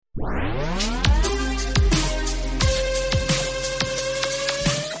Welcome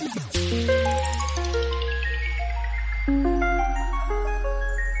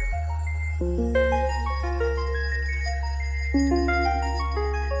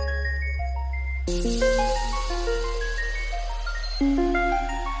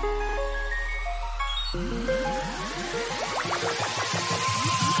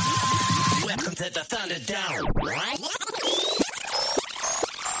to the Thunderdome.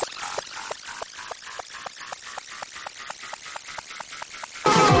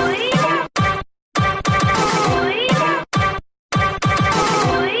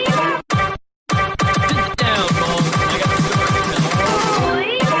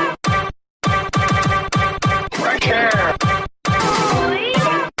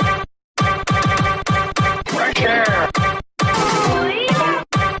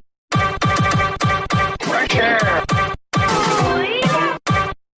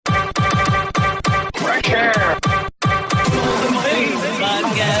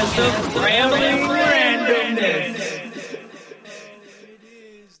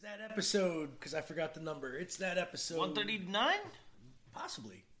 Episode, because I forgot the number. It's that episode 139?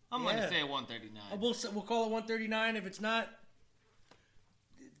 Possibly. I'm gonna say 139. We'll call it 139. If it's not,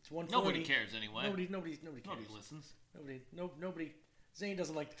 it's 140. Nobody cares anyway. Nobody cares. Nobody listens. Nobody. Zane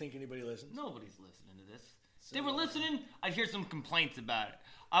doesn't like to think anybody listens. Nobody's listening to this. If they were listening, I'd hear some complaints about it.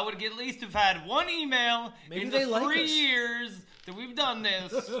 I would at least have had one email in the 3 years that we've done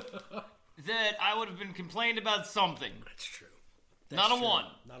this that I would have been complained about something. That's true. Not a one.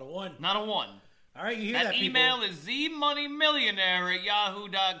 All right, you hear that, that email is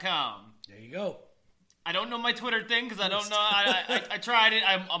zmoneymillionaire@yahoo.com. There you go. I don't know my Twitter thing because I don't know. I tried it.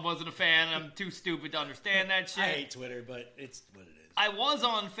 I wasn't a fan. I'm too stupid to understand that shit. I hate Twitter, but it's what it is. I was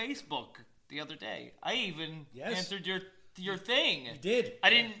on Facebook the other day. I even answered your thing. You did. I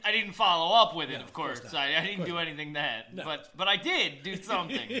didn't follow up with it, of course. I didn't do anything that. No. But I did do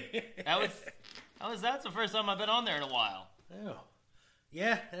something. That's the first time I've been on there in a while. Oh.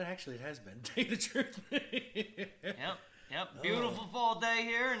 Yeah, it has been. To tell you the truth. Yep. Beautiful fall day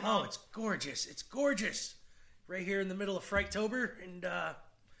here. And, it's gorgeous. It's gorgeous. Right here in the middle of Frighttober. And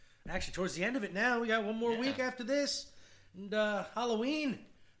actually, towards the end of it now. We got one more week after this. And Halloween.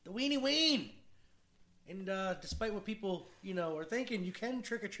 The Weenie Ween. And despite what people, are thinking, you can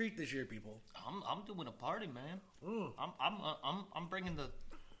trick or treat this year, people. I'm doing a party, man. I'm bringing the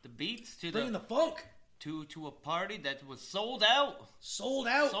beats to the funk. To a party that was sold out. Sold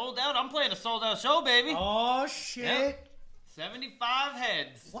out? Sold out. I'm playing a sold out show, baby. Oh, shit. Yep. 75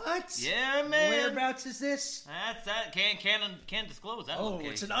 heads. What? Yeah, man. Whereabouts is this? That's that. Can't disclose that location. Oh,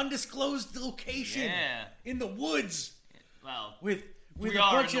 it's an undisclosed location. Yeah. In the woods. Well, with we a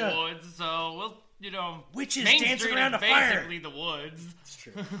are bunch in the of woods, so we'll, witches Main dancing Street around a is fire. Basically the woods. It's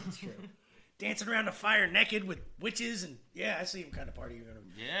true. It's true. Dancing around a fire naked with witches and I see what kind of party you're gonna.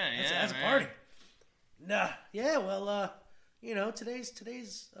 That's a party. Nah, well, today's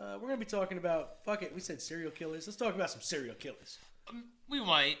we're gonna be talking about. Fuck it, we said serial killers. Let's talk about some serial killers. We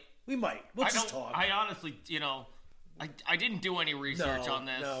might. We'll just talk. I honestly, I didn't do any research on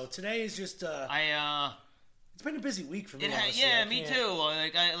this. No, today is just. It's been a busy week for me. Me too.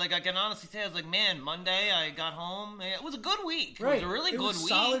 Like I can honestly say, I was like, man, Monday I got home. It was a good week. Right. It was a really good week.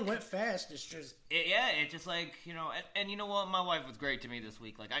 Solid, went fast. It's just. It just like, and you know what? My wife was great to me this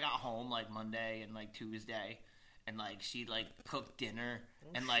week. Like I got home like Monday and like Tuesday, and like she like cooked dinner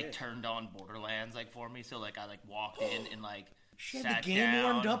and like turned on Borderlands like for me. So like I like walked in and like. She had the game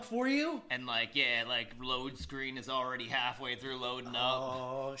warmed up for you? And load screen is already halfway through loading up.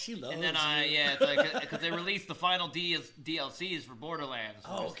 Oh, she loves And then it's like, because they released the final DLCs for Borderlands.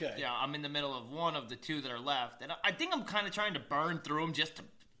 Oh, okay. Yeah, I'm in the middle of one of the two that are left. And I think I'm kind of trying to burn through them just to,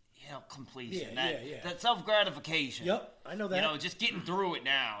 completion. That self-gratification. Yep, I know that. Just getting through it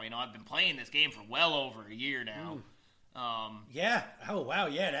now. I've been playing this game for well over a year now. Oh wow,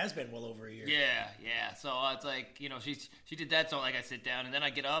 it has been well over a year. So it's like, she did that, so like I sit down and then I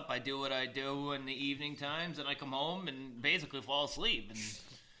get up, I do what I do in the evening times, and I come home and basically fall asleep.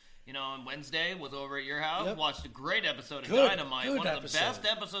 And on Wednesday was over at your house, watched a great episode of Dynamite, one of the best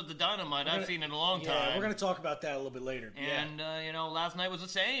episodes of Dynamite I've seen in a long time. Yeah, we're gonna talk about that a little bit later. And last night was the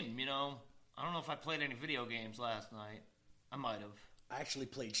same. I don't know if I played any video games last night. I might have. I actually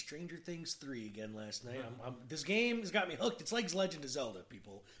played Stranger Things 3 again last night. This game has got me hooked. It's like Legend of Zelda,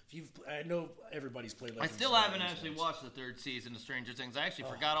 people. I know everybody's played Legend of Zelda. I still haven't actually watched the third season of Stranger Things. I actually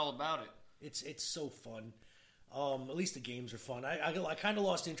forgot all about it. It's so fun. At least the games are fun. I kind of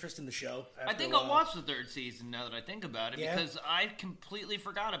lost interest in the show. I think I'll watch the third season now that I think about it because I completely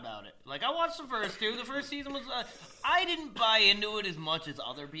forgot about it. Like, I watched the first two. The first season was... I didn't buy into it as much as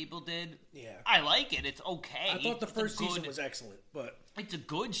other people did. Yeah. I like it. It's okay. I thought the first season was excellent, but... It's a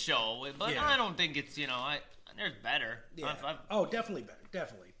good show, but I don't think it's, there's better. Yeah. Definitely better.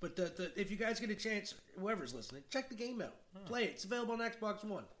 Definitely. But if you guys get a chance, whoever's listening, check the game out. Play it. It's available on Xbox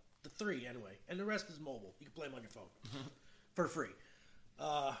One. The 3, anyway. And the rest is mobile. You can play them on your phone. For free.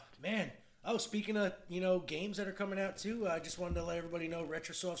 Man. Oh, speaking of, games that are coming out, too, I just wanted to let everybody know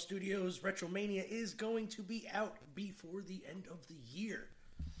Retrosoft Studios Retromania is going to be out before the end of the year.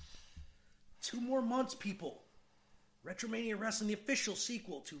 2 more months, people. Retromania Wrestling, the official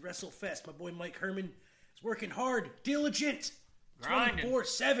sequel to WrestleFest. My boy Mike Herman is working hard, diligent,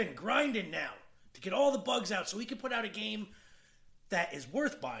 24/7, grinding now to get all the bugs out so he can put out a game that is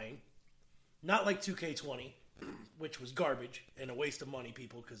worth buying, not like 2K20, which was garbage and a waste of money,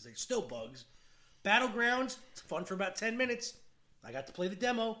 people, because they're still bugs. Battlegrounds, it's fun for about 10 minutes. I got to play the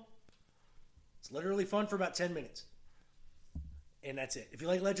demo. It's literally fun for about 10 minutes. And that's it. If you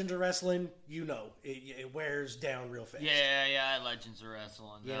like Legends of Wrestling, it wears down real fast. Yeah, Legends of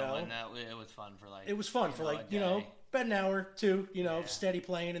Wrestling. It was fun for It was fun for about an hour, 2, steady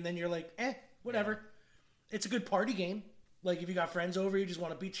playing, and then you're like, whatever. Yeah. It's a good party game. Like, if you got friends over, you just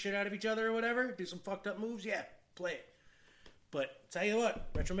want to beat the shit out of each other or whatever, do some fucked up moves, play it. But, tell you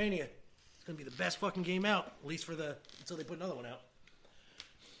what, Retromania, it's going to be the best fucking game out, at least until they put another one out.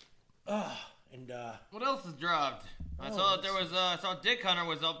 What else is dropped? I saw that there was, I saw Dick Hunter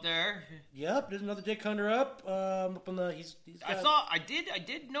was up there. Yep, there's another Dick Hunter up on the, he's got... I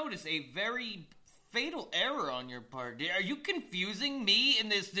did notice a very fatal error on your part. Are you confusing me in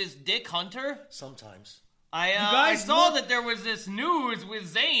this Dick Hunter? Sometimes. I saw that there was this news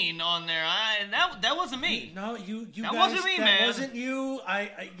with Zayn on there, and that wasn't me. No, you that guys, wasn't me, that man. Wasn't you.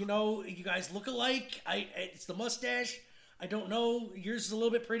 You guys look alike. It's the mustache. I don't know. Yours is a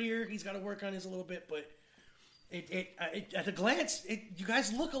little bit prettier. He's got to work on his a little bit, but at a glance, you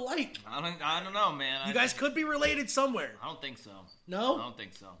guys look alike. I don't know, man. You guys could be related somewhere. I don't think so. No, I don't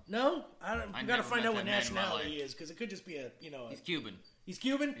think so. No, you got to find out what nationality he is, because it could just be He's Cuban. He's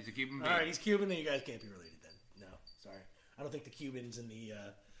Cuban. He's a Cuban. All right, he's Cuban. Then you guys can't be related. No, sorry. I don't think the Cubans and the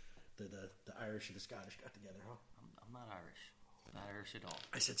Irish or the Scottish got together, huh? I'm not Irish. Not Irish at all.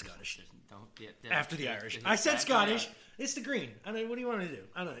 I said Scottish. After the Irish. I said Scottish. It's the green. I mean, what do you want to do?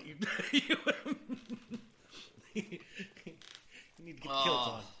 I don't know. You need to get the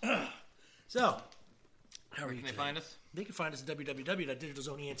kilt on. So, how are you? Can they find us? They can find us at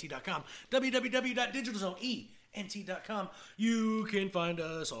www.digitalzoneent.com. www.digitalzoneent.com. You can find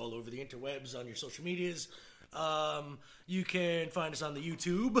us all over the interwebs on your social medias. You can find us on the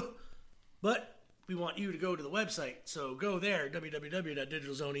YouTube, but we want you to go to the website. So go there,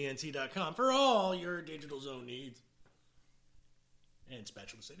 www.digitalzoneent.com, for all your Digital Zone needs. And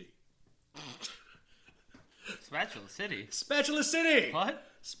Spatula City. Spatula City? Spatula City! What?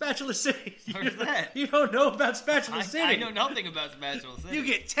 Spatula City. Where's that? You don't know about Spatula City? I know nothing about Spatula City. You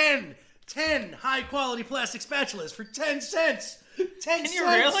get 10 high-quality plastic spatulas for 10 cents. 10 Can you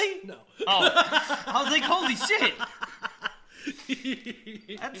really? No. Oh. I was like, holy shit.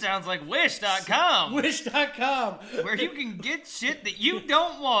 That sounds like Wish.com. Wish.com. Where you can get shit that you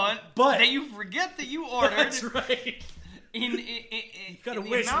don't want, but that you forget that you ordered. That's right. In gotta the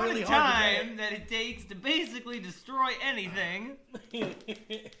wish amount really of hard to time get. that it takes to basically destroy anything.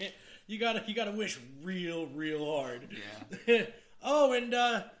 You gotta wish real hard. Yeah. Oh, and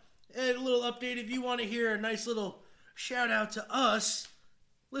a little update, if you want to hear a nice little shout out to us,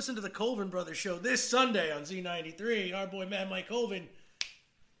 listen to the Colvin Brothers show this Sunday on Z93. Our boy Mad Mike Colvin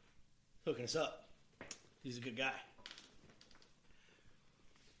hooking us up. He's a good guy.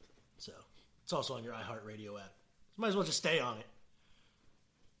 So, it's also on your iHeartRadio app. Might as well just stay on it.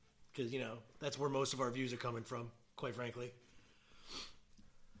 Because, that's where most of our views are coming from, quite frankly.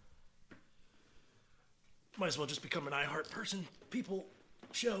 Might as well just become an iHeart people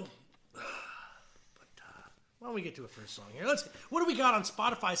show. But, why don't we get to a first song here? What do we got on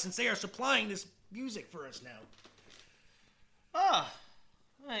Spotify, since they are supplying this music for us now?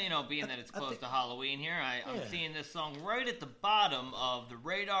 Being that it's close to Halloween here, I'm seeing this song right at the bottom of the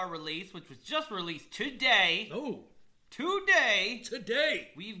Radar release, which was just released today. Oh.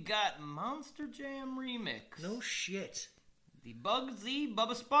 Today. We've got Monster Jam Remix. No shit. The Bugsy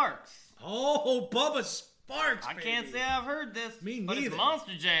Bubba Sparks. Oh, Bubba Sparks, I can't say I've heard this. Me but neither. It's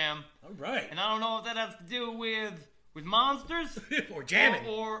Monster Jam. All right. And I don't know if that has to do with monsters. or jamming.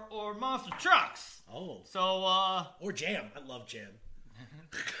 Or monster trucks. Oh. So, or jam. I love jam.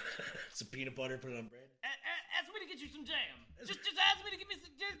 Some peanut butter, put it on bread. As Just ask me to give me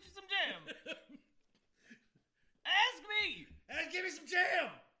some jam. Ask me. Hey, give me some jam.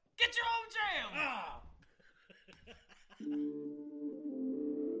 Get your own jam. Ah.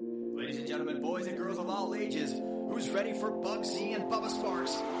 Ladies and gentlemen, boys and girls of all ages, who's ready for Bugsy and Bubba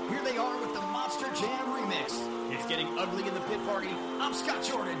Sparks? Here they are with the Monster Jam remix. It's getting ugly in the pit party. I'm Scott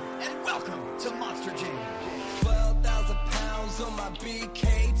Jordan, and welcome to Monster Jam. 12,000 pounds on my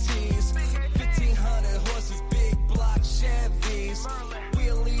BKTs, 1,500 horses, big block Chevys,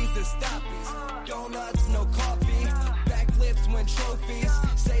 wheelies and stoppies, donuts, no coffee, backflips win trophies,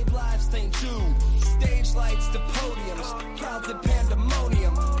 save lives, St. Jude, stage lights to podiums, crowds and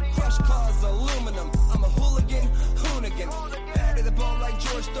pandemonium, crush cars, aluminum, I'm a hooligan, bad to the bone like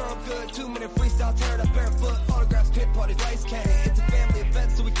George Thorogood, 2-minute freestyle, tear it up barefoot, autographs, pit parties, ice candy, it's a family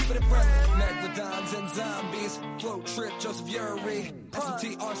event, so we keep it friendly, megalodons and zombies, float trip, Joseph Urey,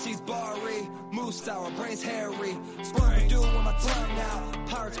 SMT, RC's Barry, moose sour, brains hairy, Scooby-Doo on my tongue now,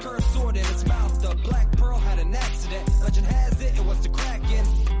 pirate's curse sword in its mouth, the Black Pearl had an accident, legend has it was the Kraken,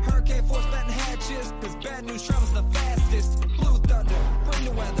 hurricane force batting hatches, cause bad news travels the fastest, blue thunder, bring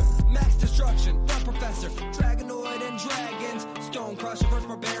the weather, max destruction, the professor, dragonoid and dragons, stone crusher versus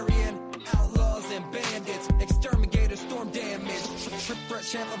barbarian, outlaws and bandits, exterminator, storm damage, trip threat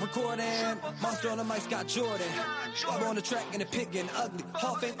channel recording, monster on the mic, Scott Jordan, I'm on the track in a pig and ugly,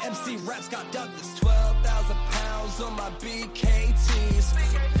 Hall of Fame MC, rap Scott Douglas, 12,000 pounds on my BKTs,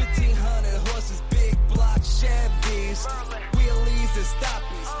 1,500 horses, big block Chevys, wheelies and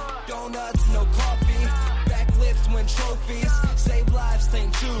stoppies, donuts, no coffee, backflips win trophies, save lives,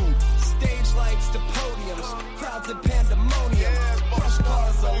 St. Jude, stage lights to podiums, crowds and pandemonium, crush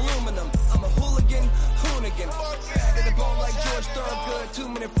cars, aluminum, I'm a hooligan, bad to the bone like George Thorogood,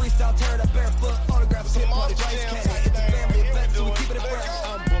 2-minute freestyle, tear it up barefoot, autographs, hip party, ice candy, it's a family event, so we keep it fresh.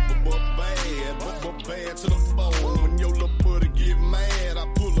 I'm bad to the bone. When your little buddy get mad, I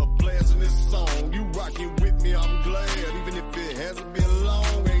pull up blasting this song. You rockin' with me, I'm glad. Even if it hasn't been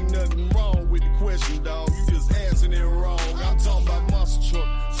long, ain't nothing wrong with the question, dog. You just answering it wrong. I'm talking about monster truck,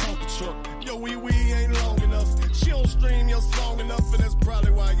 Tonka truck. Yo, we ain't long enough. She don't stream your song enough, and that's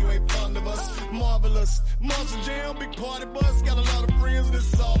probably why you ain't fond of us. Marvelous. Monster Jam, big party bus. Got a lot of friends, and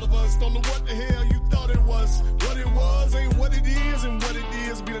it's all of us. Don't know what the hell you thought it was. What it was ain't what it is, and what it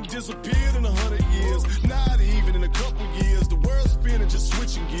is been disappeared in 100 years. Not even in a couple years. The world's spinning, just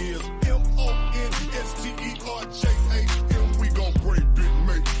switching gears. MONSTERJAM. We gon' bring Big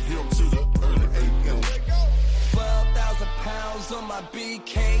Mate him to the early AM. 12,000 pounds on my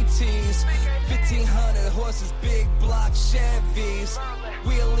BKTs, 1,500 horses, big block Chevys,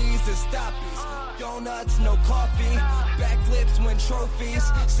 wheelies and stoppies, donuts, no coffee, backflips win trophies,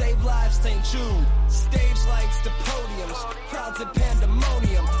 save lives, St. Jude, stage lights to podiums, crowds and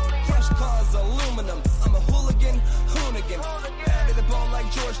pandemonium, crush cars, aluminum, I'm a hooligan, bad to the bone like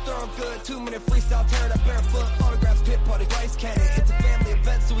George Thorogood, 2-minute freestyle, tear it up barefoot, autographs, pit party, ice candy, it's a family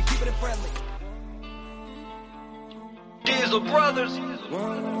event, so we keep it friendly. Diesel Brothers.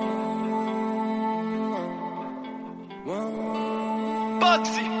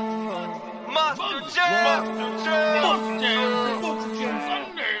 Bugsy. Monster Jam.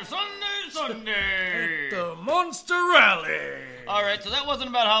 Sunday. The Monster Rally. All right, so that wasn't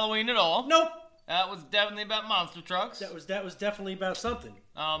about Halloween at all. Nope. That was definitely about monster trucks. That was definitely about something.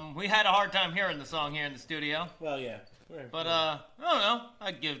 We had a hard time hearing the song here in the studio, Well, yeah. but I don't know.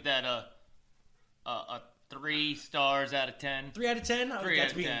 I'd give that a 3 stars out of 10. 3 out of 10? Three That's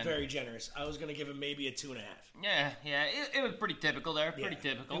out of being 10. very generous. I was going to give him maybe a 2.5. Yeah, it was pretty typical there. Yeah. Pretty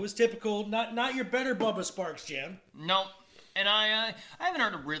typical. It was typical. Not your better Bubba Sparks jam. Nope. And I haven't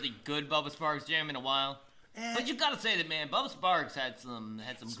heard a really good Bubba Sparks jam in a while. But you gotta say that, man, Bubba Sparks had some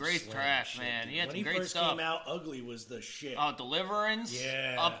great Slam tracks, shit, man. dude. He had when some great he first stuff. came out, Ugly was the shit. Deliverance.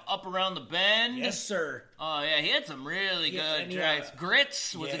 Yeah. Up around the bend. Yes, sir. Oh yeah, he had some really Yeah, good and tracks.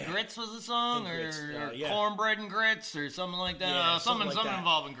 Grits was yeah. it Grits was the song, I think Grits, or yeah. Cornbread and Grits or something like that. Yeah, something like that.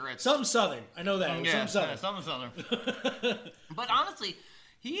 involving grits. Something Southern. I know that. It was Yeah, something Southern. something Southern. But honestly,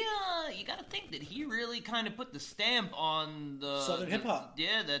 he you got to think that he really kind of put the stamp on the Southern hip-hop.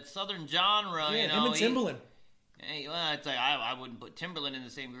 Yeah, that Southern genre. Yeah, you know, him and Timbaland. Hey, well, I'd say I wouldn't put Timberland in the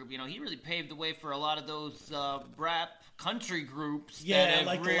same group. You know, he really paved the way for a lot of those rap country groups. that Yeah, have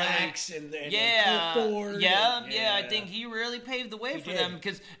like really, Lax and yeah, Cliff Ford. yeah, and- yeah. I think he really paved the way He for did. them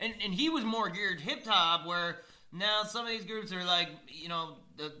because, and he was more geared hip hop. Where now some of these groups are like, you know,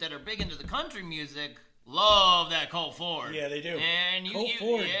 that are big into the country music. Love that Colt Ford. Yeah, they do. And Colt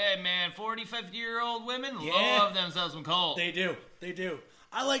Ford. yeah, man, 40, 50-year-old women Yeah. love themselves some Colt. They do. They do.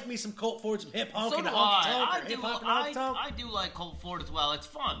 I like me some Colt Ford, some hip honk So and do a honky I. tonk, or hip honk and a honky tonk. I do like Colt Ford as well. It's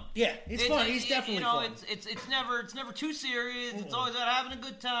fun. Yeah, it's fun. He's definitely fun. It's never too serious. It's always about having a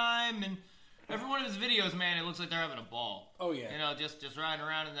good time, and every one of his videos, man, it looks like they're having a ball. Oh yeah. You know, just riding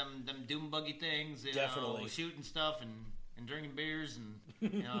around in them doom buggy things. You Definitely. know, shooting stuff and drinking beers and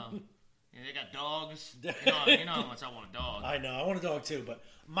you know. Yeah, they got dogs. You know how much I want a dog. I know. I want a dog too, but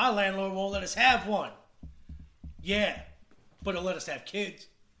my landlord won't let us have one. Yeah, but he'll let us have kids.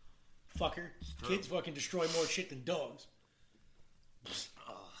 Fucker. Kids fucking destroy more shit than dogs.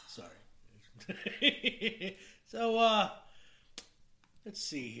 Sorry. So, let's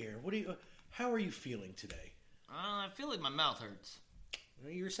see here. How are you feeling today? I feel like my mouth hurts.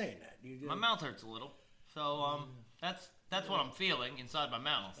 Well, you were saying that. My mouth hurts a little. So, that's what I'm feeling inside my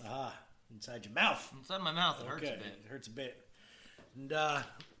mouth. Inside your mouth. Inside my mouth, it hurts a bit. It hurts a bit. And,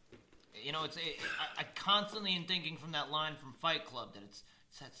 you know, I constantly am thinking from that line from Fight Club that it's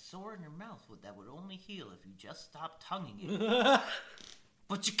that sore in your mouth that would only heal if you just stopped tonguing it.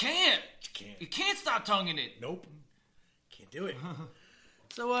 But you can't. You can't stop tonguing it. Nope. Can't do it.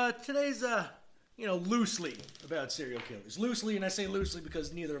 So, today's, loosely about serial killers. Loosely, and I say loosely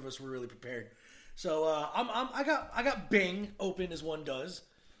because neither of us were really prepared. So, I got Bing open as one does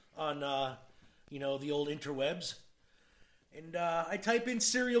on, the old interwebs. And, I type in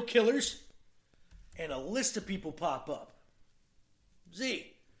serial killers, and a list of people pop up. Z,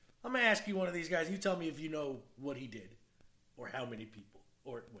 I'm going to ask you one of these guys. You tell me if you know what he did, or how many people,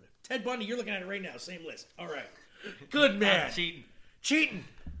 or whatever. Ted Bundy, you're looking at it right now. Same list. All right. Good man. Cheating.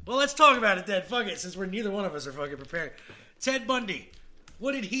 Well, let's talk about it then. Fuck it, since neither one of us are fucking prepared. Ted Bundy,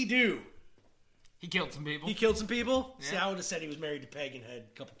 what did he do? He killed some people. He killed some people? Yeah. See, I would have said he was married to Peg and had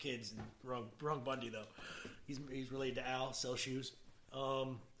a couple kids. And wrong Bundy, though. He's related to Al, sell shoes.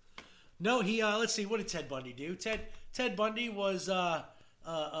 No, he, let's see, what did Ted Bundy do? Ted Bundy was a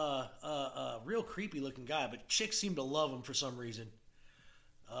real creepy looking guy, but chicks seemed to love him for some reason.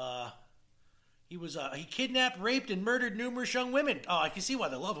 He kidnapped, raped, and murdered numerous young women. Oh, I can see why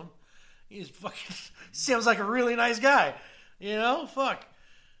they love him. He's fucking sounds like a really nice guy. You know? Fuck.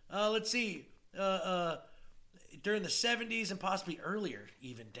 Let's see. During the 70s and possibly earlier,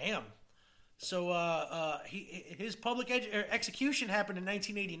 even. Damn. So his public execution happened in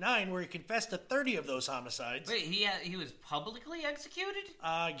 1989, where he confessed to 30 of those homicides. Wait, he was publicly executed?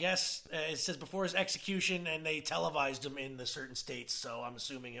 I guess it says before his execution, and they televised him in the certain states. So I'm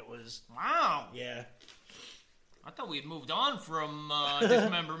assuming it was. Wow. Yeah. I thought we had moved on from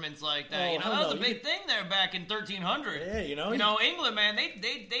dismemberments like that. That was a big thing there back in 1300. Yeah, England, man,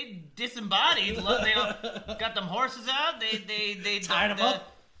 they disembodied. They got them horses out. They tied them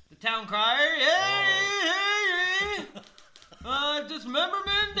up. The town crier,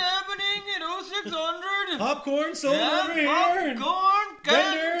 dismemberment happening at 0600. Popcorn sold over here. Popcorn,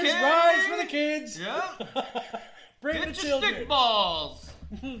 vendors, rides for the kids. Yeah. Bring Get the your children. stick balls.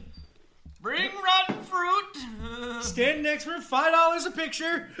 Bring rotten fruit. Stand next for $5 a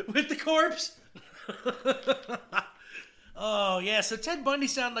picture with the corpse. Oh, yeah. So Ted Bundy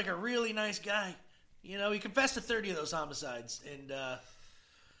sounded like a really nice guy. He confessed to 30 of those homicides. And,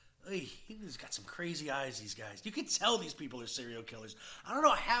 he's got some crazy eyes, these guys. You can tell these people are serial killers. I don't know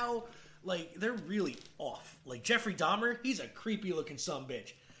how, they're really off. Like, Jeffrey Dahmer, he's a creepy-looking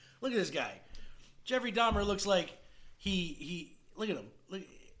sumbitch. Look at this guy. Jeffrey Dahmer looks like look at him.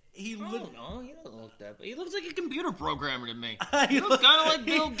 He doesn't look that bad. He looks like a computer programmer to me. He looks kind of like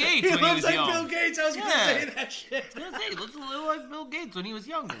Bill Gates when he was young. He looks like Bill Gates. I was going to say that shit. I was going to say, he looks a little like Bill Gates when he was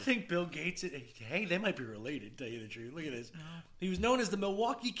younger. I think Bill Gates, hey, they might be related, to tell you the truth. Look at this. He was known as the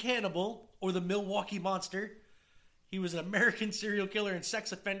Milwaukee Cannibal or the Milwaukee Monster. He was an American serial killer and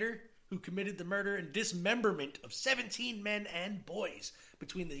sex offender who committed the murder and dismemberment of 17 men and boys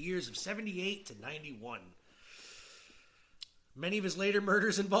between the years of 78 to 91. Many of his later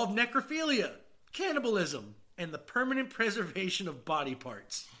murders involved necrophilia, cannibalism, and the permanent preservation of body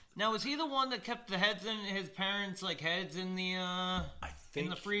parts. Now, was he the one that kept the heads in his parents' heads in the in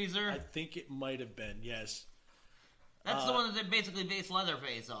the freezer? I think it might have been, yes. That's the one that they basically based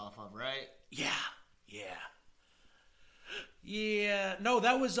Leatherface off of, right? Yeah. No,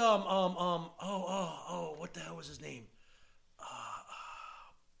 that was what the hell was his name?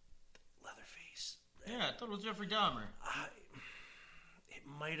 Leatherface. Yeah, I thought it was Jeffrey Dahmer. It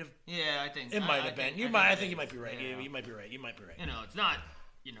might have. Yeah, I think it might have been. I think you might be right. Yeah, you might be right. It's not.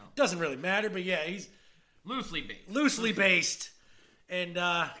 Doesn't really matter, but yeah, he's loosely based. Loosely based, and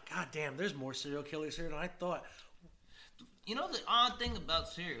goddamn, there's more serial killers here than I thought. The odd thing about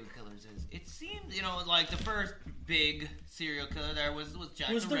serial killers is it seems, like the first big serial killer there was Jack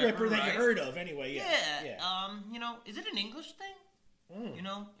the Ripper, that you heard of, anyway. Yeah. Is it an English thing? You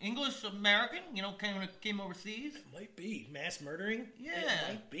know, English American. You know, came overseas. Might be mass murdering. Yeah. It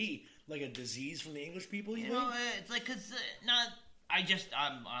might be like a disease from the English people. You know, think? it's like because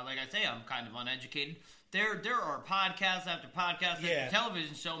I'm like I say, I'm kind of uneducated. There are podcasts after podcasts after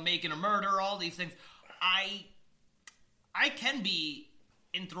television show making a murder, all these things. I can be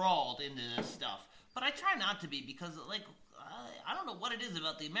enthralled into this stuff, but I try not to be because like. I don't know what it is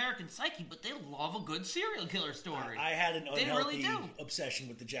about the American psyche, but they love a good serial killer story. I had an unhealthy really obsession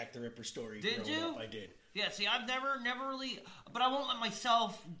with the Jack the Ripper story. Did you? Up. I did. Yeah, see, I've never really... But I won't let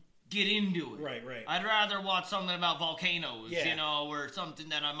myself get into it. Right. I'd rather watch something about volcanoes, Yeah. you know, or something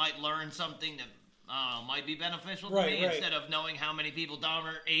that I might learn something that might be beneficial to me instead of knowing how many people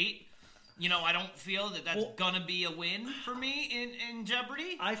Dahmer ate. You know, I don't feel that that's going to be a win for me in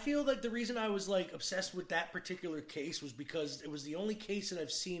Jeopardy. I feel like the reason I was, like, obsessed with that particular case was because it was the only case that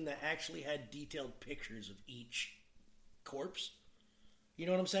I've seen that actually had detailed pictures of each corpse. You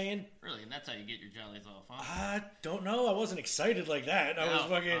know what I'm saying? Really? And that's how you get your jollies off, huh? I don't know. I wasn't excited like that.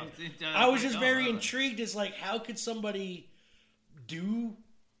 I was just very intrigued as, like, how could somebody do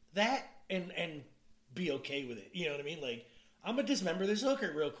that and be okay with it? You know what I mean? Like, I'm going to dismember this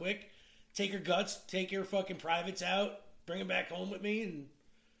hooker real quick. Take her guts, take her fucking privates out, bring them back home with me, and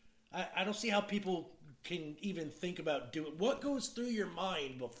I don't see how people can even think about doing. What goes through your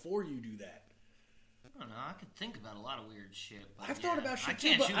mind before you do that? I don't know. I could think about a lot of weird shit. I've thought about shit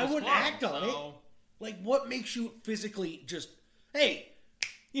too, but I wouldn't act on it. Like, what makes you physically just, hey,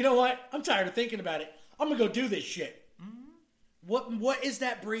 you know what? I'm tired of thinking about it. I'm gonna go do this shit. Mm-hmm. What is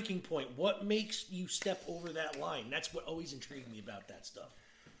that breaking point? What makes you step over that line? That's what always intrigued me about that stuff.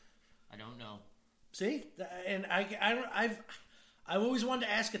 I don't know. See, and I've always wanted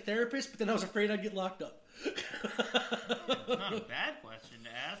to ask a therapist, but then I was afraid I'd get locked up. It's not a bad question to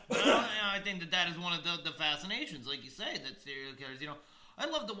ask, but I think that is one of the fascinations, like you say, that serial killers. You know, I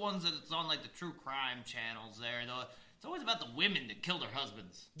love the ones that it's on like the true crime channels. It's always about the women that kill their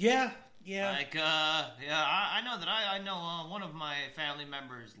husbands. Yeah. Like, I know that I know one of my family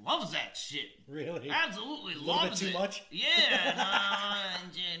members loves that shit. Really? Absolutely loves it. A little bit too much? Yeah,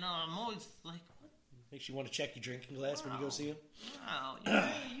 and you know, I'm always like, what? Makes you want to check your drinking glass when you go see him? Wow,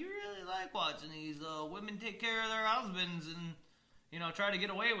 you really like watching these women take care of their husbands and, you know, try to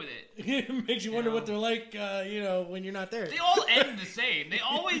get away with it. It makes you wonder what they're like, you know, when you're not there. They all end the same. They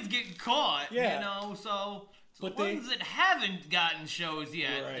always get caught, you know, so... But the ones that haven't gotten shows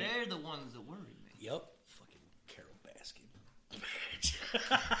yet, they're the ones that worry me. Yep. Fucking Carol Baskin.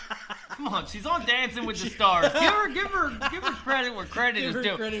 Come on, she's on Dancing with the Stars. Give her credit where credit is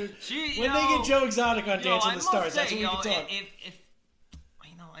due. When they get Joe Exotic on Dancing with the Stars, that's when we can talk. If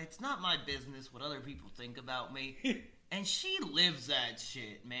you know, it's not my business what other people think about me. And she lives that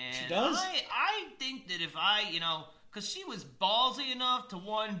shit, man. She does? I think that if I, you know... Because she was ballsy enough to,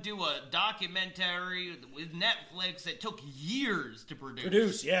 do a documentary with Netflix that took years to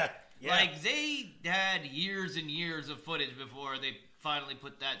produce. Yeah. Like, they had years and years of footage before they finally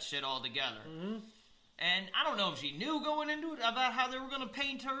put that shit all together. Mm-hmm. And I don't know if she knew going into it about how they were going to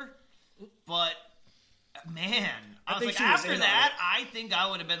paint her, but... Man, I was like, after that, I think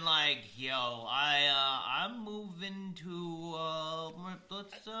I would have been like, yo, I'm moving to,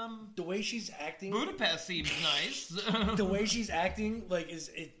 the way she's acting... Budapest seems nice. The way she's acting, like,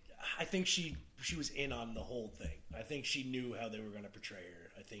 I think she was in on the whole thing. I think she knew how they were going to portray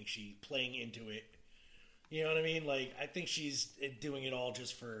her. I think she playing into it. You know what I mean? Like, I think she's doing it all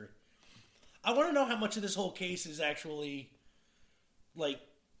just for... I want to know how much of this whole case is actually, like,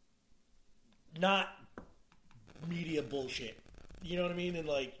 not... media bullshit, you know what I mean, and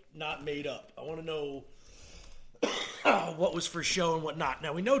like not made up. I want to know what was for show and what not.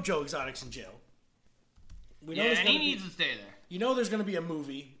 Now we know Joe Exotic's in jail. We know and he needs to stay there. You know, there's going to be a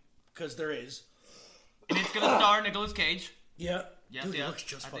movie because there is, and it's going to star Nicolas Cage. Yeah, yes, dude, he looks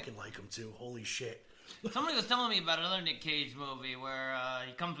just fucking like him too. Holy shit! Somebody was telling me about another Nick Cage movie where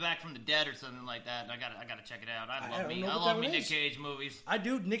he comes back from the dead or something like that. And I gotta check it out. I love me Nick Cage movies. I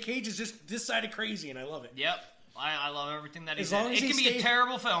do. Nick Cage is just this side of crazy, and I love it. Yep. I love everything that he's in. It can be a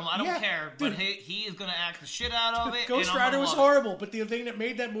terrible film. I don't care. But he is going to act the shit out of it. Ghost Rider was horrible, but the thing that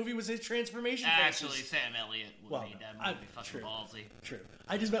made that movie was his transformation faces. Actually, Sam Elliott made that movie fucking ballsy. True.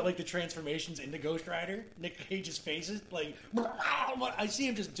 I just meant like the transformations into Ghost Rider. Nick Cage's faces. Like, I see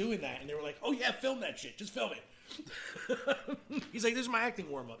him just doing that. And they were like, oh yeah, film that shit. Just film it. He's like, this is my acting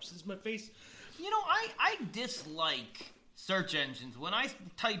warm-ups. This is my face. You know, I dislike... search engines. When I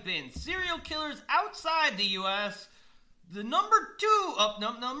type in serial killers outside the U.S., the number 3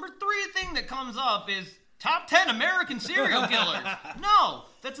 thing that comes up is top 10 American serial killers. No,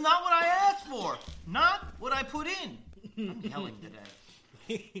 that's not what I asked for. Not what I put in. I'm yelling today.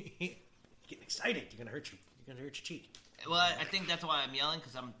 Getting excited. You're gonna hurt your cheek. Well, I think that's why I'm yelling,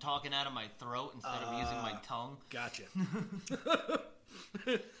 because I'm talking out of my throat instead of using my tongue. Gotcha.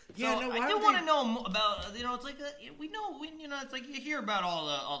 Yeah, so I do want to know about, it's like, it's like you hear about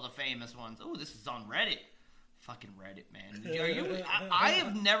all the famous ones. Oh, this is on Reddit. Fucking Reddit, man. I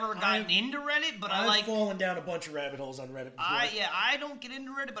have never gotten into Reddit, but I've fallen down a bunch of rabbit holes on Reddit before. I don't get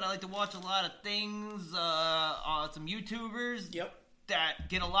into Reddit, but I like to watch a lot of things, on some YouTubers that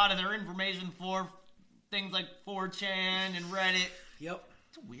get a lot of their information for things like 4chan and Reddit. Yep.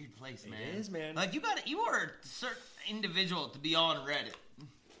 It's a weird place, man. It is, man. Like, you are a certain individual to be on Reddit.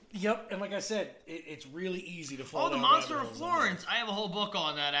 Yep, and like I said, it's really easy to fall down. Oh, the Monster of Florence. I have a whole book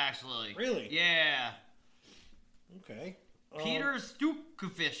on that, actually. Really? Yeah. Okay. Peter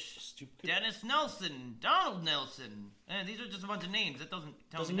Stukovic, Dennis Nelson, Donald Nelson. These are just a bunch of names. That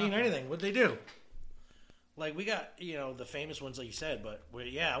doesn't mean anything. What'd they do? Like, we got, the famous ones like you said, but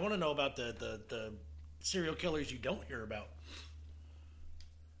I want to know about the serial killers you don't hear about.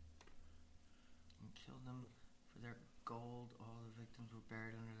 And killed them for their gold. All the victims were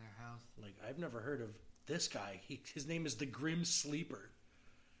buried under their house. Like, I've never heard of this guy. His name is the Grim Sleeper.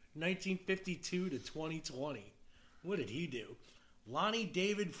 1952 to 2020. What did he do? Lonnie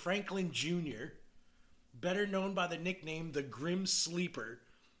David Franklin Jr., better known by the nickname the Grim Sleeper,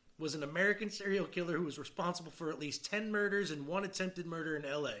 was an American serial killer who was responsible for at least 10 murders and 1 attempted murder in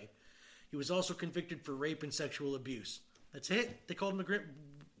L.A. He was also convicted for rape and sexual abuse. That's it? They called him the Grim...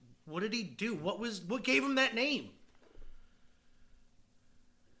 What did he do? What gave him that name?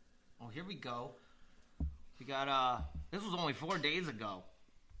 Oh, here we go. We got, this was only 4 days ago.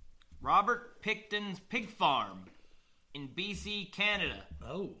 Robert Picton's Pig Farm in BC, Canada.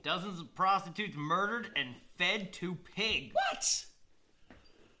 Oh. Dozens of prostitutes murdered and fed to pigs. What?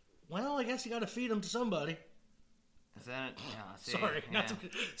 Well, I guess you gotta feed them to somebody. Is that it? Yeah, see,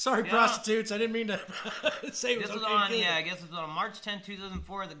 sorry, prostitutes. I didn't mean to say it was okay. I guess it was on March 10,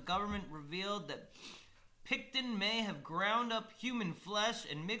 2004. The government revealed that Picton may have ground up human flesh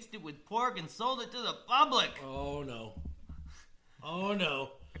and mixed it with pork and sold it to the public. Oh, no. Oh,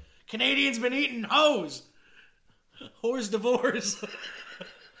 no. Canadians been eating hoes. Hors d'oeuvres.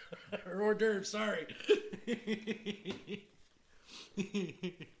 Or hors d'oeuvres, sorry.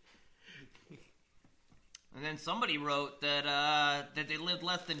 And then somebody wrote that they lived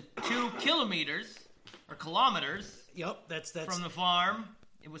less than 2 kilometers Yep, that's from the farm.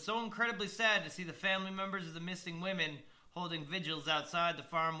 It was so incredibly sad to see the family members of the missing women holding vigils outside the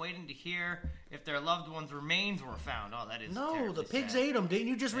farm, waiting to hear if their loved ones' remains were found. Oh, that is no. The pigs sad. ate them. Didn't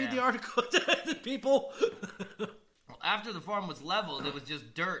you just read the article? The people. Well, after the farm was leveled, it was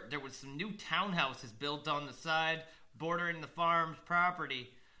just dirt. There was some new townhouses built on the side, bordering the farm's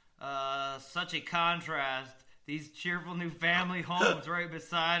property. Such a contrast. These cheerful new family homes right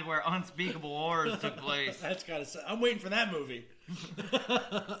beside where unspeakable horrors took place. That's gotta say. I'm waiting for that movie.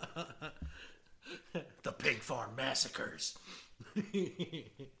 The Pig Farm Massacres.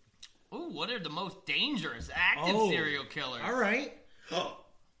 Ooh, what are the most dangerous active serial killers? All right. Oh,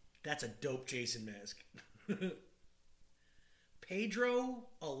 that's a dope Jason mask. Pedro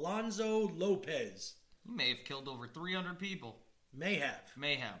Alonso Lopez. He may have killed over 300 people. May have.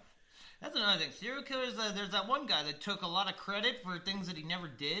 That's another thing. Serial killers, there's that one guy that took a lot of credit for things that he never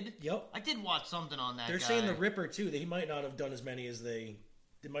did. Yep. I did watch something on that They're guy. saying the Ripper, too, that he might not have done as many as they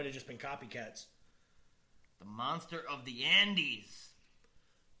might have just been copycats. The Monster of the Andes.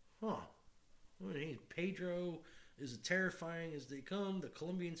 Huh. Pedro is as terrifying as they come. The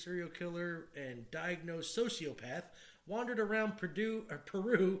Colombian serial killer and diagnosed sociopath wandered around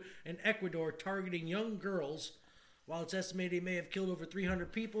Peru and Ecuador targeting young girls. While it's estimated he may have killed over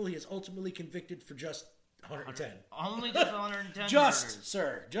 300 people, he is ultimately convicted for just 110. Only just 110 Just, murders.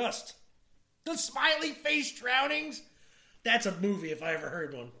 sir, just. The smiley face drownings? That's a movie if I ever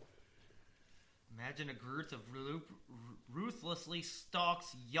heard one. Imagine a group of ruthlessly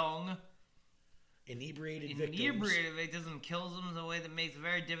stalks young, inebriated victims and kills them in a way that makes it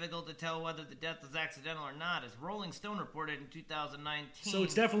very difficult to tell whether the death was accidental or not, as Rolling Stone reported in 2019. So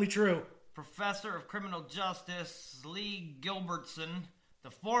it's definitely true. Professor of Criminal Justice Lee Gilbertson,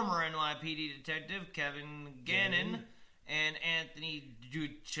 the former NYPD detective Kevin Gannon, and Anthony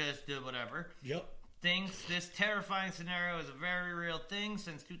Duchester, whatever, thinks this terrifying scenario is a very real thing.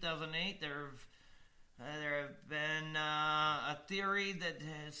 Since 2008, there have been a theory that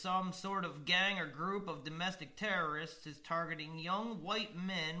some sort of gang or group of domestic terrorists is targeting young white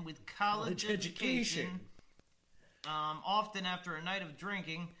men with college education. Often after a night of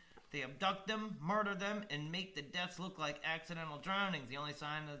drinking, they abduct them, murder them, and make the deaths look like accidental drownings. The only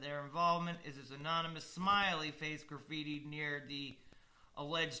sign of their involvement is this anonymous smiley face graffiti near the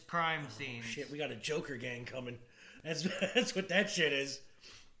alleged crime scenes. Shit, we got a Joker gang coming. That's what that shit is.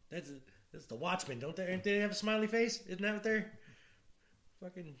 That's the Watchmen, don't they have a smiley face? Isn't that what they're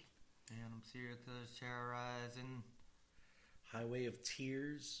fucking... Phantom serial killers terrorizing. Highway of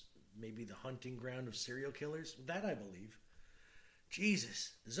Tears, maybe the hunting ground of serial killers. That I believe.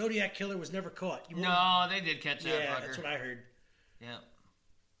 Jesus, the Zodiac Killer was never caught. No, they did catch that Yeah, fucker. that's what I heard. Yeah.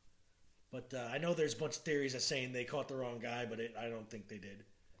 But I know there's a bunch of theories that saying they caught the wrong guy, but I don't think they did.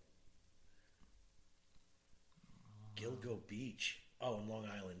 Gilgo Beach. Oh, in Long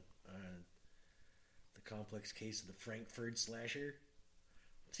Island. The complex case of the Frankfurt slasher.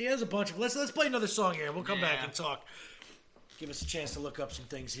 See, there's a bunch of... Let's play another song here. We'll come back and talk. Give us a chance to look up some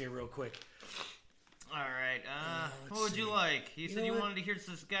things here real quick. All right. What would you like? You said you wanted to hear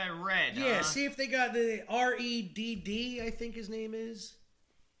this guy Red. Yeah, see if they got the REDD, I think his name is.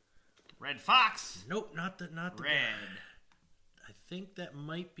 Red Fox. Nope, not the Red. guy. I think that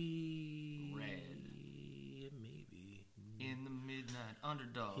might be... Red. Maybe. In the midnight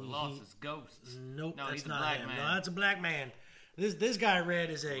underdog. Lost his ghosts. Nope, no, that's he's not a black him. man. No, that's a black man. This guy Red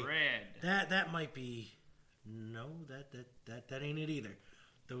is a... Red. That might be... No, that ain't it either.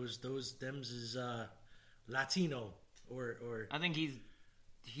 Them's is Latino or I think he's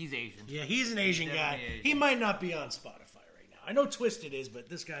Asian. Yeah, he's an Asian guy. Asian. He might not be on Spotify right now. I know Twisted is, but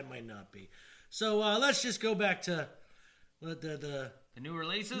this guy might not be. So let's just go back to the new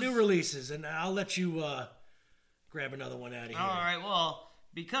releases. New releases, and I'll let you grab another one out of here. All right. Well,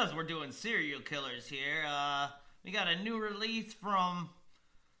 because we're doing serial killers here, we got a new release from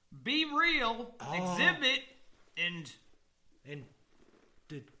Be Real, Exhibit, and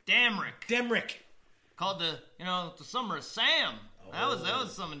Demrick. Called the Summer of Sam. That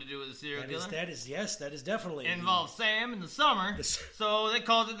was something to do with the serial killer. That is definitely involved Sam in the summer. So they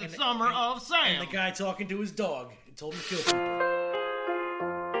called it the Summer of Sam. And the guy talking to his dog and told him to kill people.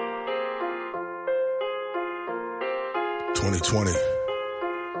 2020.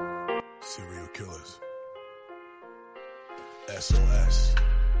 Serial killers. SOS.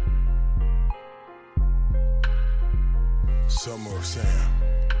 Summer of Sam.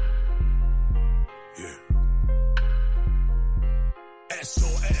 Yeah.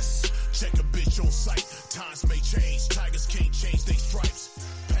 SOS. Check a bitch on sight. Times may change. Tigers can't change their stripes.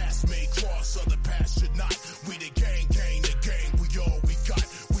 Past may cross, other paths should not. We the gang, the gang. We all we got.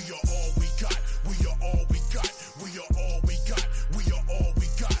 We are all we got. We are all we got. We are all we got. We are all we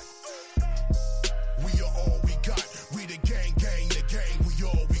got. We are all we got. We the gang, the gang. We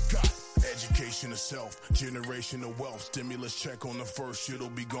all we got. Education of self, generational wealth, stimulus check on the first, it'll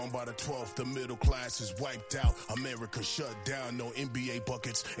be gone by the 12th. The middle class is wiped out, America shut down, no NBA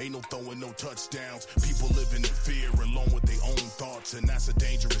buckets, ain't no throwing no touchdowns. People living in fear, alone with their own thoughts, and that's a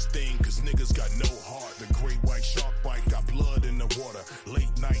dangerous thing, cause niggas got no heart. The great white shark bite got blood in the water,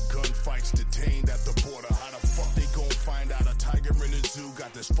 late night gunfights detained at the border. How the fuck they gon' find out a tiger in the zoo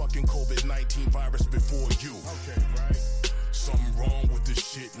got this fucking COVID-19 virus before you? Okay, right? Something wrong with this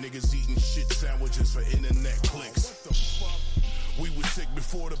shit. Niggas eating shit sandwiches for internet clicks. What the fuck? We were sick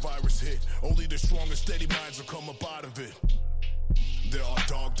before the virus hit. Only the strong and steady minds will come up out of it. There are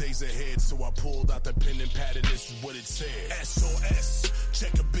dark days ahead, so I pulled out the pen and pad, and this is what it said. SOS,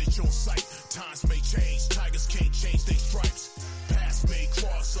 check a bitch on sight. Times may change, tigers can't change their stripes. Past may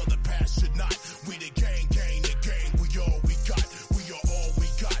cross, other paths should not. We the gang, the gang. We all we got. We are all we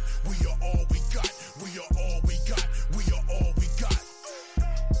got. We are all we got. We are all we got. We are all we got.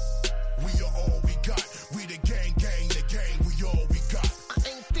 We are all we got. We the gang, the gang. We all we got.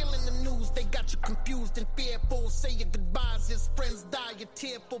 I ain't feeling the news, they got you confused and fearful. Say your goodbyes as friends die. You're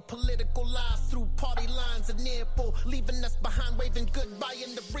tearful, political lies through party lines are nearful, leaving us behind, waving goodbye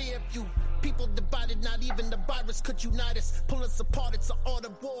in the rear view. People divided, not even the virus could unite us. Pull us apart, it's an art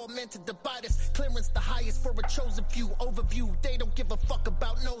of war meant to divide us. Clearance the highest for a chosen few. Overview, they don't give a fuck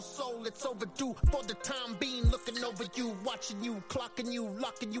about no soul. It's overdue for the time being. Looking over you, watching you, clocking you,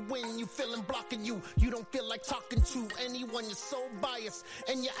 locking you in. You feeling blocking you. You don't feel like talking to anyone. You're so biased,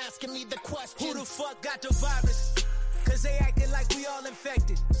 and you're asking me the question: who the fuck got the virus? Cause they acting like we all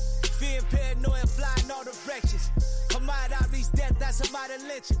infected. Fear and paranoia flying all directions. Hamad Ari's death, that's somebody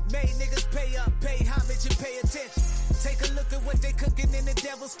lynching. Made niggas pay up, pay homage and pay attention. Take a look at what they cooking in the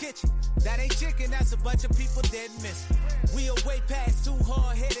devil's kitchen. That ain't chicken, that's a bunch of people dead and missing. We are way past too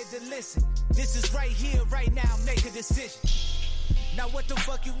hard-headed to listen. This is right here, right now, make a decision. Now what the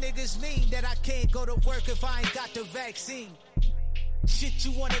fuck you niggas mean that I can't go to work if I ain't got the vaccine? Shit,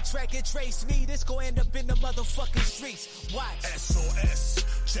 you wanna track and trace me? This gon' end up in the motherfucking streets. Watch. SOS,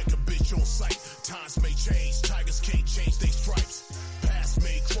 check a bitch on sight. Times may change, tigers can't change their stripes. Past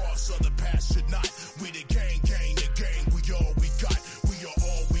may cross, other paths should not. We the gang, the gang. We all we got. We are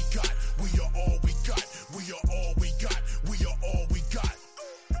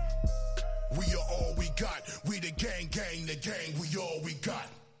gang, gang, the gang, we all we got.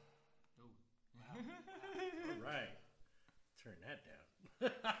 All right. Turn that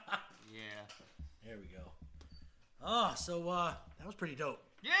down. Yeah. There we go. Oh, so that was pretty dope.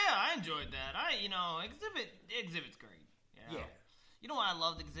 Yeah, I enjoyed that. Exhibit's great. You know? Yeah. You know why I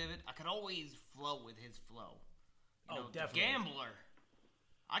loved Exhibit? I could always flow with his flow. You know, definitely. Gambler.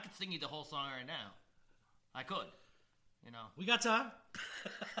 I could sing you the whole song right now. I could. You know. We got time.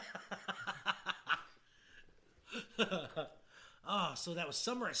 So that was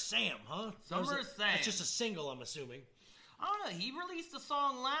Summer of Sam, huh? Summer of Sam. That's just a single, I'm assuming. I don't know. He released a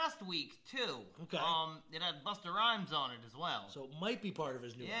song last week too. Okay. It had Busta Rhymes on it as well. So it might be part of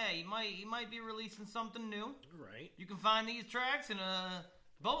his new album. Yeah, he might be releasing something new. Right. You can find these tracks and a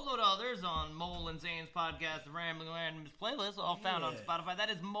boatload of others on Mole and Zane's podcast, the Rambling Randoms playlist, all found on Yeah. Spotify. That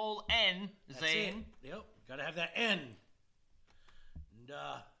is Mole N That's Zane. it. Yep. Gotta have that N. And,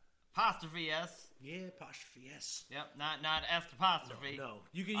 Apostrophe S. yeah, apostrophe S. Yep, not S apostrophe. No.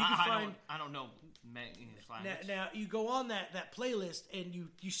 You can find... I don't know English language. Now, you go on that playlist and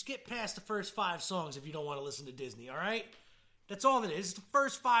you skip past the first 5 songs if you don't want to listen to Disney, all right? That's all it is. It's the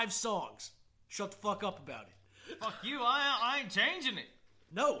first 5 songs. Shut the fuck up about it. Fuck you, I ain't changing it.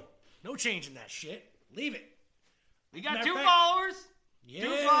 No changing that shit. Leave it. We got Matter 2 of fact- followers. Yeah,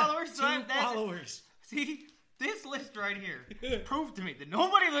 2 followers. 2 so that- followers. See, this list right here proved to me that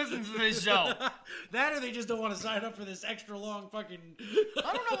nobody listens to this show. That or they just don't want to sign up for this extra long fucking...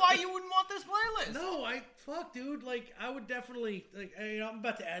 I don't know why you wouldn't want this playlist. No, fuck, dude. Like, I would definitely, like, I'm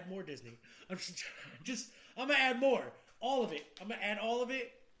about to add more Disney. I'm gonna add more. All of it. I'm gonna add all of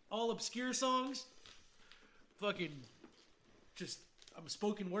it. All obscure songs. Fucking, I'm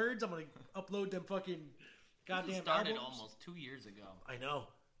spoken words. I'm gonna upload them fucking goddamn This started albums. almost 2 years ago. I know.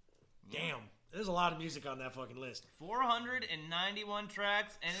 Damn. There's a lot of music on that fucking list. 491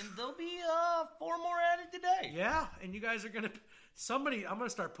 tracks, and there'll be 4 more added today. Yeah, and you guys are gonna... I'm gonna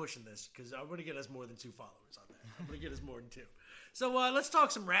start pushing this, because I'm gonna get us more than 2 followers on that. I'm gonna get us more than 2. So, let's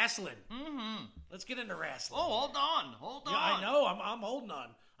talk some wrestling. Mm-hmm. Let's get into wrestling. Oh, hold on. Yeah, I know. I'm holding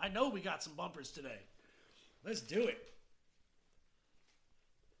on. I know we got some bumpers today. Let's do it.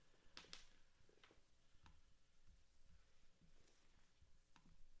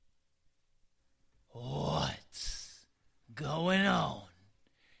 What's going on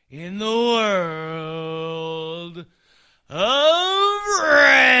in the world of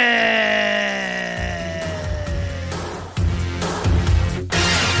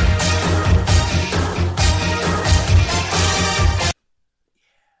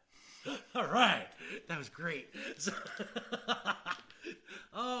All right. That was great. So,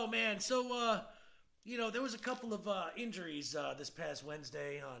 oh, man. So, there was a couple of injuries this past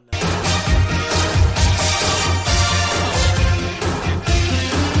Wednesday on... There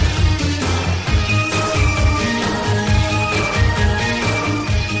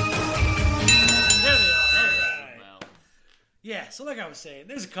they are. All right. Yeah, so like I was saying,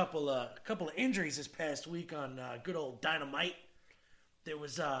 there's a couple of injuries this past week on good old Dynamite. There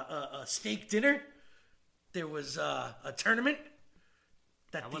was a steak dinner. There was a tournament.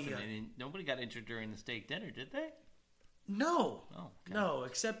 Nobody got injured during the steak dinner, did they? No. Oh, okay. No,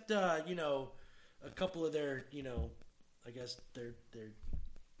 except, a couple of their, I guess their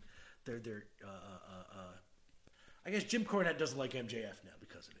I guess Jim Cornette doesn't like MJF now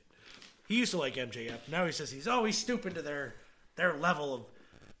because of it. He used to like MJF. Now he says he's stooping to their level of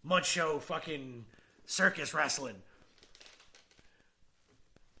mud show fucking circus wrestling.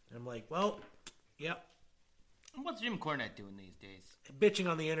 And I'm like, well, yep. What's Jim Cornette doing these days? Bitching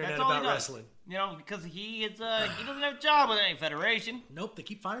on the internet That's all he about does. wrestling. Because he doesn't have a job with any federation. Nope, they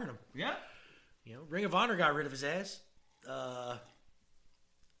keep firing him. Yeah. Ring of Honor got rid of his ass.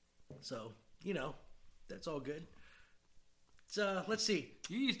 So, that's all good. Let's see.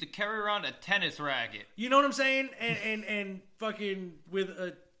 You used to carry around a tennis racket. You know what I'm saying? And fucking with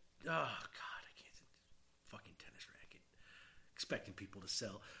a... Oh, God, I can't... Fucking tennis racket. Expecting people to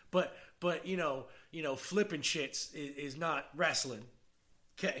sell. But flipping shits is not wrestling.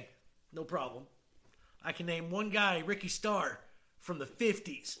 Okay, no problem. I can name one guy, Ricky Starr, from the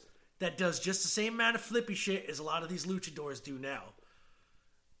 50s, that does just the same amount of flippy shit as a lot of these luchadors do now.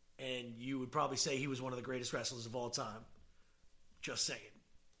 And you would probably say he was one of the greatest wrestlers of all time. Just saying.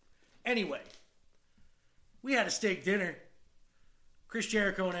 Anyway, we had a steak dinner. Chris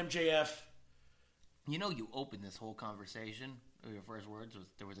Jericho and MJF. You opened this whole conversation. Your first words was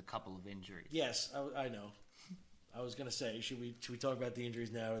there was a couple of injuries. Yes, I know. I was gonna say, should we talk about the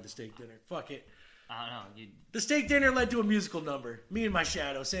injuries now or the steak dinner? Fuck it. I don't know. The steak dinner led to a musical number. Me and My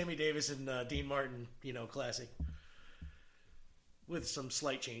Shadow, Sammy Davis and Dean Martin, classic. With some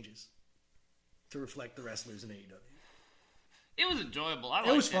slight changes. to reflect the wrestlers in AEW. It was enjoyable. I liked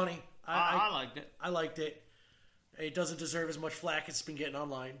It was funny. I liked it. I liked it. It doesn't deserve as much flack as it's been getting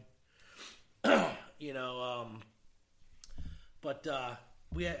online. It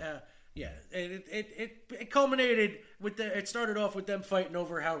culminated with it started off with them fighting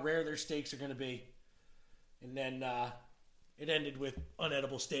over how rare their steaks are going to be, and then it ended with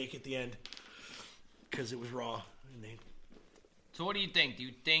unedible steak at the end because it was raw. So what do you think? Do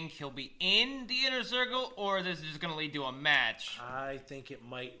you think he'll be in the Inner Circle, or this is just going to lead to a match? I think it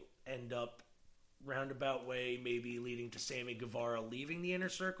might end up roundabout way, maybe leading to Sammy Guevara leaving the Inner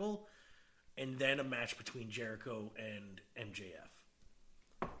Circle, and then a match between Jericho and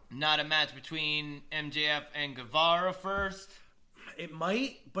MJF. Not a match between MJF and Guevara first? It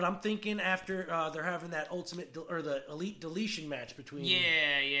might, but I'm thinking after they're having that the Elite Deletion match between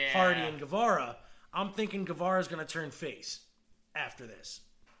Hardy and Guevara, I'm thinking Guevara's going to turn face after this.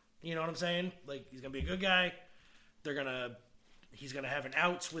 You know what I'm saying? Like, he's going to be a good guy. He's going to have an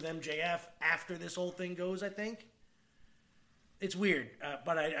outs with MJF after this whole thing goes, I think. It's weird,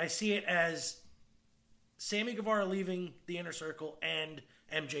 but I see it as Sammy Guevara leaving the Inner Circle and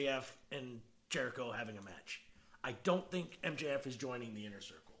MJF and Jericho having a match. I don't think MJF is joining the Inner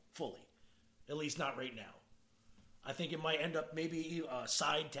Circle fully. At least not right now. I think it might end up maybe a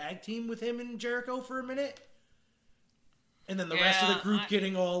side tag team with him and Jericho for a minute. And then the rest of the group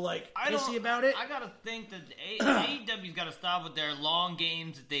getting all pissy about it. I gotta think that AEW's gotta stop with their long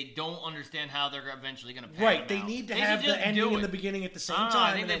games that they don't understand how they're eventually gonna pay. Right, they need to have the ending and the beginning at the same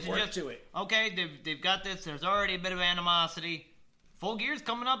time and then work to it. Okay, they've got this. There's already a bit of animosity. Full Gear's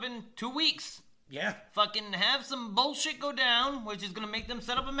coming up in 2 weeks. Yeah. Fucking have some bullshit go down, which is gonna make them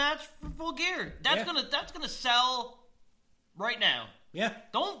set up a match for Full Gear. That's gonna sell right now. Yeah.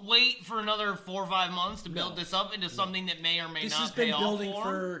 Don't wait for another 4 or 5 months to build this up into something that may or may this not has pay been off building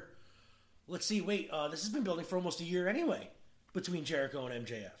for. Let's see, this has been building for almost a year anyway, between Jericho and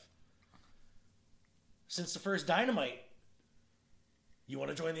MJF. Since the first Dynamite. You want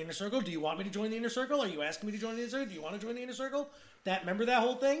to join the Inner Circle? Do you want me to join the Inner Circle? Are you asking me to join the Inner Circle? Do you want to join the Inner Circle? Remember that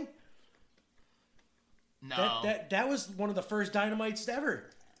whole thing? No. That was one of the first Dynamites ever.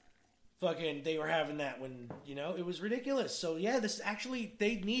 Fucking, they were having that when, it was ridiculous. So, yeah,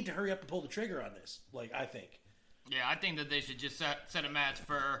 they need to hurry up and pull the trigger on this, I think. Yeah, I think that they should just set a match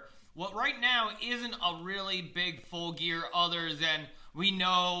for what right now isn't a really big Full Gear other than we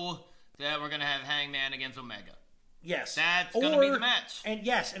know that we're going to have Hangman against Omega. Yes. That's going to be the match. And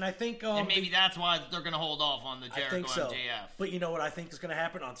yes, and I think... and maybe that's why they're going to hold off on the Jericho MJF. But you know what I think is going to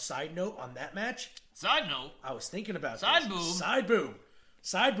happen on side note on that match? Side note? I was thinking about Side this. boob. Side boob.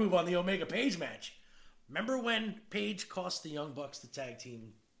 Side boob on the Omega Page match. Remember when Page cost the Young Bucks the tag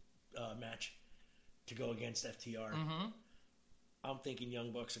team match to go against FTR? Mm-hmm. I'm thinking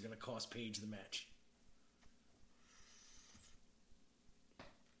Young Bucks are going to cost Page the match.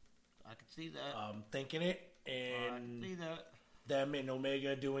 I could see that. I'm thinking it. And I can see that. Them and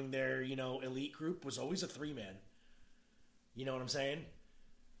Omega doing their, elite group was always a 3-man. You know what I'm saying?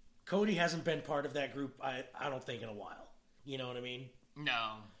 Cody hasn't been part of that group, I don't think, in a while. You know what I mean?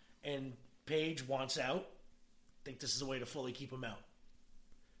 No. And Page wants out. I think this is a way to fully keep him out.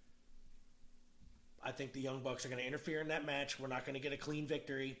 I think the Young Bucks are going to interfere in that match. We're not going to get a clean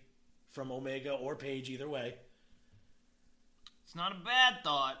victory from Omega or Page either way. It's not a bad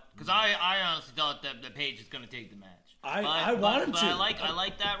thought, because I honestly thought that the Page is going to take the match. I want him to. I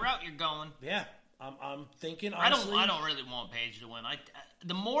like that route you're going. Yeah, I'm thinking. Honestly, I don't really want Page to win.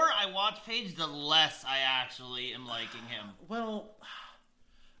 The more I watch Page, the less I actually am liking him. Well,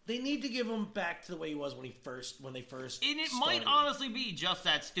 they need to give him back to the way he was when they first. And it started. Might honestly be just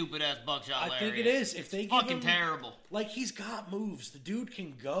that stupid ass buckshot. I think it is. If they give fucking him, terrible. He's got moves. The dude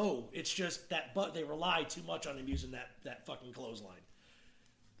can go. It's just that, but they rely too much on him using that fucking clothesline.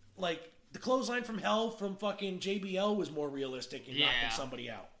 The clothesline from hell from fucking JBL was more realistic in knocking somebody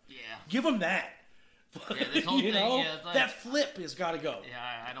out. Yeah. Give him that. Yeah, this whole thing, that flip has got to go.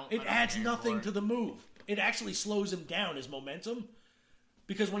 Yeah, I don't. It adds nothing to the move. It actually slows him down, his momentum,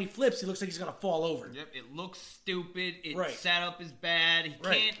 because when he flips, he looks like he's gonna fall over. Yep, it looks stupid. Its setup is bad. He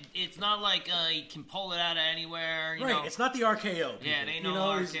can't. It's not like he can pull it out of anywhere. You know? It's not the RKO. People. Yeah, it ain't no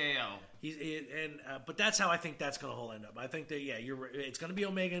RKO. But that's how I think that's gonna whole end up. I think that you're right. It's gonna be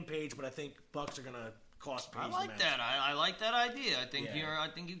Omega and Page, but I think Bucks are gonna cost Page. I like that. I like that idea. I think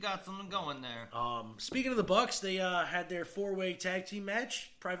you got something going there. Speaking of the Bucks, they had their 4-way tag team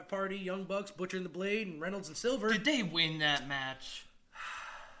match: Private Party, Young Bucks, Butcher and the Blade, and Reynolds and Silver. Did they win that match?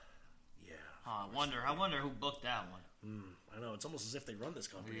 Yeah. I wonder who booked that one. I know, it's almost as if they run this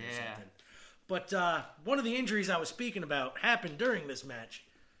company or Yeah. something. But one of the injuries I was speaking about happened during this match.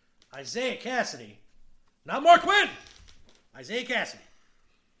 Isaiah Cassidy, not Mark Quinn, Isaiah Cassidy,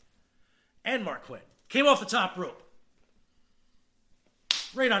 and Mark Quinn came off the top rope,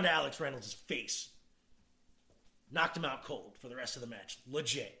 right onto Alex Reynolds' face. Knocked him out cold for the rest of the match.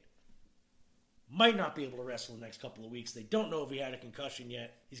 Legit. Might not be able to wrestle the next couple of weeks. They don't know if he had a concussion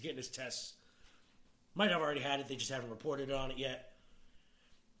yet. He's getting his tests. Might have already had it. They just haven't reported on it yet.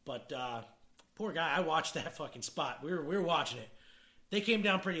 But poor guy. I watched that fucking spot. We were watching it. They came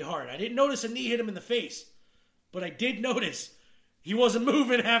down pretty hard. I didn't notice a knee hit him in the face. But I did notice he wasn't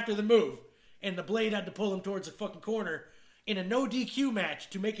moving after the move. And the Blade had to pull him towards the fucking corner in a no DQ match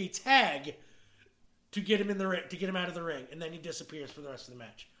to make a tag to get him in the ring, to get him out of the ring, and then he disappears for the rest of the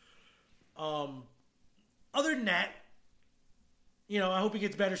match. Other than that, I hope he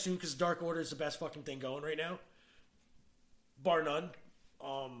gets better soon because Dark Order is the best fucking thing going right now, bar none.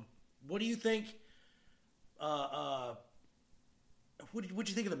 What do you think? What do you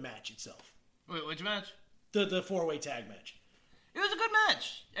think of the match itself? Wait, which match? The 4-way tag match. It was a good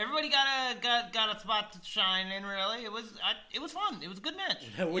match. Everybody got a spot to shine in. Really, it was fun. It was a good match.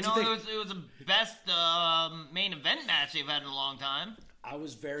 What'd you think? It was the best main event match they've had in a long time. I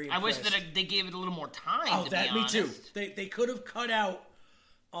was very impressed. I wish that they gave it a little more time. Oh, to be honest. Me too. They could have cut out.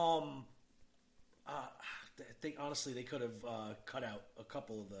 They could have cut out a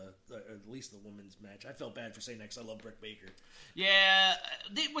couple of at least the women's match. I felt bad for saying that because I love Britt Baker. Yeah,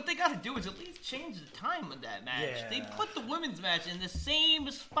 what they got to do is at least change the time of that match. Yeah. They put the women's match in the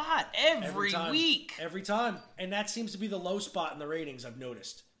same spot every week. Every time. And that seems to be the low spot in the ratings, I've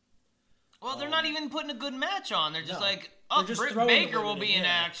noticed. Well, they're not even putting a good match on. They're just Britt throwing Baker the will women be in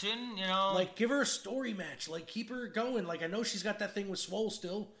yeah. action, Like, give her a story match. Like, keep her going. Like, I know she's got that thing with Swole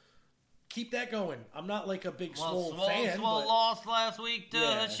still. Keep that going. I'm not, like, a big Swole fan. Swole lost last week to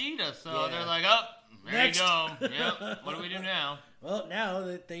Hashida, so they're like, there Next. you go. Yep. What do we do now? Well, now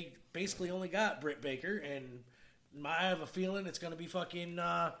that they basically only got Britt Baker, and I have a feeling it's going to be fucking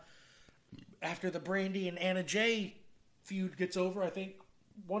after the Brandy and Anna Jay feud gets over, I think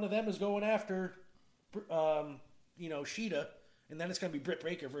one of them is going after Shida, and then it's going to be Britt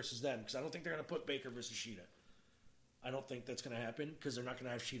Baker versus them, because I don't think they're going to put Baker versus Shida. I don't think that's going to happen, because they're not going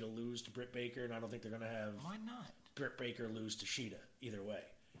to have Shida lose to Britt Baker, and I don't think they're going to have Why not? Britt Baker lose to Shida either way.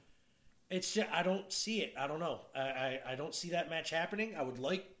 It's just, I don't see it. I don't know. I don't see that match happening. I would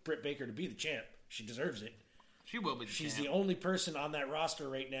like Britt Baker to be the champ. She deserves it. She will be the She's champ. the only person on that roster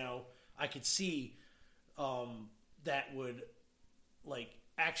right now I could see that would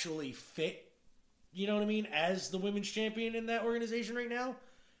actually fit, you know what I mean, as the women's champion in that organization right now.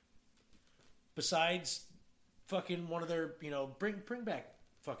 Besides fucking one of their, bring back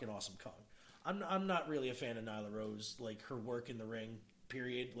fucking Awesome Kong. I'm not really a fan of Nyla Rose, like her work in the ring,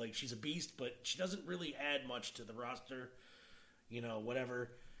 period. Like, she's a beast, but she doesn't really add much to the roster, whatever.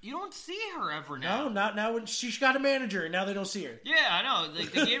 You don't see her ever now. No, not now. When she's got a manager, and now they don't see her. Yeah, I know. They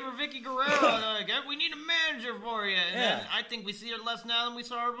gave her Vicky Guerrero. We need a manager for you. And then I think we see her less now than we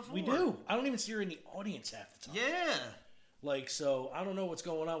saw her before. We do. I don't even see her in the audience half the time. Yeah. So I don't know what's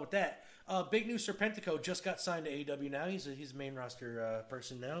going on with that. Big News Serpentico just got signed to AEW now. He's a main roster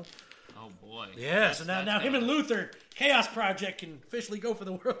person now. Oh, boy. Yeah, so now him and Luther, Chaos Project, can officially go for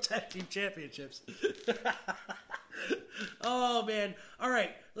the World Tag Team Championships. Oh, man. All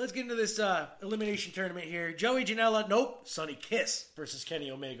right, let's get into this elimination tournament here. Joey Janela, Sonny Kiss versus Kenny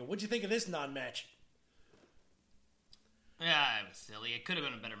Omega. What'd you think of this non-match? Yeah, it was silly. It could have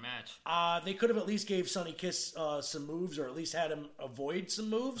been a better match. They could have at least gave Sonny Kiss some moves, or at least had him avoid some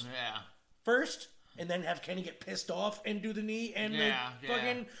moves first, and then have Kenny get pissed off and do the knee and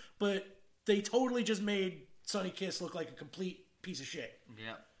fucking. But they totally just made Sonny Kiss look like a complete piece of shit.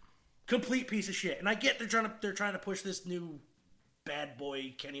 Yeah. Complete piece of shit. And I get they're trying to push this new bad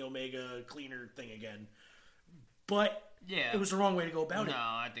boy Kenny Omega cleaner thing again. But it was the wrong way to go about it. No,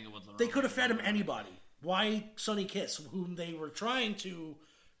 I think it was the wrong They could have fed him anybody. Why Sonny Kiss, whom they were trying to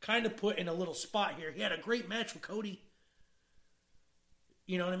kind of put in a little spot here? He had a great match with Cody.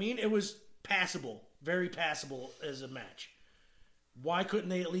 You know what I mean? It was passable. Very passable as a match. Why couldn't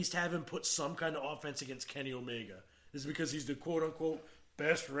they at least have him put some kind of offense against Kenny Omega? Is it because he's the quote-unquote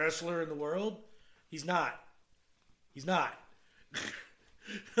best wrestler in the world? He's not. He's not.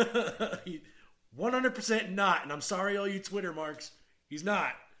 100% not. And I'm sorry, all you Twitter marks. He's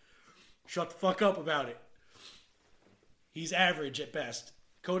not. Shut the fuck up about it. He's average at best.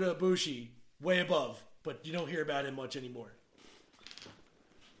 Kota Ibushi, way above. But you don't hear about him much anymore.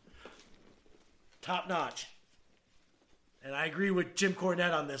 Top notch. And I agree with Jim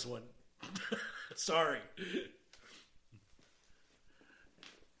Cornette on this one. Sorry.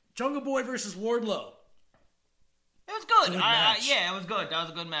 Jungle Boy versus Wardlow. It was good. good. Good match. Yeah, it was good. That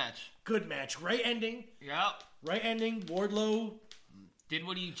was a good match. Good match. Right ending. Yep. Right ending. Wardlow Did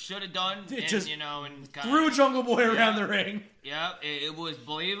what he should have done. It and, just and kinda, threw Jungle Boy around the ring. Yep. It was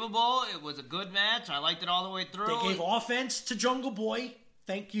believable. It was a good match. I liked it all the way through. They gave offense to Jungle Boy.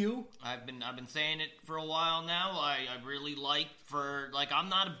 Thank you. I've been saying it for a while now. I really like I'm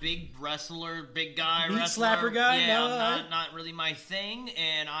not a big wrestler, big guy Meat wrestler. slapper guy? Yeah, No, not really my thing,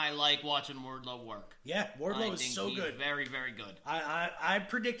 and I like watching Wardlow work. Yeah, Wardlow I is think so he's good. very, very good. I'm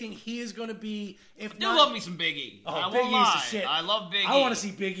predicting he is going to be. If I do not, love me some Big E. Oh, I Big won't E's lie. the shit. I love Big E. I want to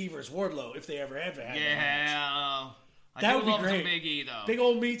see Big E versus Wardlow if they ever have had that match. Yeah, That I would do be love great. some Big E though. Big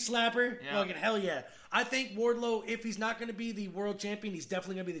old meat slapper. Yeah. Fucking hell yeah. I think Wardlow, if he's not going to be the world champion, he's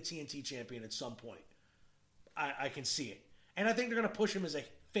definitely going to be the TNT champion at some point. I can see it. And I think they're going to push him as a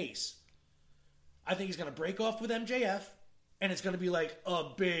face. I think he's going to break off with MJF, and it's going to be like a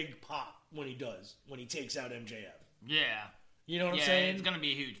big pop when he takes out MJF. Yeah. You know what I'm Yeah, saying? it's gonna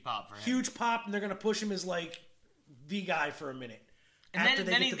be a huge pop for him. Huge pop, and they're going to push him as like the guy for a minute. And after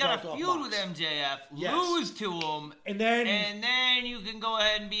then he's the got belt a off feud Mox. with MJF, Yes. lose to him, And then you can go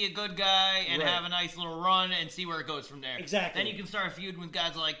ahead and be a good guy and Right. have a nice little run and see where it goes from there. Exactly. Then you can start feuding with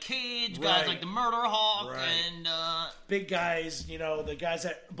guys like Cage, Right. guys like the Murder Hawk, Right. and big guys, the guys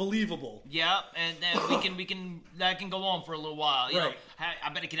that believable. yeah, and then we can that can go on for a little while. You know, Right. I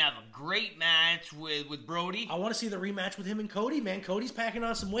bet he can have a great match with Brody. I want to see the rematch with him and Cody, man. Cody's packing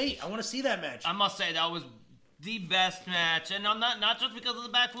on some weight. I want to see that match. I must say that was the best match, and I'm not just because of the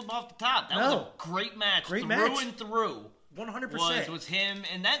backflip off the top. That was No. a great match, Great through match. and through. 100%. Was him,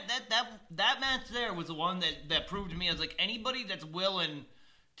 and that match there was the one that proved to me as like anybody that's willing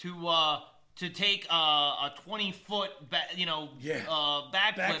to take a 20-foot backflip.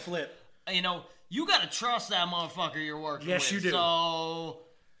 Backflip. You gotta trust that motherfucker you're working with. Yes, you do. So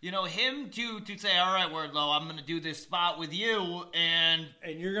him to say, all right, Wardlow, I'm gonna do this spot with you, and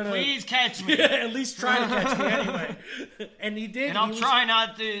you're gonna please catch me. at least try to catch me anyway. And he did. And I'll try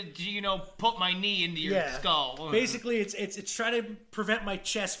not to put my knee into your skull. Basically, it's trying to prevent my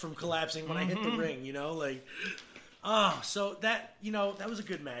chest from collapsing when I hit the ring. So that that was a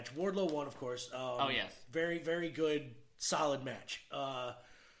good match. Wardlow won, of course. Yes, very very good, solid match.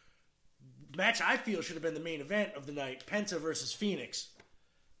 Match I feel should have been the main event of the night. Penta versus Phoenix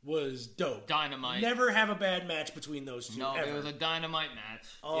was dope. Dynamite. Never have a bad match between those two. No, ever. it was a dynamite match.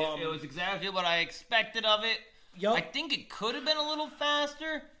 Um, it was exactly what I expected of it. Yup. I think it could have been a little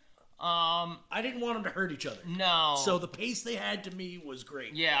faster. I didn't want them to hurt each other. No. So the pace they had to me was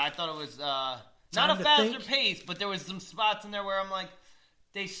great. Yeah, I thought it was not Time a to faster think. pace, but there was some spots in there where I'm like,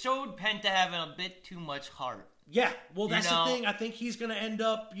 they showed Penta having a bit too much heart. Yeah, well, that's You know- the thing. I think he's going to end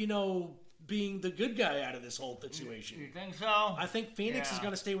up, being the good guy out of this whole situation. You think so? I think Phoenix is Yeah.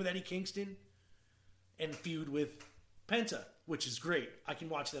 going to stay with Eddie Kingston and feud with Penta, which is great. I can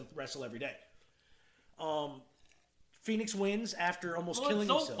watch them wrestle every day. Phoenix wins after almost killing it's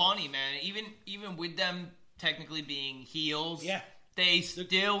so himself. funny, man. Even with them technically being heels, Yeah. they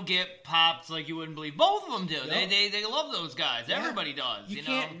still get pops like you wouldn't believe. Both of them do. Yep. They love those guys. Yeah. Everybody does. You You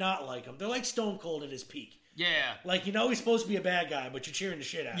can't know? not like him. They're like Stone Cold at his peak. Yeah. Like, he's supposed to be a bad guy, but you're cheering the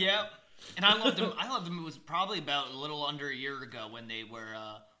shit out of him. Yep. And I loved them. It was probably about a little under a year ago when they were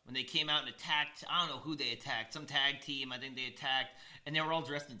when they came out and attacked. I don't know who they attacked. Some tag team. I think they attacked, and they were all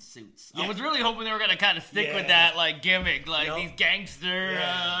dressed in suits. Yeah. I was really hoping they were gonna kind of stick Yeah. with that like gimmick, like Yup. these gangster,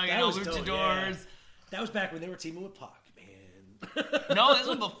 Yeah. That was dope, luchadors. yeah. That was back when they were teaming with Pac, man. No, this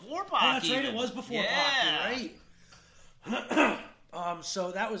was before Pac. Oh, that's right. even. It was before Yeah. Pac, you're right?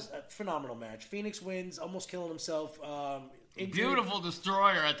 So that was a phenomenal match. Phoenix wins, almost killing himself. Injured. Beautiful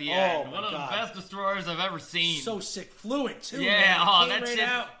destroyer at the Oh, end. my One of God. the best destroyers I've ever seen. So sick. Fluent, too. yeah, man. oh, Came that right shit.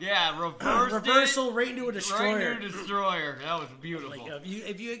 out. Yeah, Reversal right into a destroyer. Right into a destroyer. That was beautiful. Like,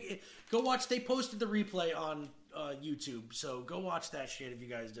 if you go watch, they posted the replay on YouTube, so go watch that shit if you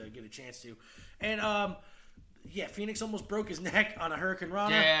guys get a chance to. And Phoenix almost broke his neck on a Hurricane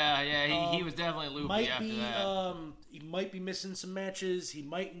Rana. Yeah, he was definitely loopy Might after be that. he might be missing some matches. He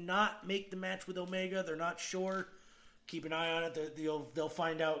might not make the match with Omega. They're not sure. Keep an eye on it. They'll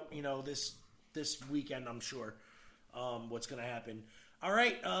find out. This weekend, I'm sure, what's going to happen. All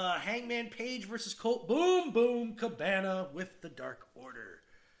right, Hangman Page versus Colt Boom Boom Cabana with the Dark Order.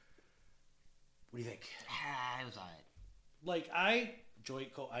 What do you think? It was alright. Like, I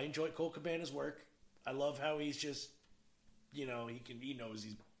enjoy Colt Cabana's work. I love how he's just, he knows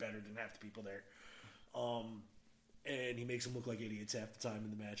he's better than half the people there. And he makes them look like idiots half the time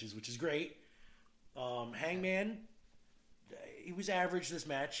in the matches, which is great. Hangman, he was average this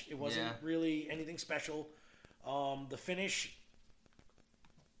match. It wasn't really anything special. The finish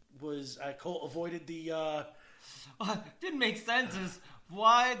was Colt avoided the didn't make sense is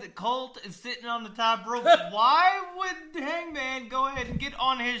why the Colt is sitting on the top rope. Why would Hangman go ahead and get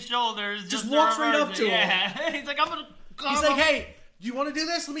on his shoulders? Just walks right up to him. Yeah. He's like, He's like, hey, do you want to do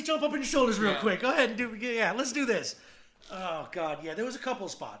this? Let me jump up on your shoulders real quick. Go ahead and do. Yeah, let's do this. Oh God, yeah. There was a couple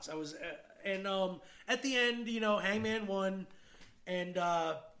of spots. And at the end, Hangman won, and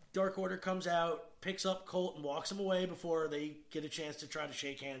Dark Order comes out, picks up Colt, and walks him away before they get a chance to try to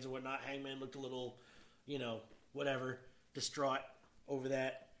shake hands and whatnot. Hangman looked a little, whatever, distraught over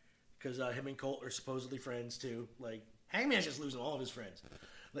that because him and Colt are supposedly friends too. Like Hangman's just losing all of his friends,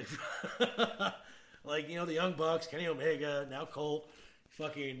 like the Young Bucks, Kenny Omega, now Colt.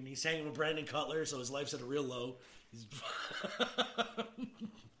 He's hanging with Brandon Cutler, so his life's at a real low. He's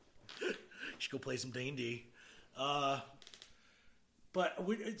should go play some D&D. The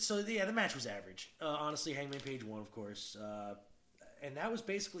match was average. Honestly, Hangman Page won, of course. And that was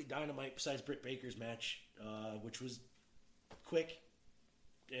basically Dynamite besides Britt Baker's match, which was quick.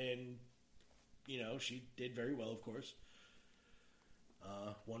 And, she did very well, of course.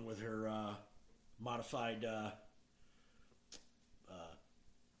 Won with her modified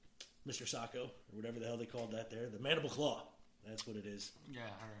Mr. Sacco, or whatever the hell they called that there. The Mandible Claw. That's what it is. Yeah,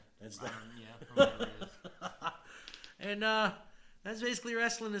 her. That's that. Whatever it is. And that's basically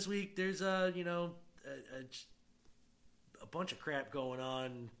wrestling this week. There's a bunch of crap going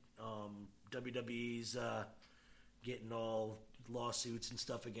on. WWE's getting all lawsuits and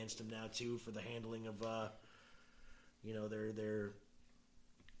stuff against them now too for the handling of their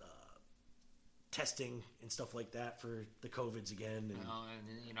testing and stuff like that for the COVIDs again.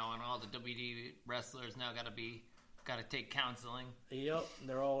 And all the WWE wrestlers now got to take counseling. Yep,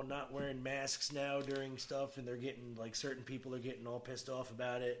 they're all not wearing masks now during stuff, and they're getting certain people are getting all pissed off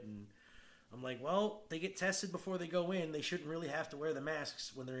about it. And I'm like, well, they get tested before they go in. They shouldn't really have to wear the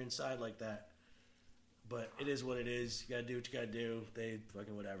masks when they're inside like that. But it is what it is. You gotta do what you gotta do. They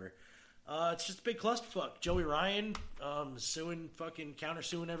fucking whatever. It's just a big clusterfuck. Joey Ryan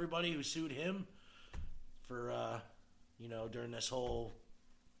countersuing everybody who sued him for during this whole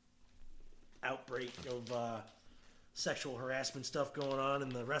outbreak of sexual harassment stuff going on in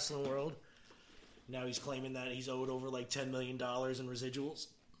the wrestling world. Now he's claiming that he's owed over $10 million in residuals.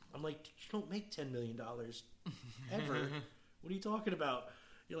 I'm like, you don't make $10 million ever. What are you talking about?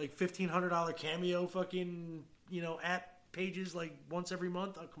 You're like $1,500 cameo fucking, app pages once every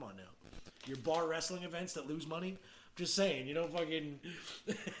month? Oh, come on now. Your bar wrestling events that lose money? I'm just saying, fucking,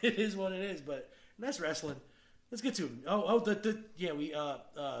 it is what it is, but that's wrestling. Let's get to it.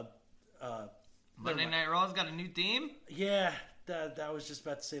 Monday Night Raw's got a new theme? Yeah, I was just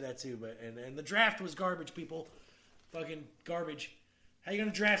about to say that too. But and the draft was garbage, people. Fucking garbage. How you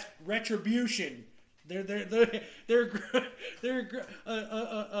gonna draft Retribution? They're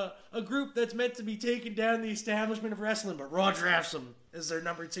a group that's meant to be taking down the establishment of wrestling, but Raw drafts them as their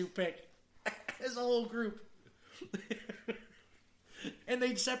number 2 pick. As a whole group. And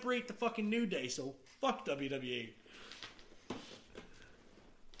they'd separate the fucking New Day, so fuck WWE.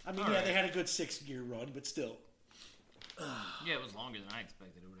 I mean, they had a good 6-year run, but still. Yeah, it was longer than I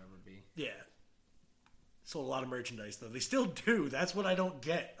expected it would ever be. Yeah. Sold a lot of merchandise, though. They still do. That's what I don't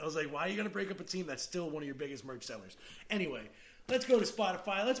get. I was like, why are you going to break up a team that's still one of your biggest merch sellers? Anyway, let's go to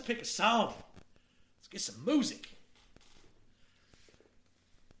Spotify. Let's pick a song. Let's get some music.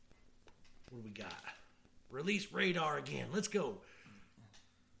 What do we got? Release Radar again. Let's go.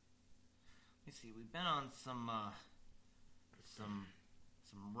 Let's see. We've been on some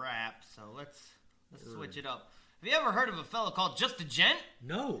rap, so let's switch it up. Have you ever heard of a fella called Just a Gent?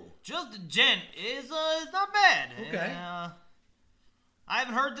 No. Just a Gent is not bad. Okay. I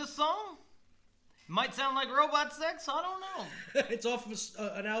haven't heard this song. Might sound like Robot Sex. I don't know. It's off of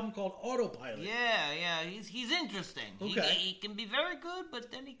an album called Autopilot. Yeah. He's interesting. Okay. He can be very good,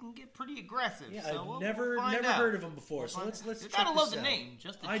 but then he can get pretty aggressive. Yeah, so I've never heard of him before. So let's you check gotta love this the out. name.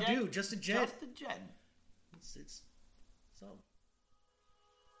 Just a I Gent. do. Just a Gent. Just a Gent. It's something.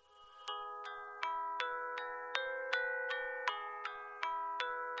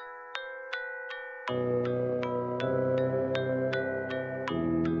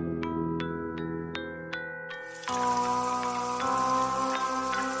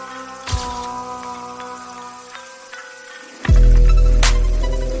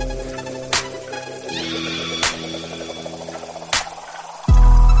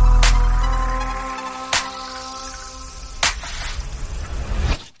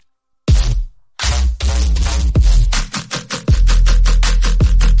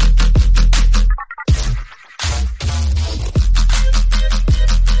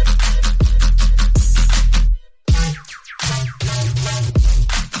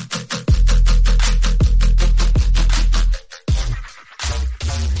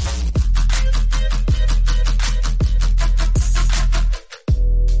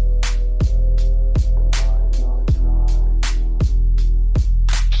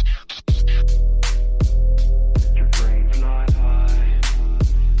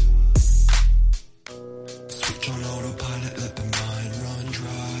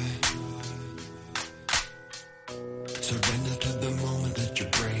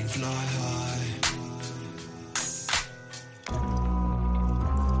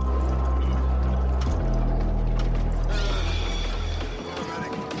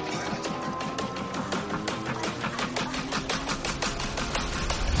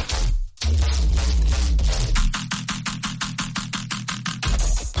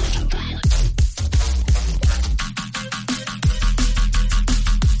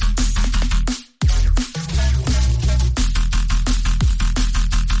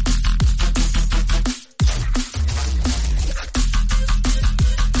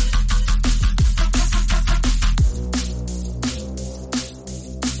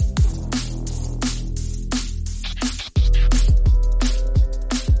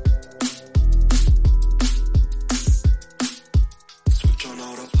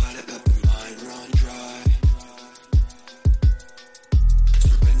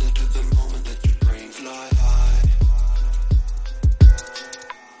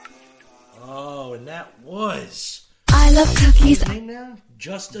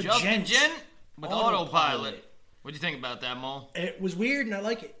 Just a Just Gent. a Gent with Autopilot. autopilot. What'd you think about that, Mo? It was weird, and I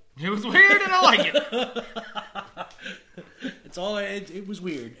like it. It was weird, and I like it. It's all. It was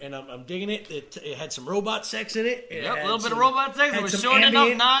weird, and I'm digging it. It had some robot sex in it. Yep, a little bit of robot sex. It had was some short enough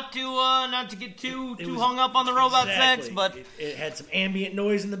ambient- not to get too was- hung up on the robot Exactly. sex, but it had some ambient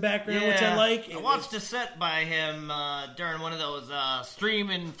noise in the background, which I like. I watched a set by him during one of those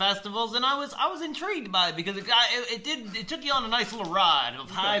streaming festivals, and I was intrigued by it because it took you on a nice little ride of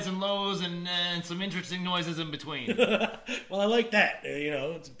highs and lows and some interesting noises in between. Well, I like that.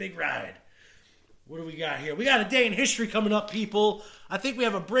 It's a big ride. What do we got here? We got a day in history coming up, people. I think we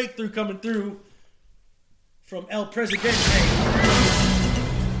have a breakthrough coming through from El Presidente.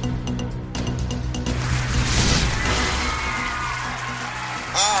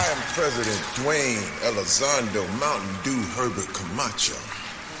 I am President Dwayne Elizondo Mountain Dew Herbert Camacho.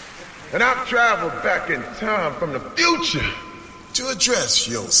 And I've traveled back in time from the future to address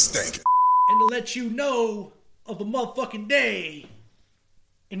your stank. And to let you know of the motherfucking day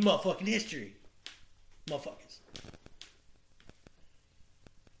in motherfucking history. Motherfuckers.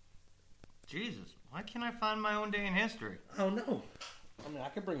 Jesus, why can't I find my own day in history? I don't know. I mean, I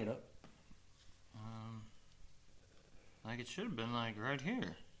could bring it up. Like it should have been like right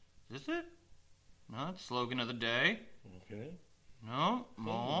here. Is this it? No, it's slogan of the day. Okay. No,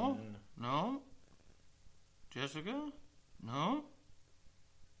 Mo. No. Jessica. No.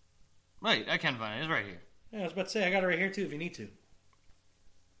 Wait, I can't find it. It's right here. Yeah, I was about to say, I got it right here too if you need to.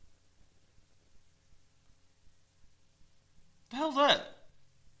 The hell's that?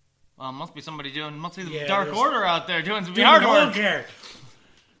 Well, must be somebody must be the Yeah, Dark there's- Order out there doing some Dude, hard no one work. cares.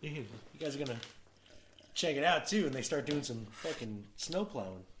 You guys are gonna check it out too, and they start doing some fucking snow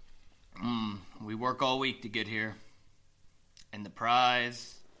plowing. We work all week to get here. And the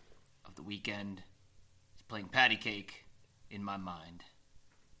prize of the weekend is playing patty cake in my mind.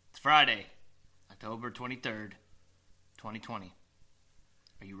 It's Friday, October 23rd, 2020.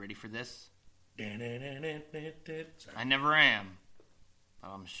 Are you ready for this? I never am. But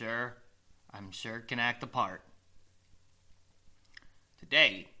I'm sure it can act the part.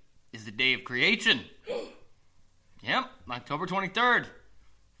 Today is the day of creation. Yep, October 23rd,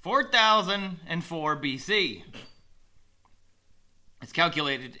 4004 BC. It's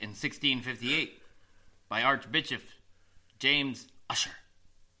calculated in 1658 by Archbishop James Ussher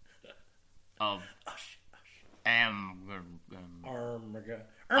of Ermagerd,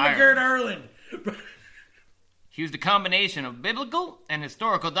 Ireland. He used a combination of biblical and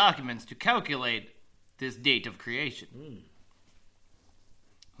historical documents to calculate this date of creation.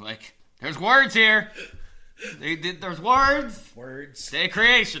 Like, there's words here. There's words. Words. Day of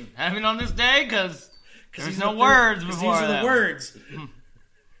creation. Having on this day because there's no words before These are them. the words.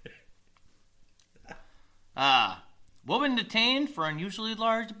 Woman detained for unusually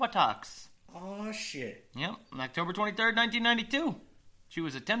large buttocks. Oh shit. Yep, on October 23rd, 1992. She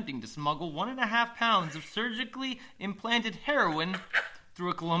was attempting to smuggle 1.5 pounds of surgically implanted heroin through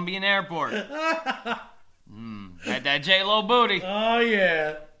a Colombian airport. Had that J-Lo booty. Oh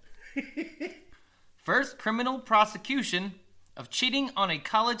yeah. First criminal prosecution of cheating on a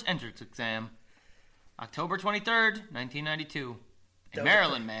college entrance exam. October 23rd, 1992. A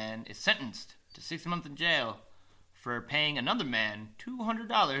Maryland man is sentenced to 6 months in jail for paying another man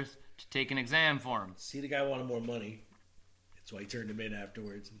 $200 to take an exam for him. See, the guy wanted more money. That's why he turned him in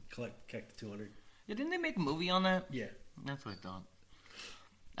afterwards and kept the 200. Yeah, didn't they make a movie on that? Yeah. That's what I thought.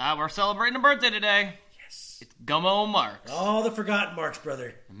 We're celebrating a birthday today. Yes. It's Gummo Marks. Oh, the forgotten Marx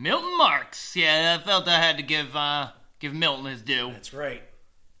brother. Milton Marks. Yeah, I felt I had to give Milton his due. That's right.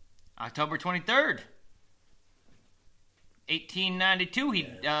 October 23rd, 1892.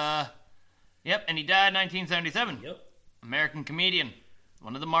 And he died in 1977. Yep. American comedian,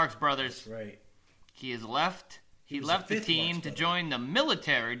 one of the Marx brothers. That's right. He left was the the fifth team Marx to brother. join the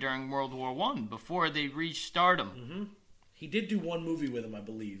military during World War I before they reached stardom. He did do one movie with him, I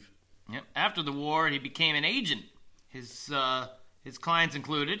believe. Yep. After the war, he became an agent. His clients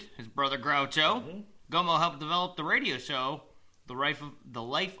included his brother Groucho. Gummo helped develop the radio show, The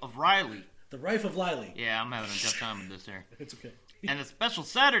Life of Riley. The Rife of Liley. Yeah, I'm having a tough time with this here. It's okay. And a special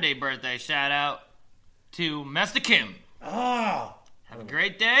Saturday birthday shout out to Master Kim. Ah. Have a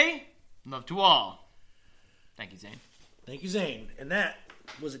great day. Love to all. Thank you, Zane. Thank you, Zane. And that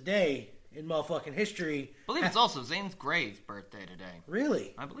was a day in motherfucking history. I believe it's also Zane's Gray's birthday today.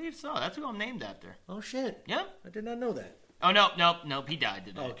 Really? I believe so. That's who I'm named after. Oh, shit. Yep. I did not know that. Oh, nope. He died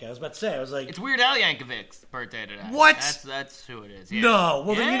today. Oh, okay, I was about to say, I was like... It's Weird Al Yankovic's birthday today. What? That's who it is. Yeah. No.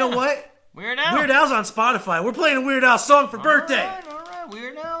 Well, then you know what? Weird Al. Weird Al's on Spotify. We're playing a Weird Al song for birthday. All right.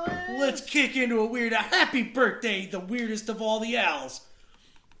 Weird Al. Let's kick into a Weird Al. Happy birthday, the weirdest of all the Als.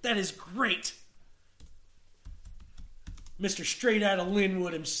 That is great. Mr. Straight Outta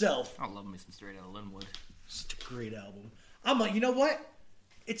Linwood himself. I love Mr. Straight Outta Linwood. Such a great album. You know what?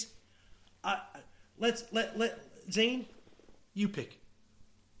 It's let Zane, you pick.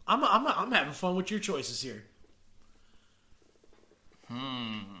 I'm having fun with your choices here.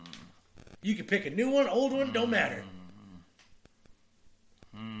 You can pick a new one, old one, don't matter.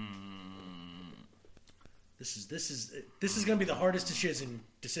 This is gonna be the hardest decision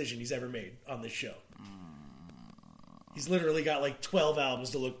he's ever made on this show. He's literally got like 12 albums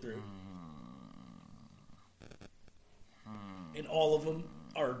to look through. And all of them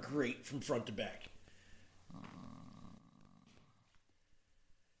are great from front to back.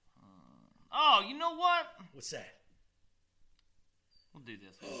 Oh, you know what? What's that? We'll do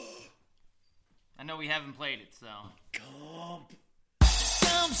this one. I know we haven't played it, so. Gump.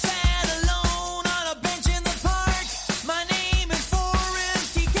 Some sat alone on a bench in the park. My name is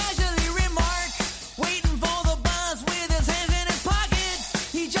Forrest, he casually remarked. Waiting for the bus with his hands in his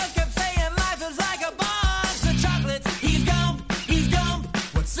pockets. He just kept saying life is like a box of chocolates. He's Gump,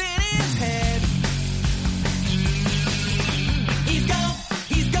 what's in his head? He's Gump,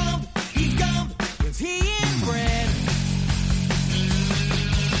 is he inbred?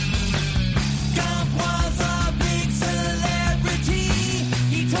 Gump was a big celebrity.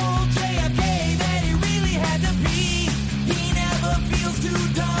 He told JFK that he really had to pee. He never feels too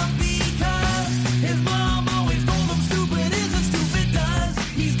dumb because his mom always told him stupid is as stupid does.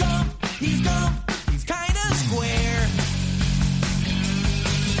 He's Gump, he's kinda square.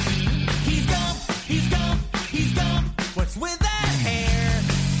 He's Gump, what's with that hair?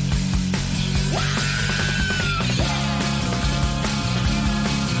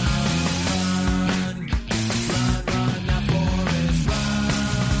 Run, now Forrest,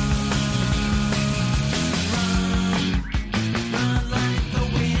 run like the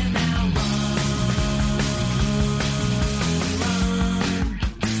wind, now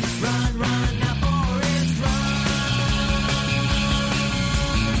run, now Forrest, run.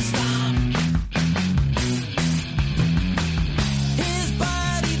 Stop. His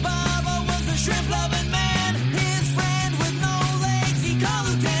buddy Bubba was a shrimp-loving man. His friend with no legs, he called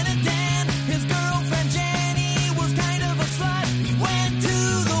Lieutenant Dan. His girlfriend Jenny was kind of a slut. He went to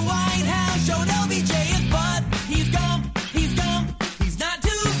the White House, showed LBJ his butt. He's Gump, he's not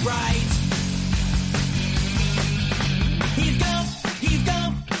too bright. He's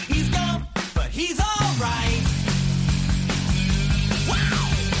Gump, but he's alright. Wow!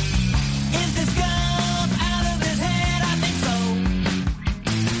 Is this Gump out of his head? I think so.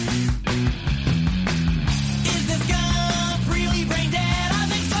 Is this Gump really brain dead? I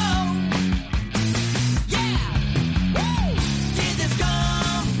think so. Yeah! Woo! Did this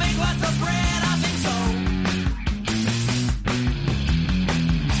Gump make lots of bread? I think so.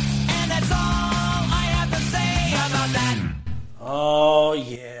 And that's all I have to say about that. Oh,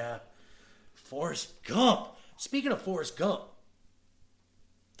 yeah. Forrest Gump. Speaking of Forrest Gump,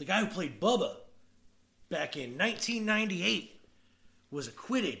 the guy who played Bubba back in 1998 was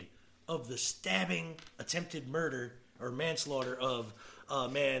acquitted of the stabbing, attempted murder, or manslaughter of a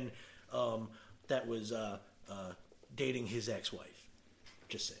man that was dating his ex-wife.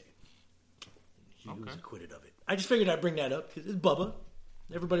 Just saying. He was acquitted of it. I just figured I'd bring that up because it's Bubba.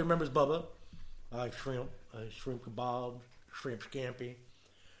 Everybody remembers Bubba. I like shrimp. Shrimp kebab, shrimp scampi,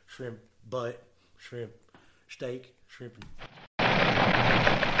 shrimp butt, shrimp steak, shrimp...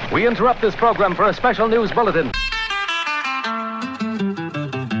 We interrupt this program for a special news bulletin.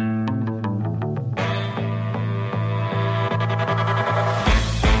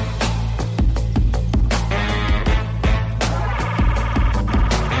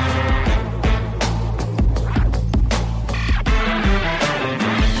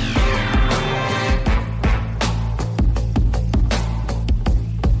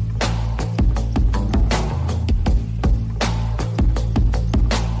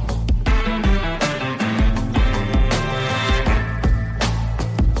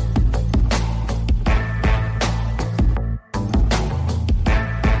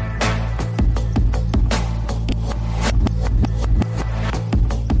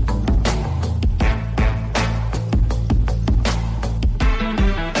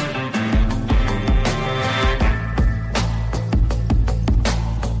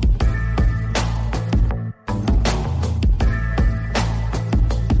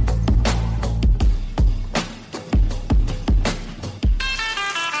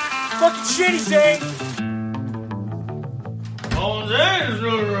 Fucking shitty, Zane! Oh, there's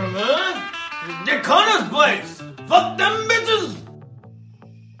no room, man. Dick Connor's place. Fuck them bitches.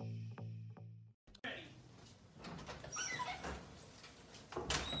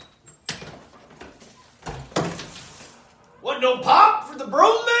 want no pop for the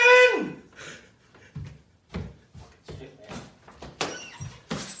broom man?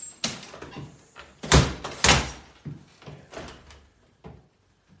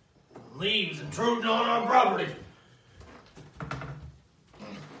 Leaves intruding on our property.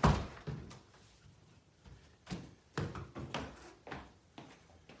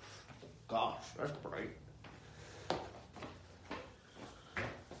 Gosh, that's bright.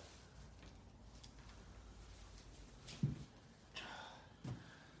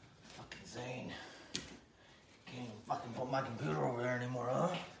 Fucking Zane. Can't even fucking put my computer over there anymore, huh?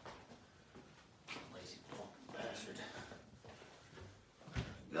 Lazy fucking bastard.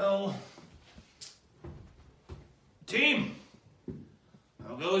 Go. Team,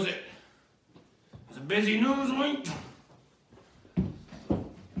 how goes it? It's a busy news week.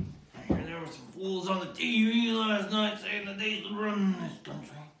 I hear there were some fools on the TV last night saying that they should run this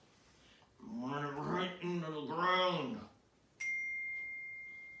country. Run it right into the ground.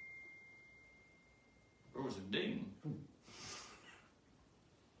 There was a ding.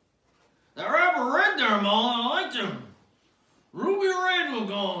 That rapper Red there, Mom, I liked him. Ruby Red was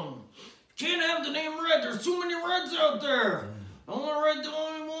gone. Can't have the name Red. There's too many Reds out there. The only Red the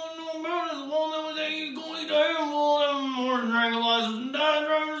only one know about is the one that was going to eat the handful of them more tranquilizers and dying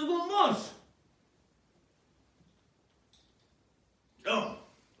drivers going bust. So,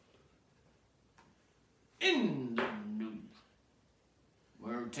 in the news,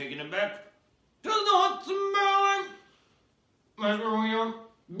 we're taking it back to the Hudson Valley. That's where we are.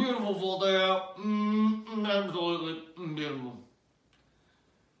 Beautiful full day out. Absolutely beautiful.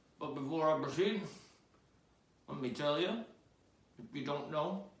 But before I proceed, let me tell you, if you don't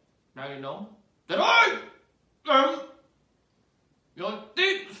know, now you know, that I am your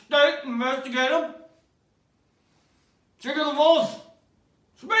deep state investigator, Chicken the Voice,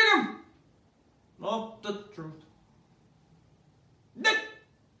 speaking of the truth. Nick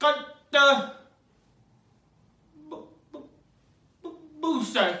got the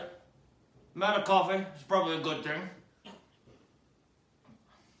booze say. I'm out of coffee. It's probably a good thing.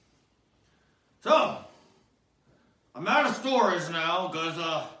 So, I'm out of stories now because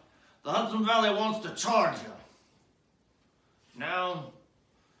the Hudson Valley wants to charge you. Now,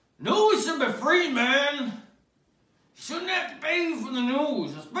 news should be free, man. You shouldn't have to pay for the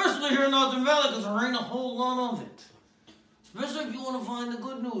news, especially here in the Hudson Valley because there ain't a whole lot of it. Especially if you want to find the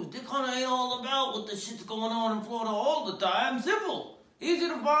good news. They kind of ain't all about what the shit's going on in Florida all the time. Simple. Easy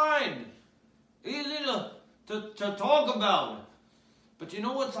to find. Easy to talk about. But you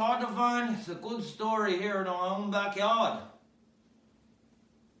know what's hard to find? It's a good story here in our own backyard.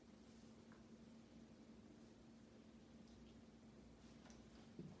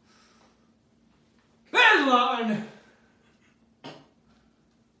 Headline!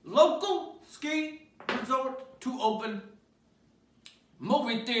 Local ski resort to open.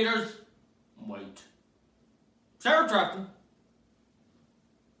 Movie theaters wait. Sarah Tractor.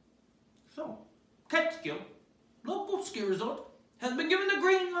 So, Catskill, local ski resort, has been given the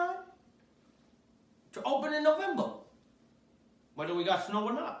green light to open in November. Whether we got snow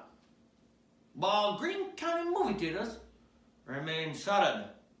or not. While Greene County movie theaters remain shuttered,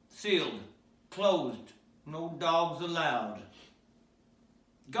 sealed, closed, no dogs allowed.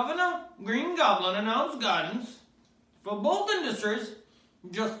 Governor Green Goblin announced guidance for both industries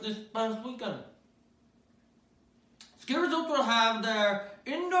just this past weekend. Ski resorts will have their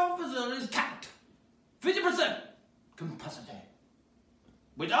indoor facilities capped 50% capacity,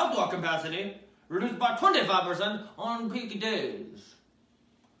 with outdoor capacity reduced by 25% on peak days.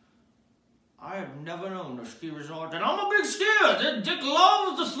 I have never known a ski resort, and I'm a big skier. Dick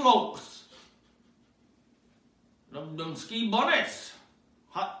loves the slopes. Them ski bonnets,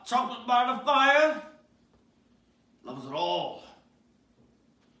 hot chocolate by the fire, loves it all.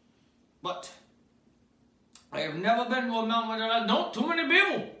 But I have never been to a mountain where they're like, don't, too many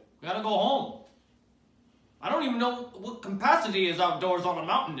people. We gotta go home. I don't even know what capacity is outdoors on a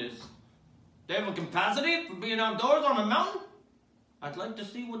mountain is. They have a capacity for being outdoors on a mountain? I'd like to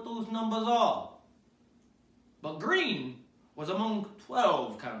see what those numbers are. But Greene was among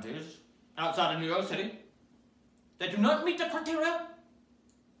 12 counties outside of New York City that do not meet the criteria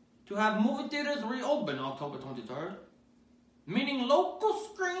to have movie theaters reopen October 23rd, meaning local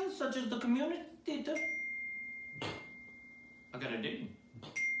screens such as the community theater. I got a ding.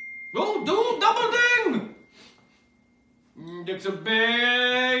 Oh, dude, double ding! Dick's a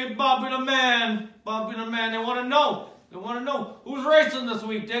big popular man. Popular man. They want to know. They want to know who's racing this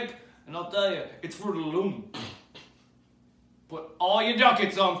week, Dick. And I'll tell you, it's Fruit of the Loom. Put all your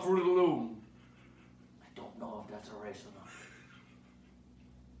ducats on Fruit of the Loom. I don't know if that's a race or not.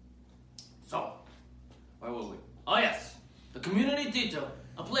 So, where were we? Oh yes, the Theater,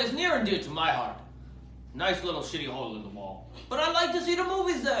 a place near and dear to my heart. Nice little shitty hole in the wall. But I like to see the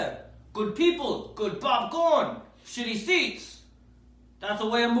movies there. Good people, good popcorn, shitty seats. That's the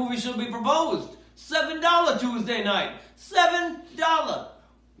way a movie should be proposed. $7 Tuesday night. $7.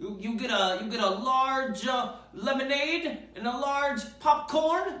 You get a large lemonade and a large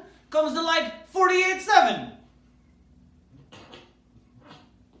popcorn. Comes to like $48.7.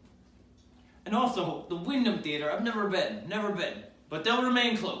 And also, the Wyndham Theater, I've never been, but they'll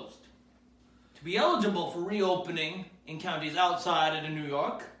remain closed. To be eligible for reopening in counties outside of the New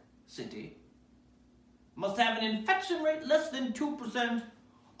York City, must have an infection rate less than 2%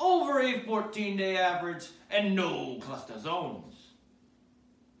 over a 14-day average and no cluster zones.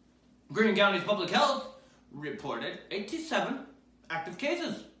 Greene County's Public Health reported 87 active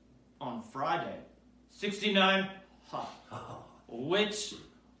cases on Friday. 69, which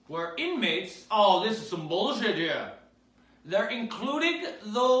were inmates. Oh, this is some bullshit here. They're including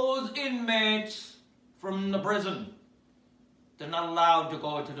those inmates from the prison. They're not allowed to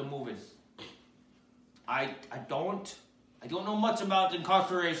go to the movies. I don't know much about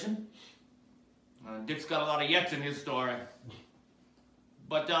incarceration. Dick's got a lot of yets in his story.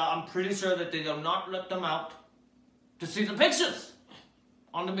 But I'm pretty sure that they do not let them out to see the pictures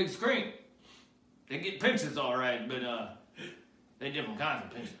on the big screen. They get pictures all right, but they're different kinds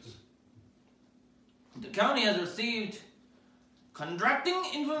of pictures. The county has received contracting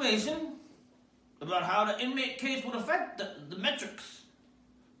information about how the inmate case would affect the metrics.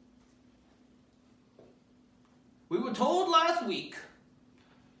 We were told last week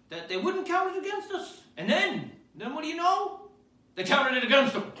that they wouldn't count it against us. And then what do you know? They counted it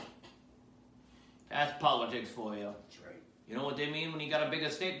against them. That's politics for you. That's right. You know what they mean when you got a big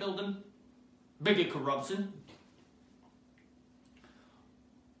estate building? Bigger corruption.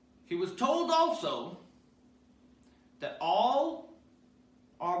 He was told also that all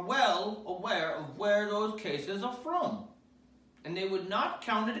are well aware of where those cases are from, and they would not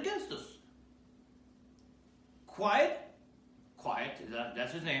count it against us. Quiet,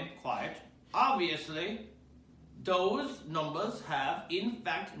 that's his name, Quiet. Obviously, those numbers have, in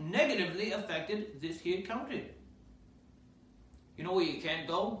fact, negatively affected this here county. You know where you can't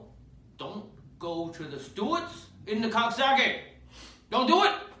go? Don't go to the Stewarts in the Coxsackie. Don't do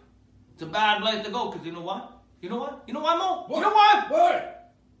it. It's a bad place to go, because you know what? You know why, Mo? What? You know why?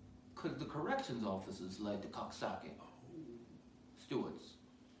 What? Because the corrections officers like the Coxsackie. Stewarts.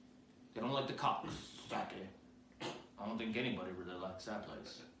 They don't like the Coxsackie. I don't think anybody really likes that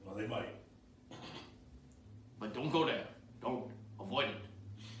place. Well, they might. But don't go there. Don't. Avoid it.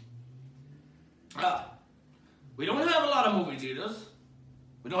 We don't have a lot of movie theaters.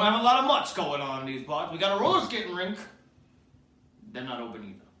 We don't have a lot of much going on in these parts. We got a roller skating rink. They're not open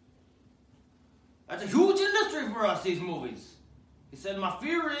either. That's a huge industry for us, these movies. He said, my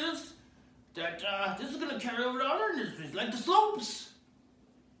fear is that this is going to carry over to other industries, like the slopes.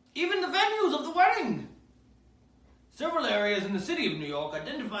 Even the venues of the wedding. Several areas in the city of New York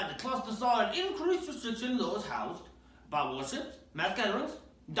identified the cluster saw an increased restriction those housed by warships, mass gatherings,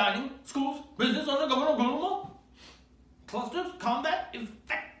 dining, schools, business under government clusters, combat,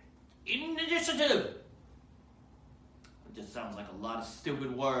 effect, initiative. It just sounds like a lot of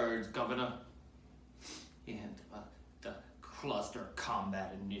stupid words, Governor. And the cluster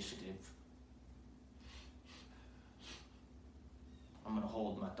combat initiative. I'm gonna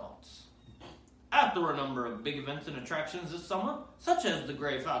hold my thoughts. After a number of big events and attractions this summer, such as the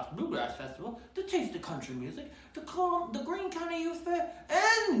Gray Fox Bluegrass Festival, the Taste of Country Music, the Greene County Youth Fair,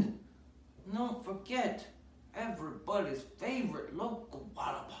 and don't forget everybody's favorite local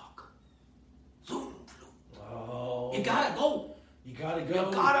water park, Zoom Flu. Oh. You gotta go. You gotta go.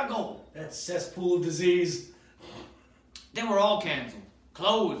 You gotta go. That cesspool of disease. They were all canceled,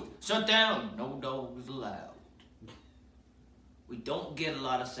 closed, shut down, no dogs allowed. We don't get a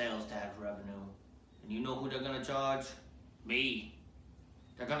lot of sales tax revenue. And you know who they're gonna charge? Me.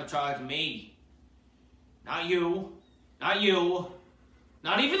 They're gonna charge me. Not you. Not you.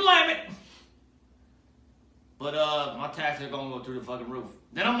 Not even Lammit. But my taxes are gonna go through the fucking roof.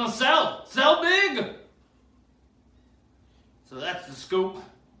 Then I'm gonna sell. Sell big. So that's the scoop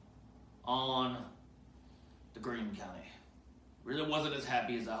on the Greene County. Really wasn't as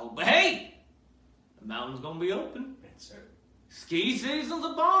happy as I hoped. But hey! The mountain's gonna be open. Yes, sir. Ski season's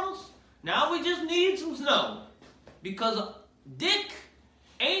upon us. Now we just need some snow. Because Dick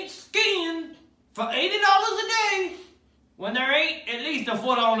ain't skiing for $80 a day when there ain't at least a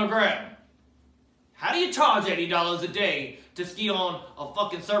foot on the ground. How do you charge $80 a day to ski on a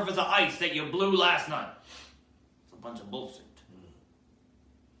fucking surface of ice that you blew last night? It's a bunch of bullshit.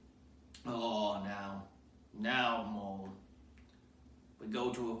 Oh, now, Mo. we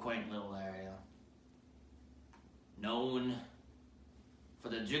go to a quaint little area known for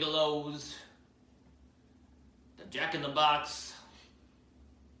the gigolos, the jack-in-the-box,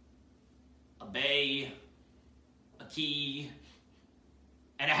 a bay, a key,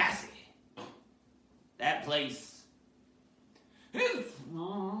 and a hassie. That place is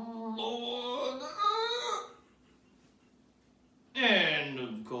Florida. And,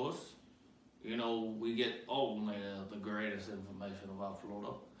 of course, you know, we get only the greatest information about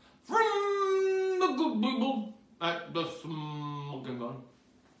Florida from the good people at the Smoking Gun.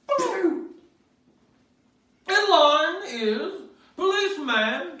 Headline is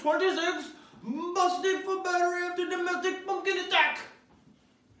Policeman 26 busted for battery after domestic pumpkin attack.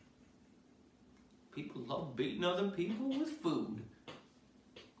 People love beating other people with food.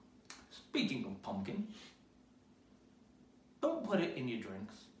 Speaking of pumpkin, don't put it in your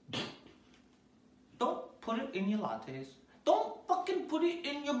drinks. Don't put it in your lattes. Don't fucking put it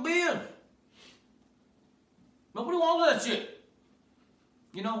in your beer. Nobody wants that shit.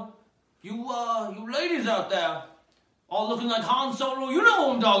 You know, you ladies out there, all looking like Han Solo, you know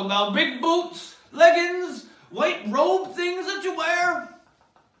what I'm talking about. Big boots, leggings, white robe things that you wear.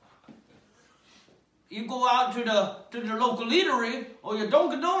 You go out to the local eatery or your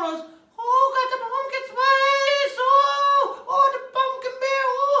Dunkin' Donuts. Oh, got the pumpkin spice. Oh, the pumpkin beer.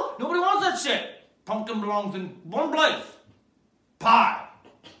 Oh. Nobody wants that shit. Pumpkin belongs in one place. Pie.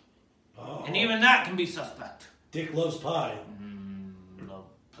 Oh. And even that can be suspect. Dick loves pie. Love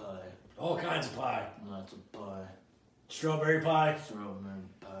pie. All kinds of pie. Lots of pie. Strawberry pie. Strawberry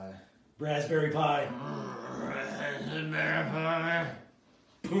pie. Raspberry pie. Raspberry pie.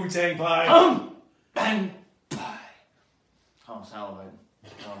 Poontang pie. And pie. Oh, salivate.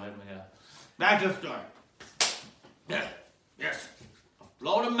 Back to the story. Yes. A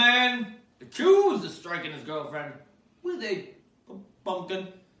Florida man accused of striking his girlfriend with a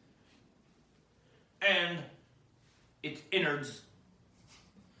pumpkin and its innards.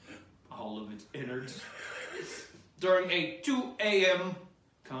 All of its innards. During a 2 a.m.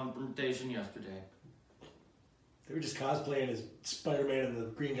 confrontation yesterday. They were just cosplaying as Spider-Man and the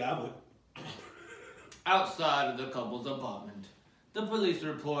Green Goblin. Outside of the couple's apartment, the police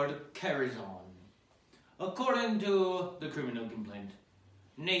report carries on. According to the criminal complaint,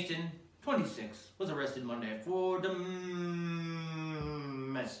 Nathan, 26, was arrested Monday for domestic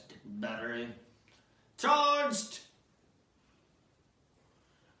battery. Charged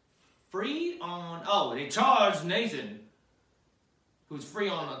they charged Nathan, who's free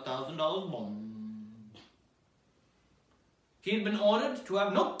on $1,000 bond. He had been ordered to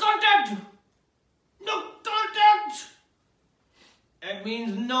have no contact. No contact! That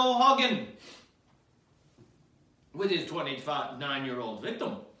means no hugging with his 29-year-old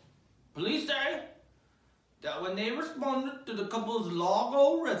victim. Police say that when they responded to the couple's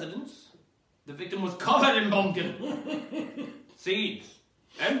Largo residence, the victim was covered in pumpkin, seeds,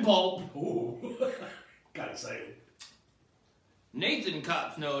 and pulp. Ooh. Got excited. Nathan,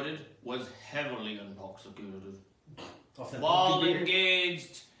 cops noted, was heavily intoxicated Off that while pumpkin beer.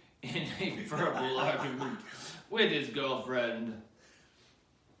 engaged in a verbal argument with his girlfriend.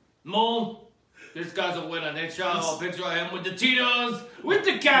 Mo, this guy's a winner. They show a picture of him with the Tito's, with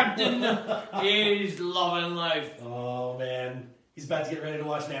the captain. He's loving life. Oh, man. He's about to get ready to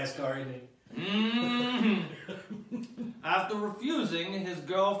watch NASCAR, isn't he? Mm-hmm. After refusing his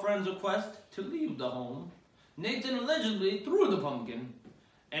girlfriend's request to leave the home, Nathan allegedly threw the pumpkin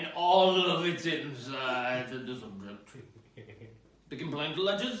and all of its inside the subject. The complaint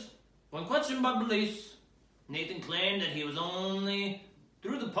alleges, when questioned by police, Nathan claimed that he was only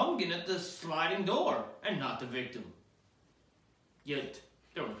threw the pumpkin at the sliding door and not the victim. Yet,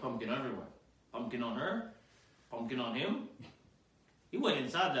 there was pumpkin everywhere. Pumpkin on her, pumpkin on him. He went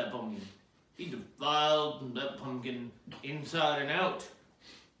inside that pumpkin. He defiled that pumpkin inside and out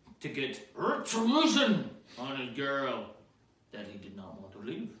to get retribution on his girl that he did not want to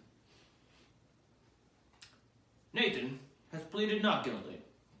leave. Nathan has pleaded not guilty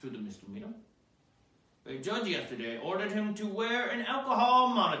to the misdemeanor. A judge yesterday ordered him to wear an alcohol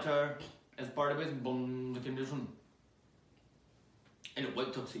monitor as part of his bond condition and a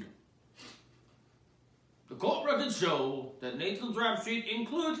white tuxedo. The court records show that Nathan's rap sheet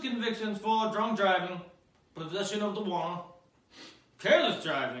includes convictions for drunk driving, possession of marijuana, careless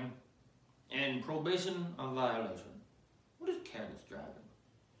driving, and probation of violation. What is careless driving?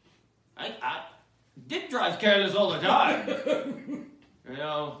 Dick drives careless all the time. You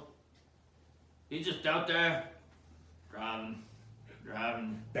know, he's just out there driving,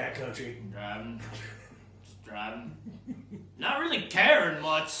 backcountry, just driving, not really caring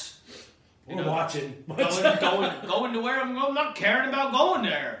much. We're watching. Going to where I'm going. I'm not caring about going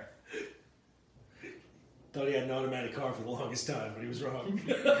there. Thought he had an automatic car for the longest time, but he was wrong.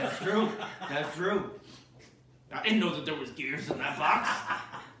 That's true. That's true. I didn't know that there was gears in that box.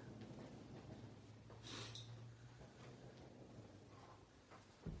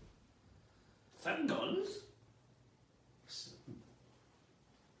 Is that guns?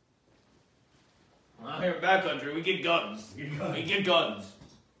 Well, here in backcountry, we get guns. We get guns.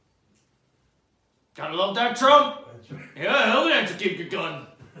 Gotta love that Trump. Yeah, he'll let you keep your gun.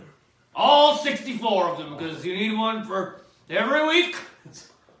 All 64 of them, because you need one for every week.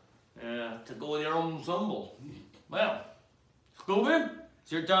 Yeah, to go with your own ensemble. Well, Scooby,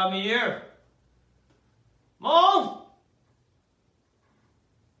 it's your time of year. Mom?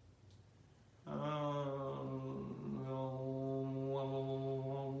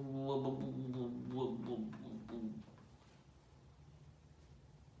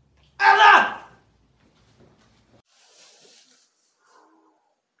 Ella!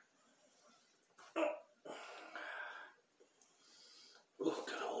 Ooh,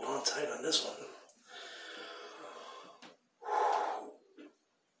 gotta hold on tight on this one.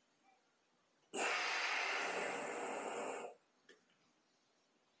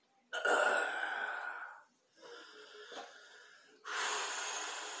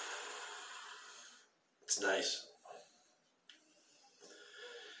 It's nice.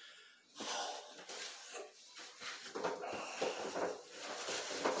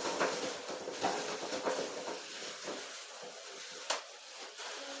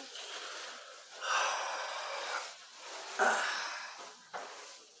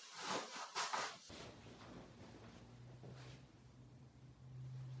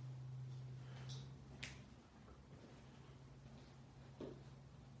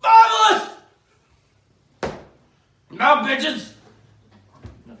 Marvelous! Now, bitches!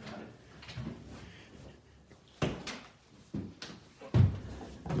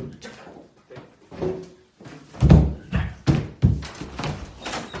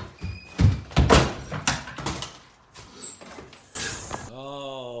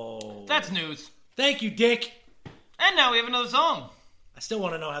 Oh. That's news. Thank you, Dick. And now we have another song. I still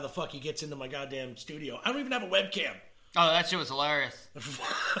want to know how the fuck he gets into my goddamn studio. I don't even have a webcam. Oh, that shit was hilarious.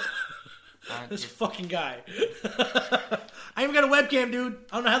 This fucking guy. I even got a webcam, dude.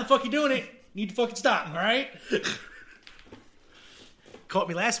 I don't know how the fuck you doing it. You need to fucking stop, all right? Caught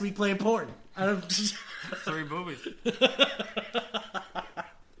me last week playing porn. I don't. 3 movies.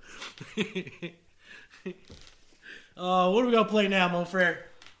 What are we gonna play now, Mon Frere?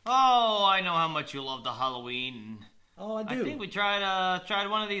 Oh, I know how much you love the Halloween. Oh, I do. I think we tried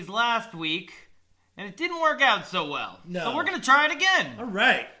one of these last week, and it didn't work out so well. No. So we're gonna try it again. All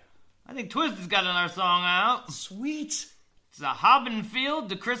right. I think Twisted got another song out. Sweet. It's a Haddonfield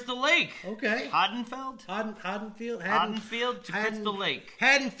to Crystal Lake. Okay. Haddonfield? Haddonfield to Crystal Lake.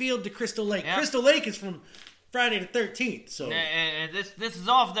 Haddonfield to Crystal Lake. Yep. Crystal Lake is from Friday the 13th. So And this is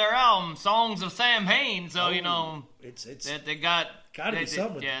off their album, Songs of Sam Hain. So you know, it's they got gotta be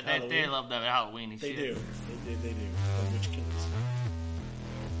something with Yeah, Halloween. they love that Halloween. They shit. do. They do. The Witch Kings.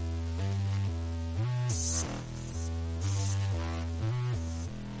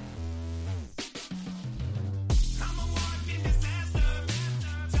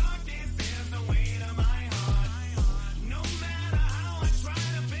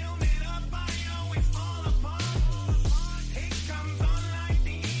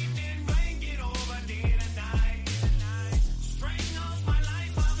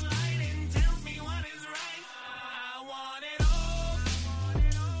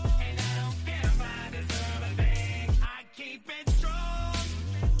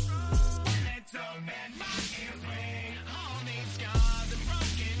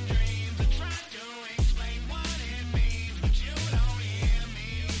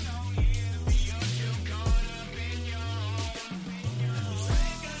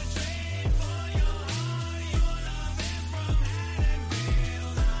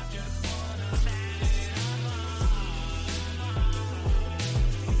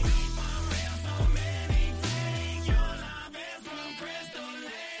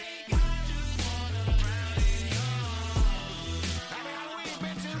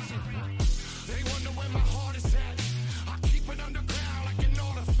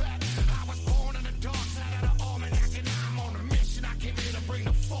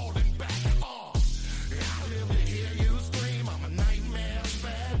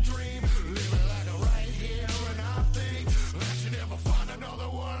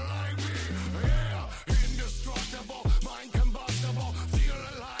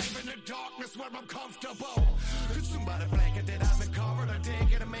 Where I'm comfortable. Could somebody blanket that I've been covered or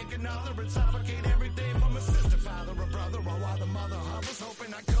take it and make it another and suffocate every day from a sister, father, or brother, or while the mother hovers,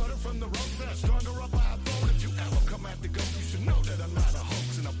 hoping I cut her from the ropes that I strung her up by a throat. If you ever come at the goat, you should know that I'm not a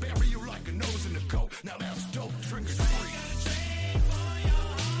hoax, and I'll bury you like a nose in a coat. Now that's dope, trick or treat.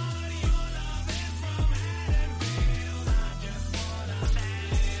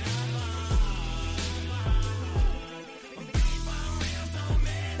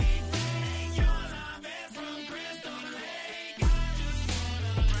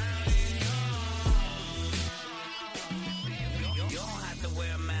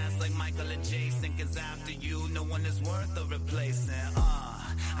 After you, no one is worth a replacing.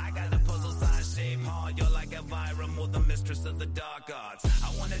 I got a puzzle-sized shape heart. You're like Elvira, more the mistress of the dark arts.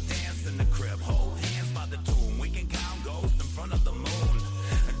 I wanna dance in the crib, hold hands by the tomb. We can count ghosts in front of the moon.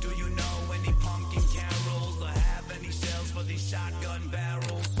 And do you know any pumpkin carols or have any shells for these shotgun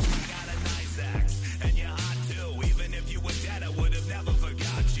barrels? You got a nice axe, and you're hot too. Even if you were dead, I would have never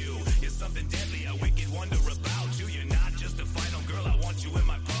forgot you. You're something deadly, a wicked wonder about you. You're not just a final girl, I want you in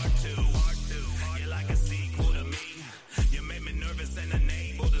my part two. You're like a sequel to me. You made me nervous and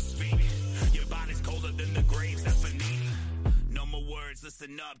unable to speak. Your body's colder than the graves that's beneath. No more words,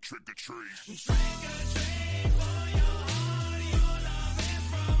 listen up, trick or treat. Trick or treat for your heart. Your love is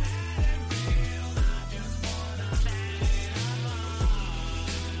from Haddonfield. I just wanna let it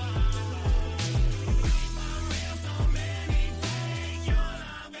alone. I'm real, so many fake. Your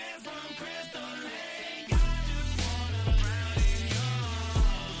love is from Crystal Lake. I just wanna drown in your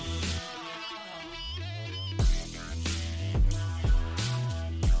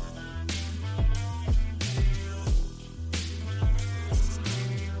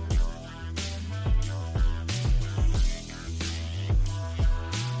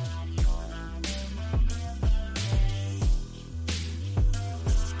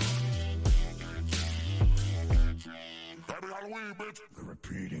The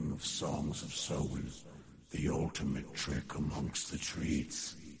repeating of songs of souls, the ultimate trick amongst the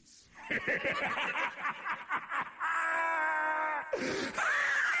treats. So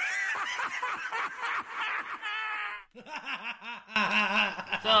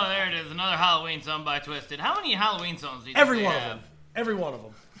there it is, another Halloween song by Twisted. How many Halloween songs do you think Every they one of have? them. Every one of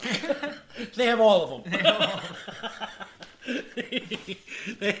them. They have all of them.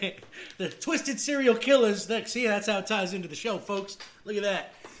 The Twisted Serial Killers. See, that's how it ties into the show, folks. Look at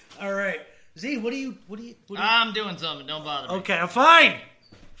that. All right, Z, what do you? I'm doing something. Don't bother me. Okay, I'm fine.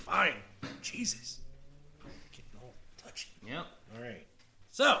 Fine. Jesus. Getting all touchy. Yep. All right.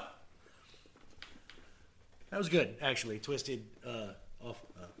 So that was good, actually. Twisted off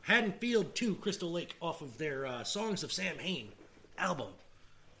Haddonfield 2 Crystal Lake off of their Songs of Sam Hain album.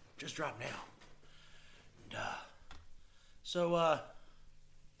 Just dropped now. And, so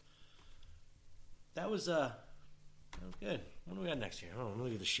that was good. What do we got next here? Oh,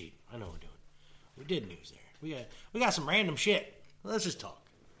 look at the sheet. I know what we're doing. We did news there. We got some random shit. Let's just talk.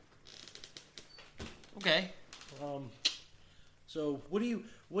 Okay. So what is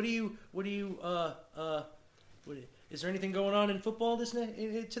there anything going on in football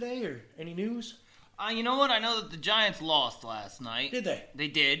today or any news? You know what? I know that the Giants lost last night. Did they? They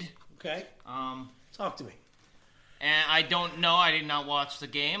did. Okay. Talk to me. And I don't know. I did not watch the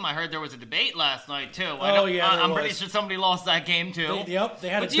game. I heard there was a debate last night too. I'm pretty sure somebody lost that game too. They had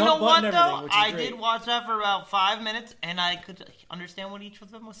but a you know dump what button and though? everything, which is I great. did watch that for about 5 minutes, and I could understand what each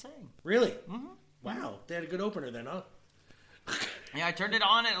of them was saying. Really? Mm-hmm. Wow. They had a good opener then, huh? Yeah, I turned it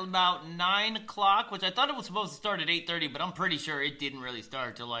on at about 9 o'clock, which I thought it was supposed to start at 8:30, but I'm pretty sure it didn't really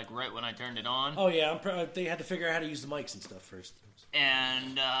start till like right when I turned it on. Oh yeah, they had to figure out how to use the mics and stuff first.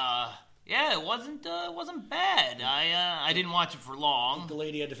 And yeah, it wasn't bad. I didn't watch it for long. The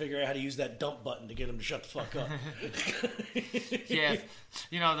lady had to figure out how to use that dump button to get him to shut the fuck up. Yes,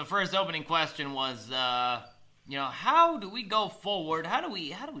 the first opening question was, how do we go forward? How do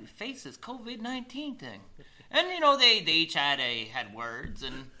we face this COVID-19 thing? And they each had words,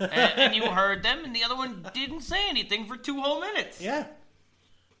 and you heard them, and the other one didn't say anything for 2 whole minutes. Yeah,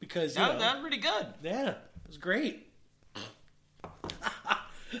 because that was pretty good. Yeah, it was great.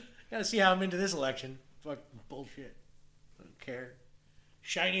 Gotta see how I'm into this election. Fuck bullshit. I don't care.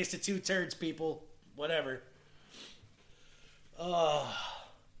 Shiniest of 2 turds, people. Whatever.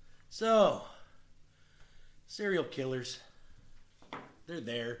 So serial killers. They're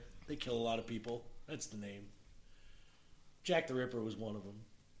there. They kill a lot of people. That's the name. Jack the Ripper was one of them.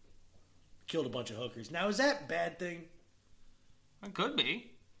 Killed a bunch of hookers. Now, is that a bad thing? It could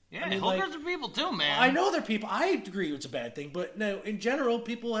be. Yeah, I mean, hookers are people too, man. I know they're people. I agree it's a bad thing. But no, in general,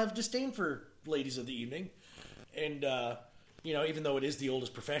 people have disdain for ladies of the evening. And, even though it is the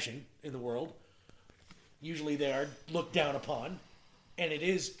oldest profession in the world, usually they are looked down upon. and it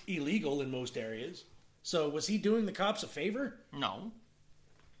is illegal in most areas. So was he doing the cops a favor? No.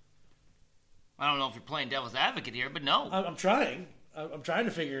 I don't know if you're playing devil's advocate here, but no. I'm trying. I'm trying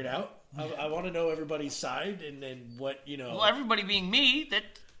to figure it out. I want to know everybody's side and what, you know. Well, everybody being me, that,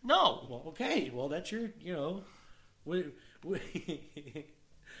 no. Well, okay. Well, that's your, you know.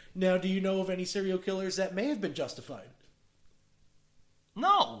 Now, do you know of any serial killers that may have been justified?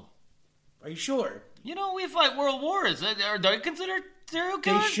 No. Are you sure? You know, we fight world wars. Are they considered serial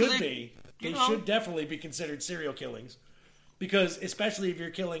killers? They should be. They should definitely be considered serial killings. Because, especially if you're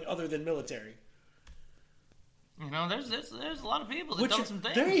killing other than military. You know, there's a lot of people that done some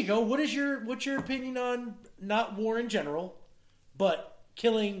things. There you go. What's your opinion on not war in general, but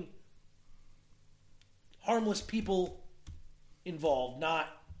killing harmless people involved, not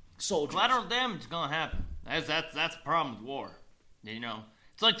soldiers? Collateral damage is gonna happen. That's the problem with war. You know,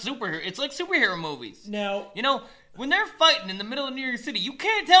 it's like superhero movies. Now, you know, when they're fighting in the middle of New York City, you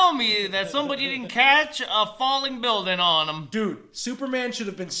can't tell me that somebody didn't catch a falling building on them. Dude, Superman should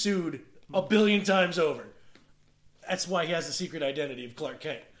have been sued 1 billion times over. That's why he has the secret identity of Clark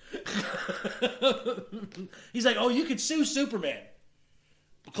Kent. He's like, oh, you could sue Superman.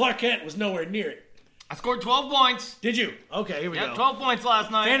 But Clark Kent was nowhere near it. I scored 12 points. Did you? Okay, here we go. 12 points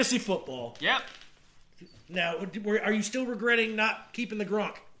last night. Fantasy football. Yep. Now, are you still regretting not keeping the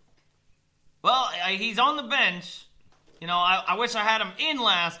Gronk? Well, he's on the bench. You know, I wish I had him in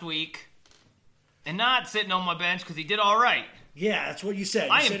last week and not sitting on my bench because he did all right. Yeah, that's what you said.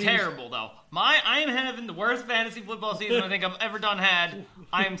 I am terrible, though. I am having the worst fantasy football season I think I've ever had.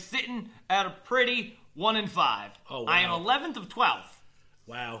 I am sitting at a pretty 1-5. Oh, wow. I am 11th of 12th.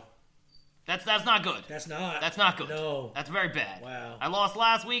 Wow. That's not good. That's not. That's not good. No. That's very bad. Wow. I lost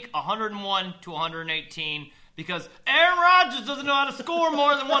last week 101 to 118 because Aaron Rodgers doesn't know how to score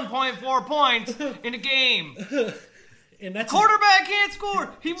more than 1.4 points in a game. And that's quarterback can't score.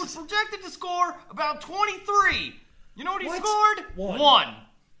 He was projected to score about 23. You know what he scored? 1.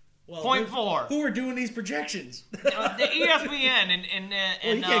 Well, 0.4. Who are doing these projections? The ESPN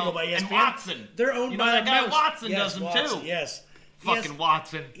and you can't go by ESPN. And Watson. They're owned by that guy Mouse. Watson Yes, does them Watson, too. Yes. Fucking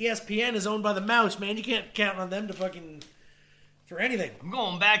Watson. ESPN is owned by the Mouse, man. You can't count on them to fucking for anything. I'm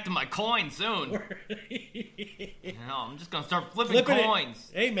going back to my coin soon. I'm just gonna start flipping coins.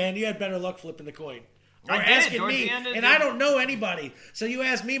 Hey, man, you had better luck flipping the coin. Or I did, asking me, and I don't know anybody, so you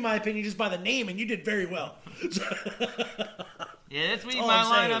asked me my opinion just by the name, and you did very well. Yeah, this week my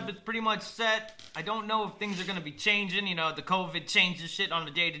lineup is pretty much set. I don't know if things are going to be changing. You know, the COVID changes shit on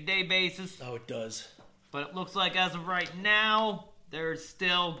a day-to-day basis. Oh, it does. But it looks like as of right now, there's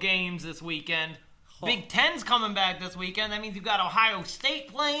still games this weekend. Big Ten's coming back this weekend. That means you got Ohio State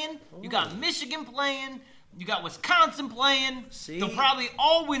playing. You got Michigan playing. You got Wisconsin playing. See? They'll probably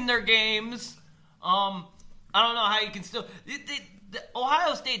all win their games. I don't know how you can still...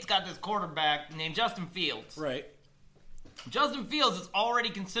 Ohio State's got this quarterback named Justin Fields. Right. Justin Fields is already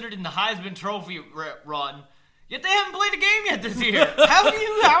considered in the Heisman Trophy run, yet they haven't played a game yet this year. How are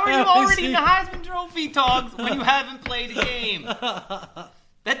you already in the Heisman Trophy talks when you haven't played a game?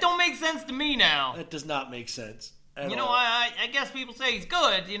 That don't make sense to me now. That does not make sense at You know, all. I guess people say he's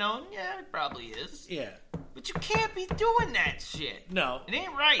good, you know. Yeah, it probably is. Yeah. But you can't be doing that shit. No. It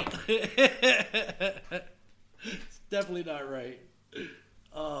ain't right. It's definitely not right.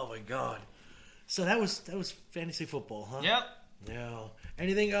 Oh, my God. So that was fantasy football, huh? Yep. No.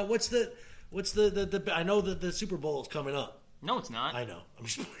 Anything? What's the? I know that the Super Bowl is coming up. No, it's not. I know. I'm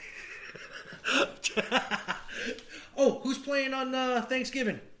just. Oh, who's playing on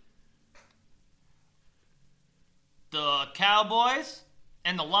Thanksgiving? The Cowboys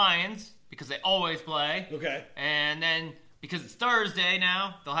and the Lions, because they always play. Okay. And then, because it's Thursday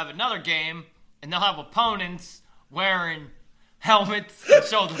now, they'll have another game, and they'll have opponents wearing helmets and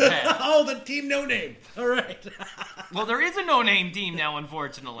shoulder pads. Oh, the team no name. All right. Well, there is a no-name team now,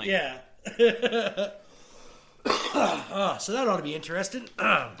 unfortunately. Yeah. So that ought to be interesting.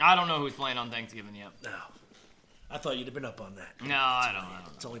 I don't know who's playing on Thanksgiving yet. No. I thought you'd have been up on that. No, I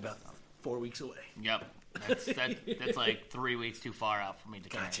don't. It's only about 4 weeks away. Yep. That's like 3 weeks too far out for me to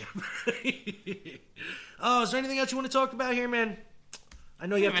Gotcha. Oh, is there anything else you want to talk about here, man? I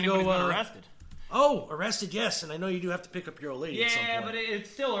know you have to go. Been arrested. Oh, arrested, yes, and I know you do have to pick up your old lady. Yeah, at some point. but it's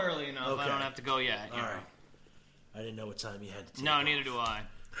still early enough. Okay. I don't have to go yet. All right. I didn't know what time you had to take No, off. neither do I.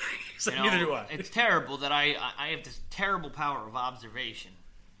 So neither do I. It's terrible that I have this terrible power of observation.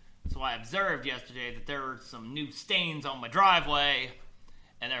 So I observed yesterday that there were some new stains on my driveway,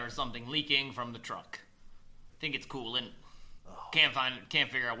 and there was something leaking from the truck. I think it's cool, and Can't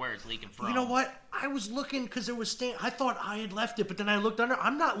figure out where it's leaking from. You know what? I was looking because there was I thought I had left it, but then I looked under.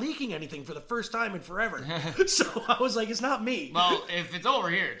 I'm not leaking anything for the first time in forever. So I was like, it's not me. Well, if it's over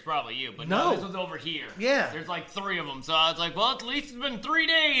here, it's probably you. But no, this was over here. Yeah. There's like 3 of them. So I was like, well, at least it's been 3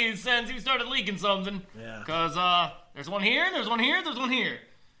 days since you started leaking something. Yeah. Because there's one here, there's one here, there's one here.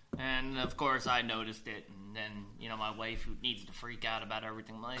 And, of course, I noticed it. And then, my wife, who needs to freak out about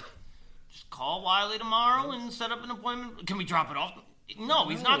everything in life, just call Wiley tomorrow and set up an appointment. Can we drop it off? No,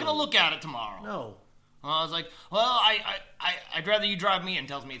 he's not going to look at it tomorrow. No. I was like, well, I'd rather you drive me in.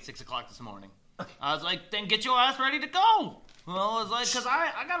 Tells me it's 6 o'clock this morning. I was like, then get your ass ready to go. Well, I was like, because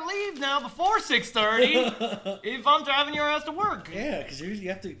I got to leave now before 6:30 if I'm driving your ass to work. Yeah, because you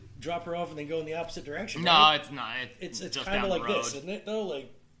have to drop her off and then go in the opposite direction. No, right? It's not. It's just kind of like road. this, isn't it, though?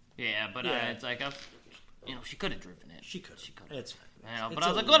 Like, yeah, but it's like, she could have driven it. She could. It's fine. But I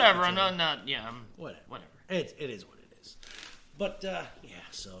was like, whatever. I'm not. Yeah, whatever. It is what it is. But yeah,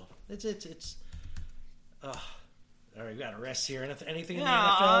 so it's. All right, we got arrests here. Anything in the NFL?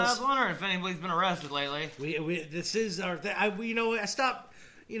 I was wondering if anybody's been arrested lately. This is our. I stopped.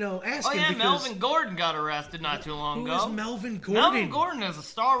 Asking. Oh yeah, Melvin Gordon got arrested not too long ago. Who is Melvin Gordon? Melvin Gordon is a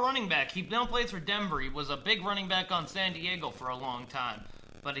star running back. He now plays for Denver. He was a big running back on San Diego for a long time,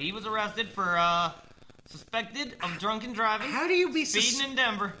 but he was arrested for suspected of drunken driving. How do you be speeding in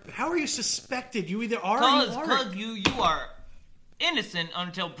Denver? How are you suspected? You either are or you aren't. Because you are innocent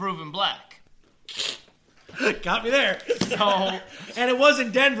until proven black. Got me there. So, and it was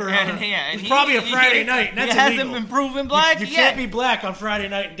in Denver. And it's probably a Friday night. And that's hasn't illegal. been proven black You yet. can't be black on Friday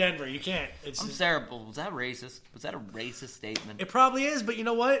night in Denver. You can't. I'm terrible. Was that racist? Was that a racist statement? It probably is, but you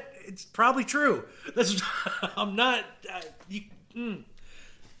know what? It's probably true. I'm not. You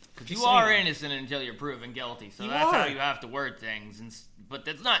are innocent until you're proven guilty, so that's how you have to word things. But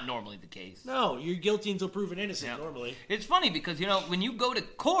that's not normally the case. No, you're guilty until proven innocent. Normally, it's funny because when you go to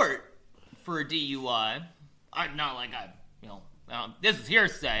court for a DUI, this is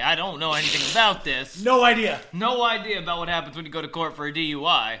hearsay. I don't know anything about this. No idea about what happens when you go to court for a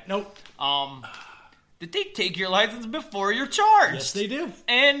DUI. Nope. Did they take your license before you're charged? Yes, they do.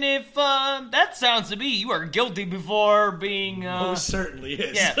 And if that sounds to me, you are guilty before being. Most certainly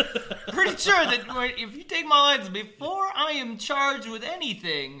is. Yeah, pretty sure that if you take my license before I am charged with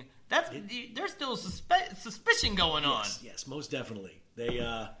anything, there's still suspicion going on. Yes, most definitely. They,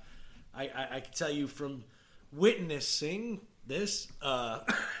 I can tell you from witnessing this,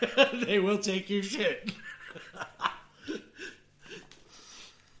 they will take your shit.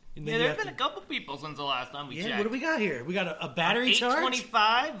 Yeah, there's been a couple people since the last time we checked. What do we got here? We got a battery charge?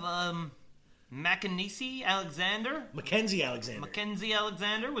 825, Mackenzie Alexander. Mackenzie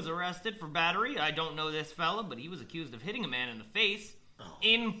Alexander was arrested for battery. I don't know this fella, but he was accused of hitting a man in the face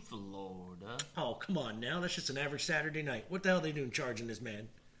in Florida. Oh, come on now. That's just an average Saturday night. What the hell are they doing charging this man?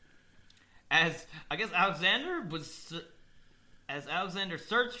 As Alexander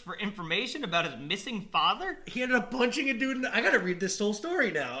searched for information about his missing father, he ended up punching a dude. I gotta read this whole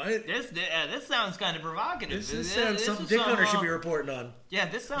story now. This sounds kind of provocative. This sounds something Dick Hunter should be reporting on. Yeah,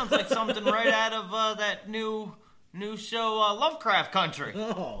 this sounds like something right out of that new show, Lovecraft Country.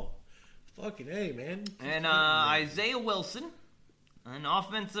 Oh, fucking A, man. And Isaiah Wilson, an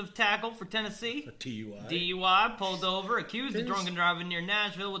offensive tackle for Tennessee. A DUI. DUI, pulled over, accused of drunken driving near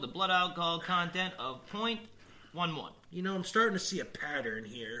Nashville with a blood alcohol content of 0.11. I'm starting to see a pattern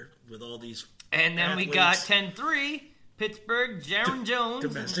here with all these. And then athletes. we got 10-3, Pittsburgh, Jaron Jones.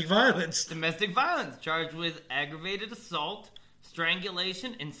 Domestic violence. Charged with aggravated assault,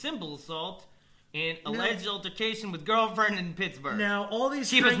 strangulation, and simple assault in alleged altercation with girlfriend in Pittsburgh. Now, all these.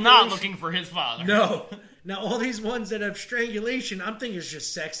 He was not looking for his father. No. Now, all these ones that have strangulation, I'm thinking it's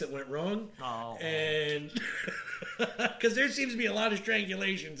just sex that went wrong. Oh. And. Because there seems to be a lot of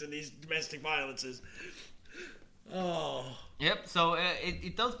strangulations in these domestic violences. Oh. Yep, so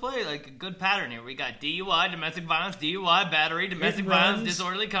it does play like a good pattern here. We got DUI, domestic violence, DUI, battery, domestic violence,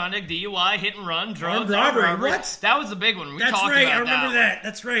 disorderly conduct, DUI, hit and run, drugs, armed robbery. What? That was a big one. That's talked right, about I remember that.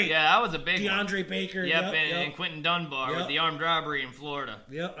 That's right. Yeah, that was a big one. DeAndre Baker. Yep, and Quentin Dunbar with the armed robbery in Florida.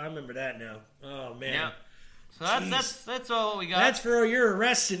 Yep, I remember that now. Oh, man. Yeah. So that's all we got. That's for your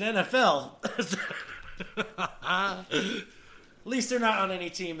arrests in NFL. At least they're not on any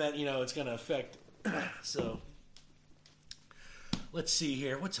team that, it's going to affect. So... Let's see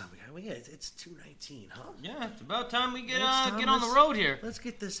here. What's up? It's 2:19, huh? Yeah, it's about time we get on the road here. Let's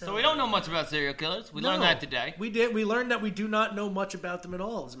get this. So we don't know much about serial killers. We learned that today. We did. We learned that we do not know much about them at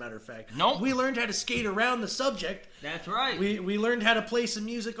all. As a matter of fact, nope. We learned how to skate around the subject. That's right. We learned how to play some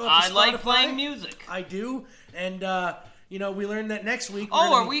music off of Spotify. I like playing music. I do, and we learned that next week.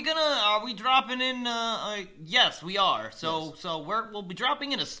 Are we dropping in? Yes, we are. So we'll be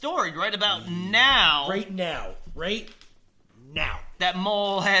dropping in a story right about now. Right now. That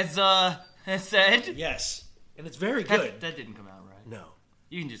Mole has said. Yes, and it's very good. That didn't come out right. No.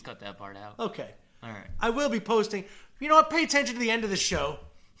 You can just cut that part out. Okay. All right. I will be posting. You know what? Pay attention to the end of the show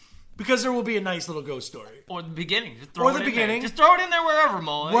because there will be a nice little ghost story. Or the beginning. Just throw it in there. Just throw it in there wherever,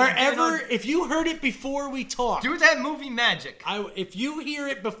 Mole. Wherever. If you heard it before we talked. Do that movie magic. If you hear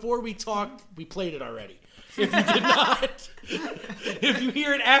it before we talked, we played it already. If you did not, if you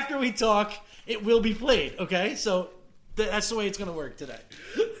hear it after we talk, it will be played. Okay? So that's the way it's going to work today.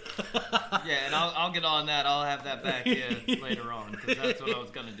 Yeah, and I'll get on that. I'll have that back to you later on, because that's what I was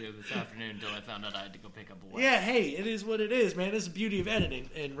going to do this afternoon until I found out I had to go pick up a wife. Yeah, hey, it is what it is, man. It's the beauty of editing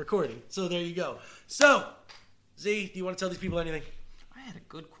and recording. So there you go. So, Z, do you want to tell these people anything? I had a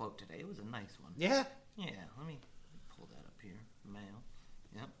good quote today. It was a nice one. Yeah? Yeah, let me pull that up here. Mail.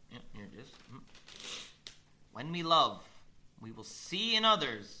 Yep, here it is. When we love, we will see in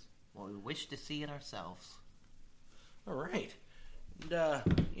others what we wish to see in ourselves. All right. And,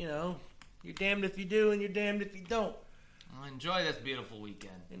 you're damned if you do and you're damned if you don't. Well, enjoy this beautiful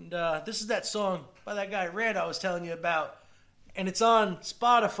weekend. And this is that song by that guy Red I was telling you about. And it's on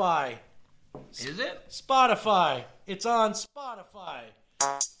Spotify. Is it? Spotify. It's on Spotify.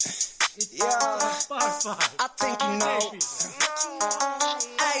 It's on Spotify. I think you know.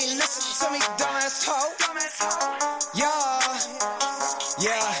 Hey, listen to me, dumbass hoe.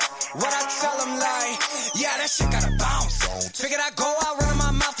 Yeah. What I tell them like, yeah, that shit gotta bounce. Figured I'd go out, running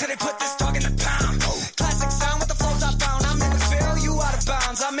my mouth till they put this dog in the pound. Classic sound with the flows I found. I'm in the field, you out of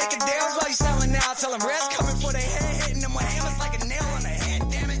bounds. I'm making deals while you selling now. Tell them rest coming for their head, hitting them with hammers like a nail on the head.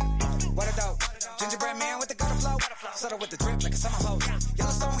 Damn it. What a dope. Gingerbread man with the gutter flow. Settle with the drip like a summer hose.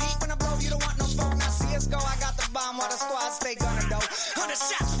 Yellowstone heat when I blow, you don't want no smoke. Now CSGO, I got the bomb while the squad stay gunning dope. 100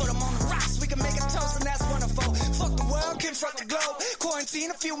 shots, put them on the rocks. We can make a toast and that's wonderful. Fuck the world, confront the globe. Quarantine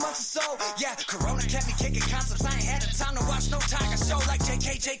a few months or so. Yeah, Corona kept me kicking concepts. I ain't had the time to watch no tiger show like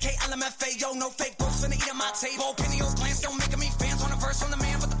JK, LMFAO. No fake books finna eat at my table. Pineal glands don't make me fans on a verse from the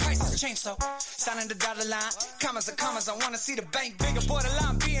man, but the price has changed. So, signing the dotted line. Commas are commas. I wanna see the bank bigger.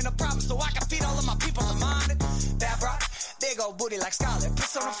 Borderline being a problem so I can feed all of my people the mind. Bad bro, big old booty like Scarlet.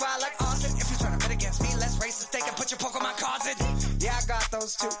 Personified like Austin. If you tryna bet against me, let's race it. Take and put your Pokemon cards in. Yeah, I got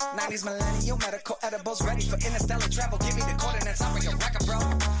those too. 90s millennial medical edibles ready for interstellar travel. Give me the coordinates, I'll bring your record, bro.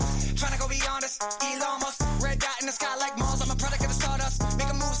 Tryna go be honest, Elon Musk. Red dot in the sky like Mars. I'm a product of the stardust.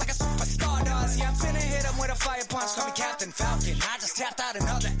 Making moves like a superstar does. Yeah, I'm finna hit him with a fire punch. Call me Captain Falcon. I just tapped out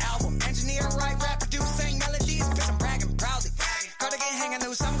another album. Engineer, write, rap, produce, sing melodies. Bitch, I'm bragging proudly. Cardigan hanging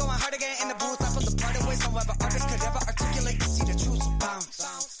loose. I'm going hard again in the booth. I feel the part of ways however artists could ever articulate to see the truth so bounce.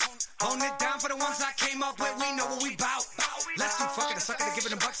 Holding it down for the ones I came up with. We know what we bout. Let's do fucking a sucker to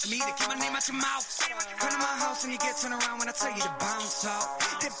giving the bucks to me to keep my name out your mouth. Come to my house and you get turned around when I tell you to bounce out.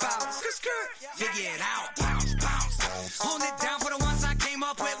 Dip out, figure it out. Bounce. Holding it down for the ones I came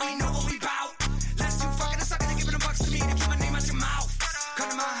up with. We know what we bout. Let's do fucking a sucker to giving the bucks to me to keep my name out your mouth. Come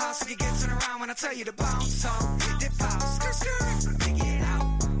to my house and you get turned around when I tell you to bounce out. Dip out, figure it out.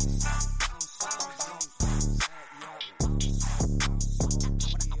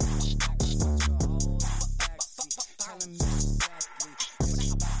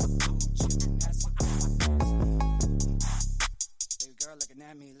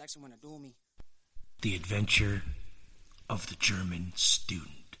 The Adventure of the German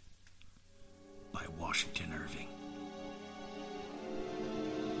Student by Washington Irving.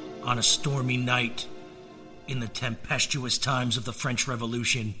 On a stormy night in the tempestuous times of the French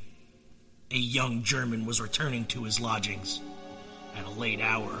Revolution, a young German was returning to his lodgings at a late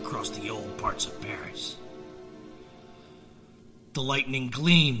hour across the old parts of Paris. The lightning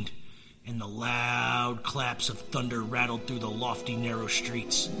gleamed, and the loud claps of thunder rattled through the lofty, narrow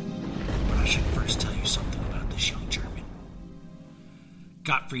streets. But I should first tell you something about this young German.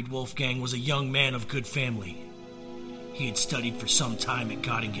 Gottfried Wolfgang was a young man of good family. He had studied for some time at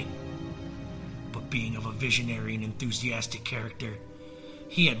Göttingen, but being of a visionary and enthusiastic character,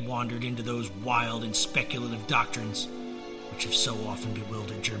 he had wandered into those wild and speculative doctrines which have so often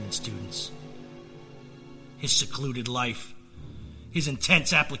bewildered German students. His secluded life, his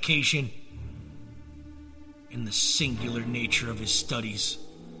intense application, and the singular nature of his studies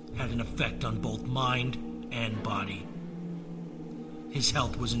had an effect on both mind and body. His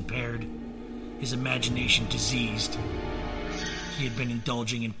health was impaired, his imagination diseased. He had been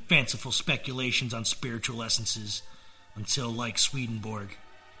indulging in fanciful speculations on spiritual essences until, like Swedenborg,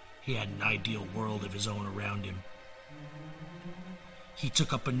 he had an ideal world of his own around him. He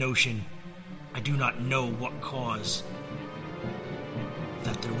took up a notion, I do not know what cause,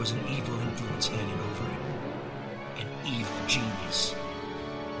 that there was an evil influence hanging over it. An evil genius.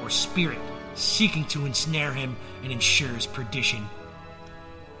 Or spirit seeking to ensnare him and ensure his perdition.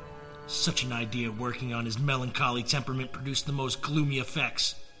 Such an idea working on his melancholy temperament produced the most gloomy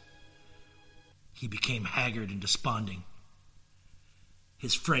effects. He became haggard and desponding.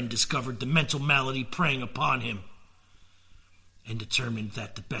 His friend discovered the mental malady preying upon him and determined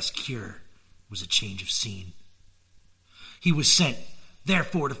that the best cure was a change of scene. He was sent,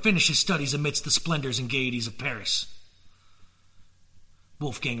 therefore, to finish his studies amidst the splendors and gaieties of Paris.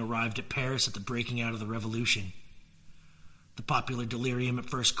 Wolfgang arrived at Paris at the breaking out of the Revolution. The popular delirium at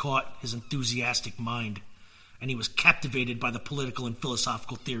first caught his enthusiastic mind, and he was captivated by the political and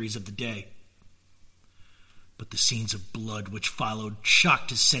philosophical theories of the day. But the scenes of blood which followed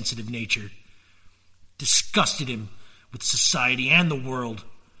shocked his sensitive nature, disgusted him with society and the world,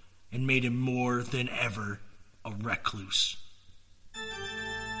 and made him more than ever a recluse.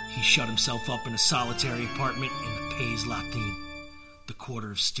 He shut himself up in a solitary apartment in the Pays Latin, the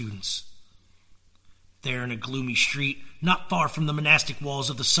quarter of students. There in a gloomy street, not far from the monastic walls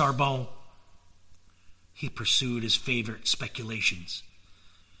of the Sorbonne, he pursued his favorite speculations.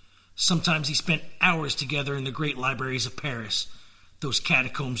 Sometimes he spent hours together in the great libraries of Paris, those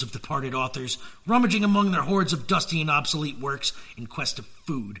catacombs of departed authors, rummaging among their hordes of dusty and obsolete works in quest of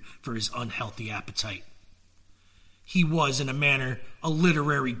food for his unhealthy appetite. He was, in a manner, a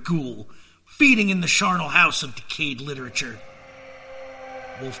literary ghoul, feeding in the charnel house of decayed literature.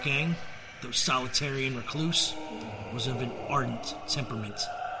 Wolfgang, though solitary and recluse, was of an ardent temperament.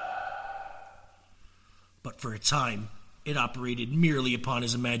 But for a time, it operated merely upon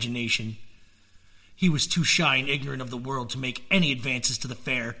his imagination. He was too shy and ignorant of the world to make any advances to the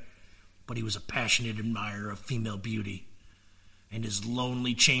fair, but he was a passionate admirer of female beauty, and his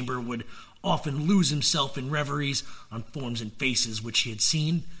lonely chamber would often lose himself in reveries on forms and faces which he had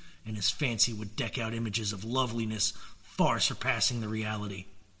seen, and his fancy would deck out images of loveliness far surpassing the reality.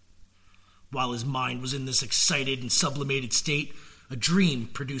 While his mind was in this excited and sublimated state, a dream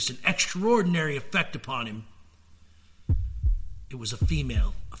produced an extraordinary effect upon him. It was a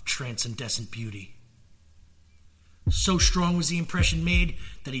female of transcendent beauty. So strong was the impression made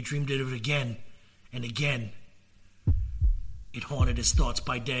that he dreamed of it again and again. It haunted his thoughts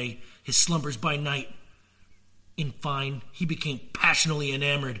by day, his slumbers by night. In fine, he became passionately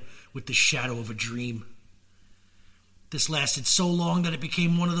enamored with the shadow of a dream. This lasted so long that it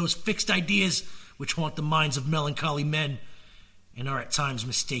became one of those fixed ideas which haunt the minds of melancholy men and are at times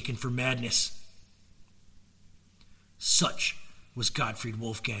mistaken for madness. Such was Gottfried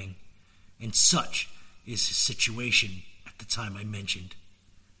Wolfgang, and such is his situation at the time I mentioned.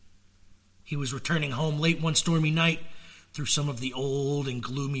 He was returning home late one stormy night through some of the old and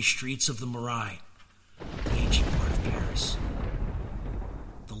gloomy streets of the Marais, the ancient part of Paris.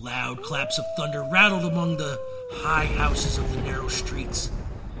 The loud claps of thunder rattled among the high houses of the narrow streets.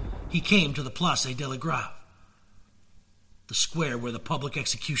 He came to the Place de la Grève, the square where the public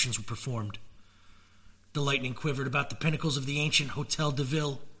executions were performed. The lightning quivered about the pinnacles of the ancient Hotel de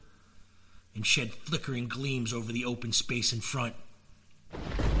Ville and shed flickering gleams over the open space in front.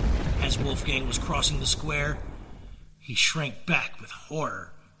 As Wolfgang was crossing the square, he shrank back with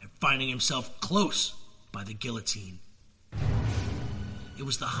horror at finding himself close by the guillotine. It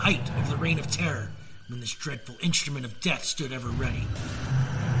was the height of the Reign of Terror when this dreadful instrument of death stood ever ready,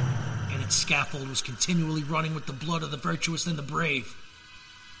 and its scaffold was continually running with the blood of the virtuous and the brave.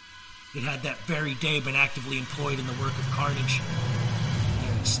 It had that very day been actively employed in the work of carnage.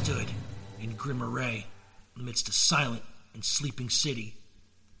 There it stood, in grim array, amidst a silent and sleeping city,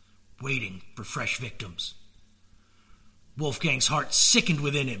 waiting for fresh victims. Wolfgang's heart sickened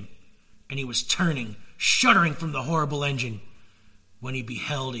within him, and he was turning, shuddering from the horrible engine, when he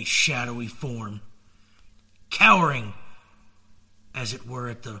beheld a shadowy form, cowering, as it were,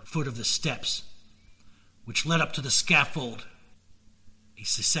 at the foot of the steps, which led up to the scaffold. A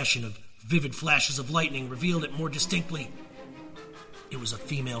succession of vivid flashes of lightning revealed it more distinctly. It was a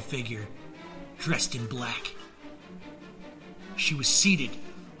female figure, dressed in black. She was seated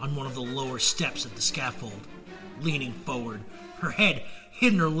on one of the lower steps of the scaffold, leaning forward, her head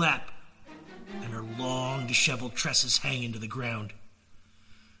hid in her lap, and her long, disheveled tresses hanging to the ground.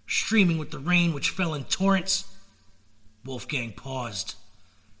 Streaming with the rain which fell in torrents, Wolfgang paused.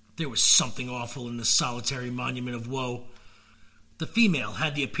 There was something awful in this solitary monument of woe. The female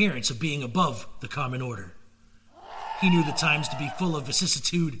had the appearance of being above the common order. He knew the times to be full of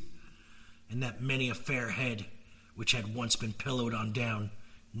vicissitude, and that many a fair head, which had once been pillowed on down,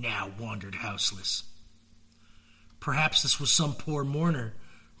 now wandered houseless. Perhaps this was some poor mourner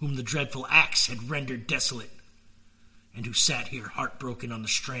whom the dreadful axe had rendered desolate. and who sat here heartbroken on the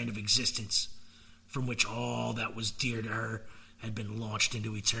strand of existence from which all that was dear to her had been launched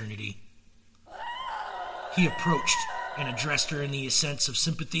into eternity. He approached and addressed her in the accents of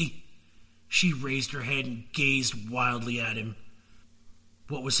sympathy. She raised her head and gazed wildly at him.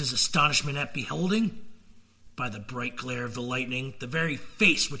 What was his astonishment at beholding? By the bright glare of the lightning, the very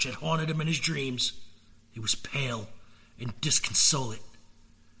face which had haunted him in his dreams. It was pale and disconsolate,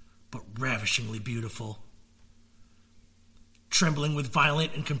 but ravishingly beautiful. Trembling with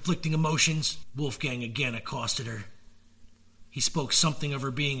violent and conflicting emotions, Wolfgang again accosted her. He spoke something of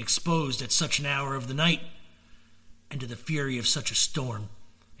her being exposed at such an hour of the night, and to the fury of such a storm,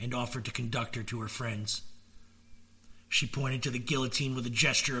 and offered to conduct her to her friends. She pointed to the guillotine with a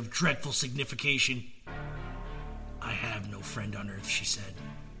gesture of dreadful signification. "I have no friend on earth," she said.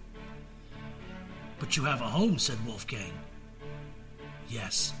 "But you have a home," said Wolfgang.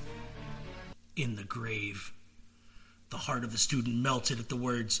 "Yes, in the grave." The heart of the student melted at the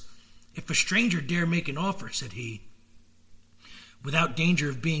words. "If a stranger dare make an offer," said he, "without danger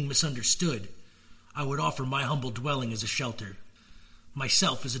of being misunderstood, I would offer my humble dwelling as a shelter,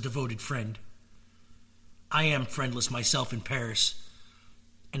 myself as a devoted friend. I am friendless myself in Paris,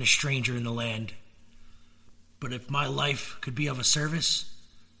 and a stranger in the land. But if my life could be of a service,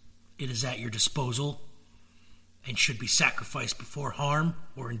 it is at your disposal, and should be sacrificed before harm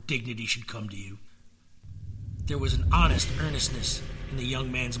or indignity should come to you." There was an honest earnestness in the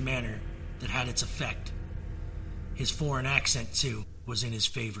young man's manner that had its effect. His foreign accent, too, was in his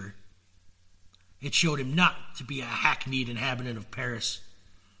favor. It showed him not to be a hackneyed inhabitant of Paris.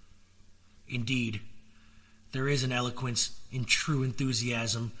 Indeed, there is an eloquence in true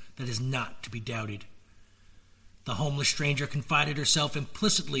enthusiasm that is not to be doubted. The homeless stranger confided herself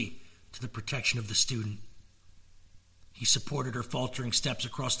implicitly to the protection of the student. He supported her faltering steps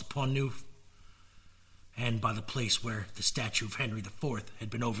across the Pont Neuf, and by the place where the statue of Henry IV had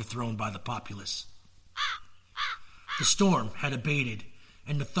been overthrown by the populace. The storm had abated,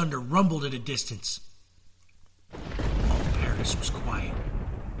 and the thunder rumbled at a distance. All Paris was quiet.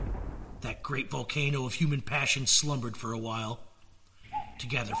 That great volcano of human passion slumbered for a while, to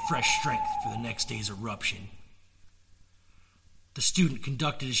gather fresh strength for the next day's eruption. The student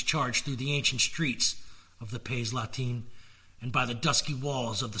conducted his charge through the ancient streets of the Pays Latin and by the dusky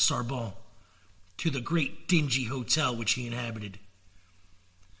walls of the Sorbonne to the great dingy hotel which he inhabited.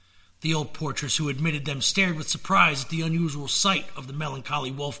 The old portress who admitted them stared with surprise at the unusual sight of the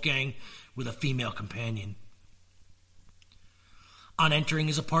melancholy Wolfgang with a female companion. On entering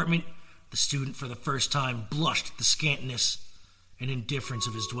his apartment, the student for the first time blushed at the scantiness and indifference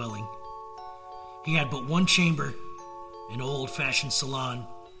of his dwelling. He had but one chamber, an old-fashioned salon,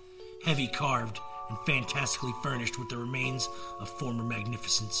 heavy carved and fantastically furnished with the remains of former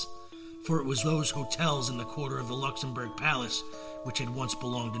magnificence, for it was those hotels in the quarter of the Luxembourg Palace which had once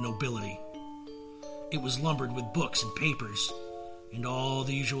belonged to nobility. It was lumbered with books and papers, and all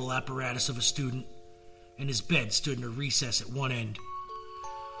the usual apparatus of a student, and his bed stood in a recess at one end.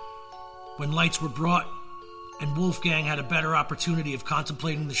 When lights were brought, and Wolfgang had a better opportunity of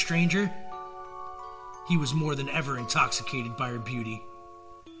contemplating the stranger, he was more than ever intoxicated by her beauty.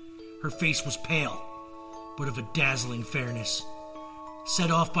 Her face was pale, but of a dazzling fairness, set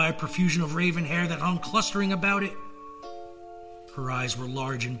off by a profusion of raven hair that hung clustering about it. Her eyes were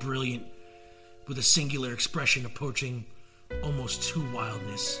large and brilliant, with a singular expression approaching almost to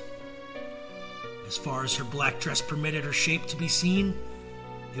wildness. As far as her black dress permitted her shape to be seen,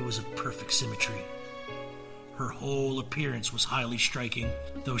 it was of perfect symmetry. Her whole appearance was highly striking,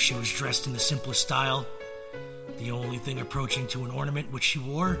 though she was dressed in the simplest style. The only thing approaching to an ornament which she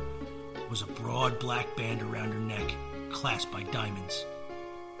wore was a broad black band around her neck, clasped by diamonds.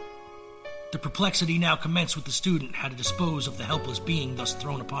 The perplexity now commenced with the student how to dispose of the helpless being thus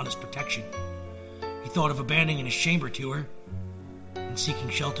thrown upon his protection. He thought of abandoning his chamber to her and seeking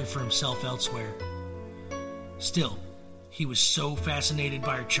shelter for himself elsewhere. Still, he was so fascinated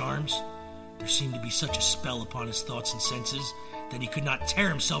by her charms, there seemed to be such a spell upon his thoughts and senses that he could not tear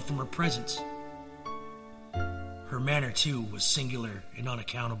himself from her presence. Her manner, too, was singular and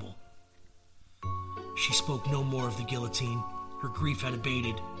unaccountable. She spoke no more of the guillotine. Her grief had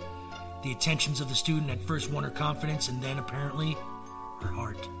abated. The attentions of the student had first won her confidence and then, apparently, her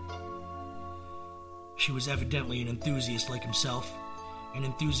heart. She was evidently an enthusiast like himself, and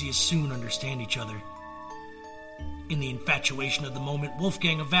enthusiasts soon understand each other. In the infatuation of the moment,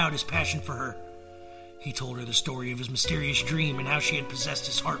 Wolfgang avowed his passion for her. He told her the story of his mysterious dream and how she had possessed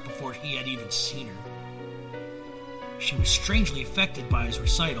his heart before he had even seen her. She was strangely affected by his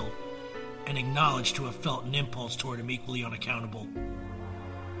recital and acknowledged to have felt an impulse toward him equally unaccountable.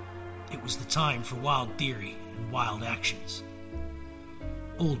 It was the time for wild theory and wild actions.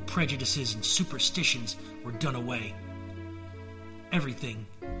 Old prejudices and superstitions were done away. Everything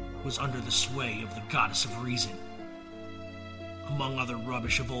was under the sway of the goddess of reason. Among other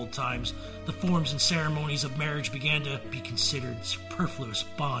rubbish of old times, the forms and ceremonies of marriage began to be considered superfluous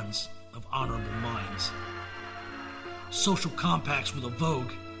bonds of honorable minds. Social compacts were the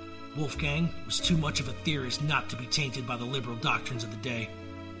vogue. Wolfgang was too much of a theorist not to be tainted by the liberal doctrines of the day.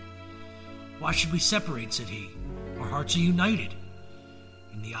 "Why should we separate?" said he. "Our hearts are united.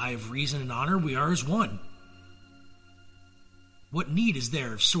 In the eye of reason and honor, we are as one. What need is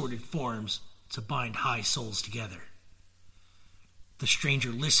there of sordid forms to bind high souls together?" The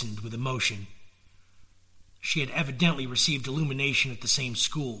stranger listened with emotion. She had evidently received illumination at the same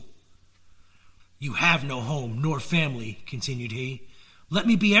school. "You have no home nor family," continued he. "Let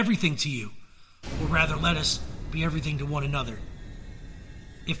me be everything to you, or rather let us be everything to one another.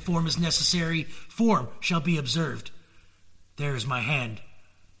 If form is necessary, form shall be observed. There is my hand.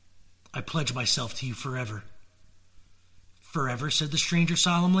 I pledge myself to you forever." "Forever?" said the stranger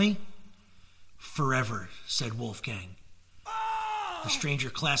solemnly. "Forever," said Wolfgang. The stranger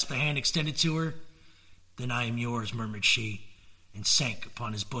clasped the hand extended to her. "Then I am yours," murmured she, and sank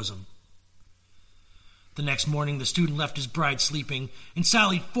upon his bosom. The next morning the student left his bride sleeping and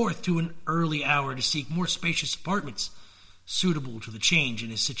sallied forth to an early hour to seek more spacious apartments suitable to the change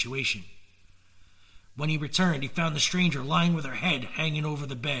in his situation. When he returned, he found the stranger lying with her head hanging over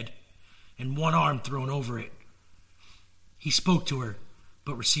the bed and one arm thrown over it. He spoke to her,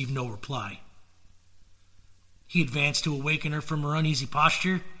 but received no reply. He advanced to awaken her from her uneasy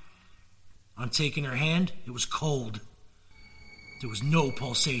posture. On taking her hand, it was cold. There was no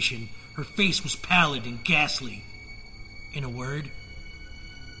pulsation. Her face was pallid and ghastly. In a word,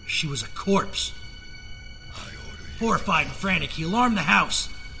 she was a corpse. Horrified and frantic, he alarmed the house.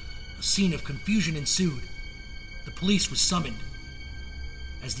 A scene of confusion ensued. The police was summoned.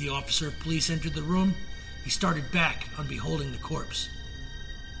 As the officer of police entered the room, he started back on beholding the corpse.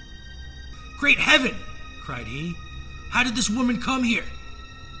 "Great heaven!" cried he. "How did this woman come here?"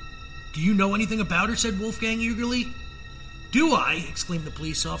 "Do you know anything about her?" said Wolfgang eagerly. "Do I?" exclaimed the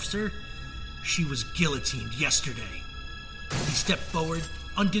police officer. "She was guillotined yesterday." He stepped forward,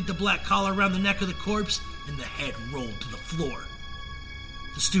 undid the black collar around the neck of the corpse, and the head rolled to the floor.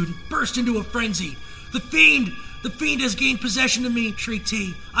 The student burst into a frenzy. "The fiend! The fiend has gained possession of me!" shrieked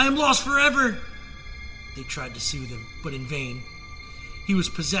he. "I am lost forever!" They tried to soothe him, but in vain. He was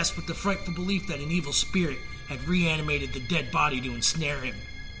possessed with the frightful belief that an evil spirit had reanimated the dead body to ensnare him.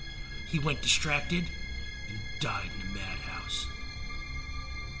 He went distracted and died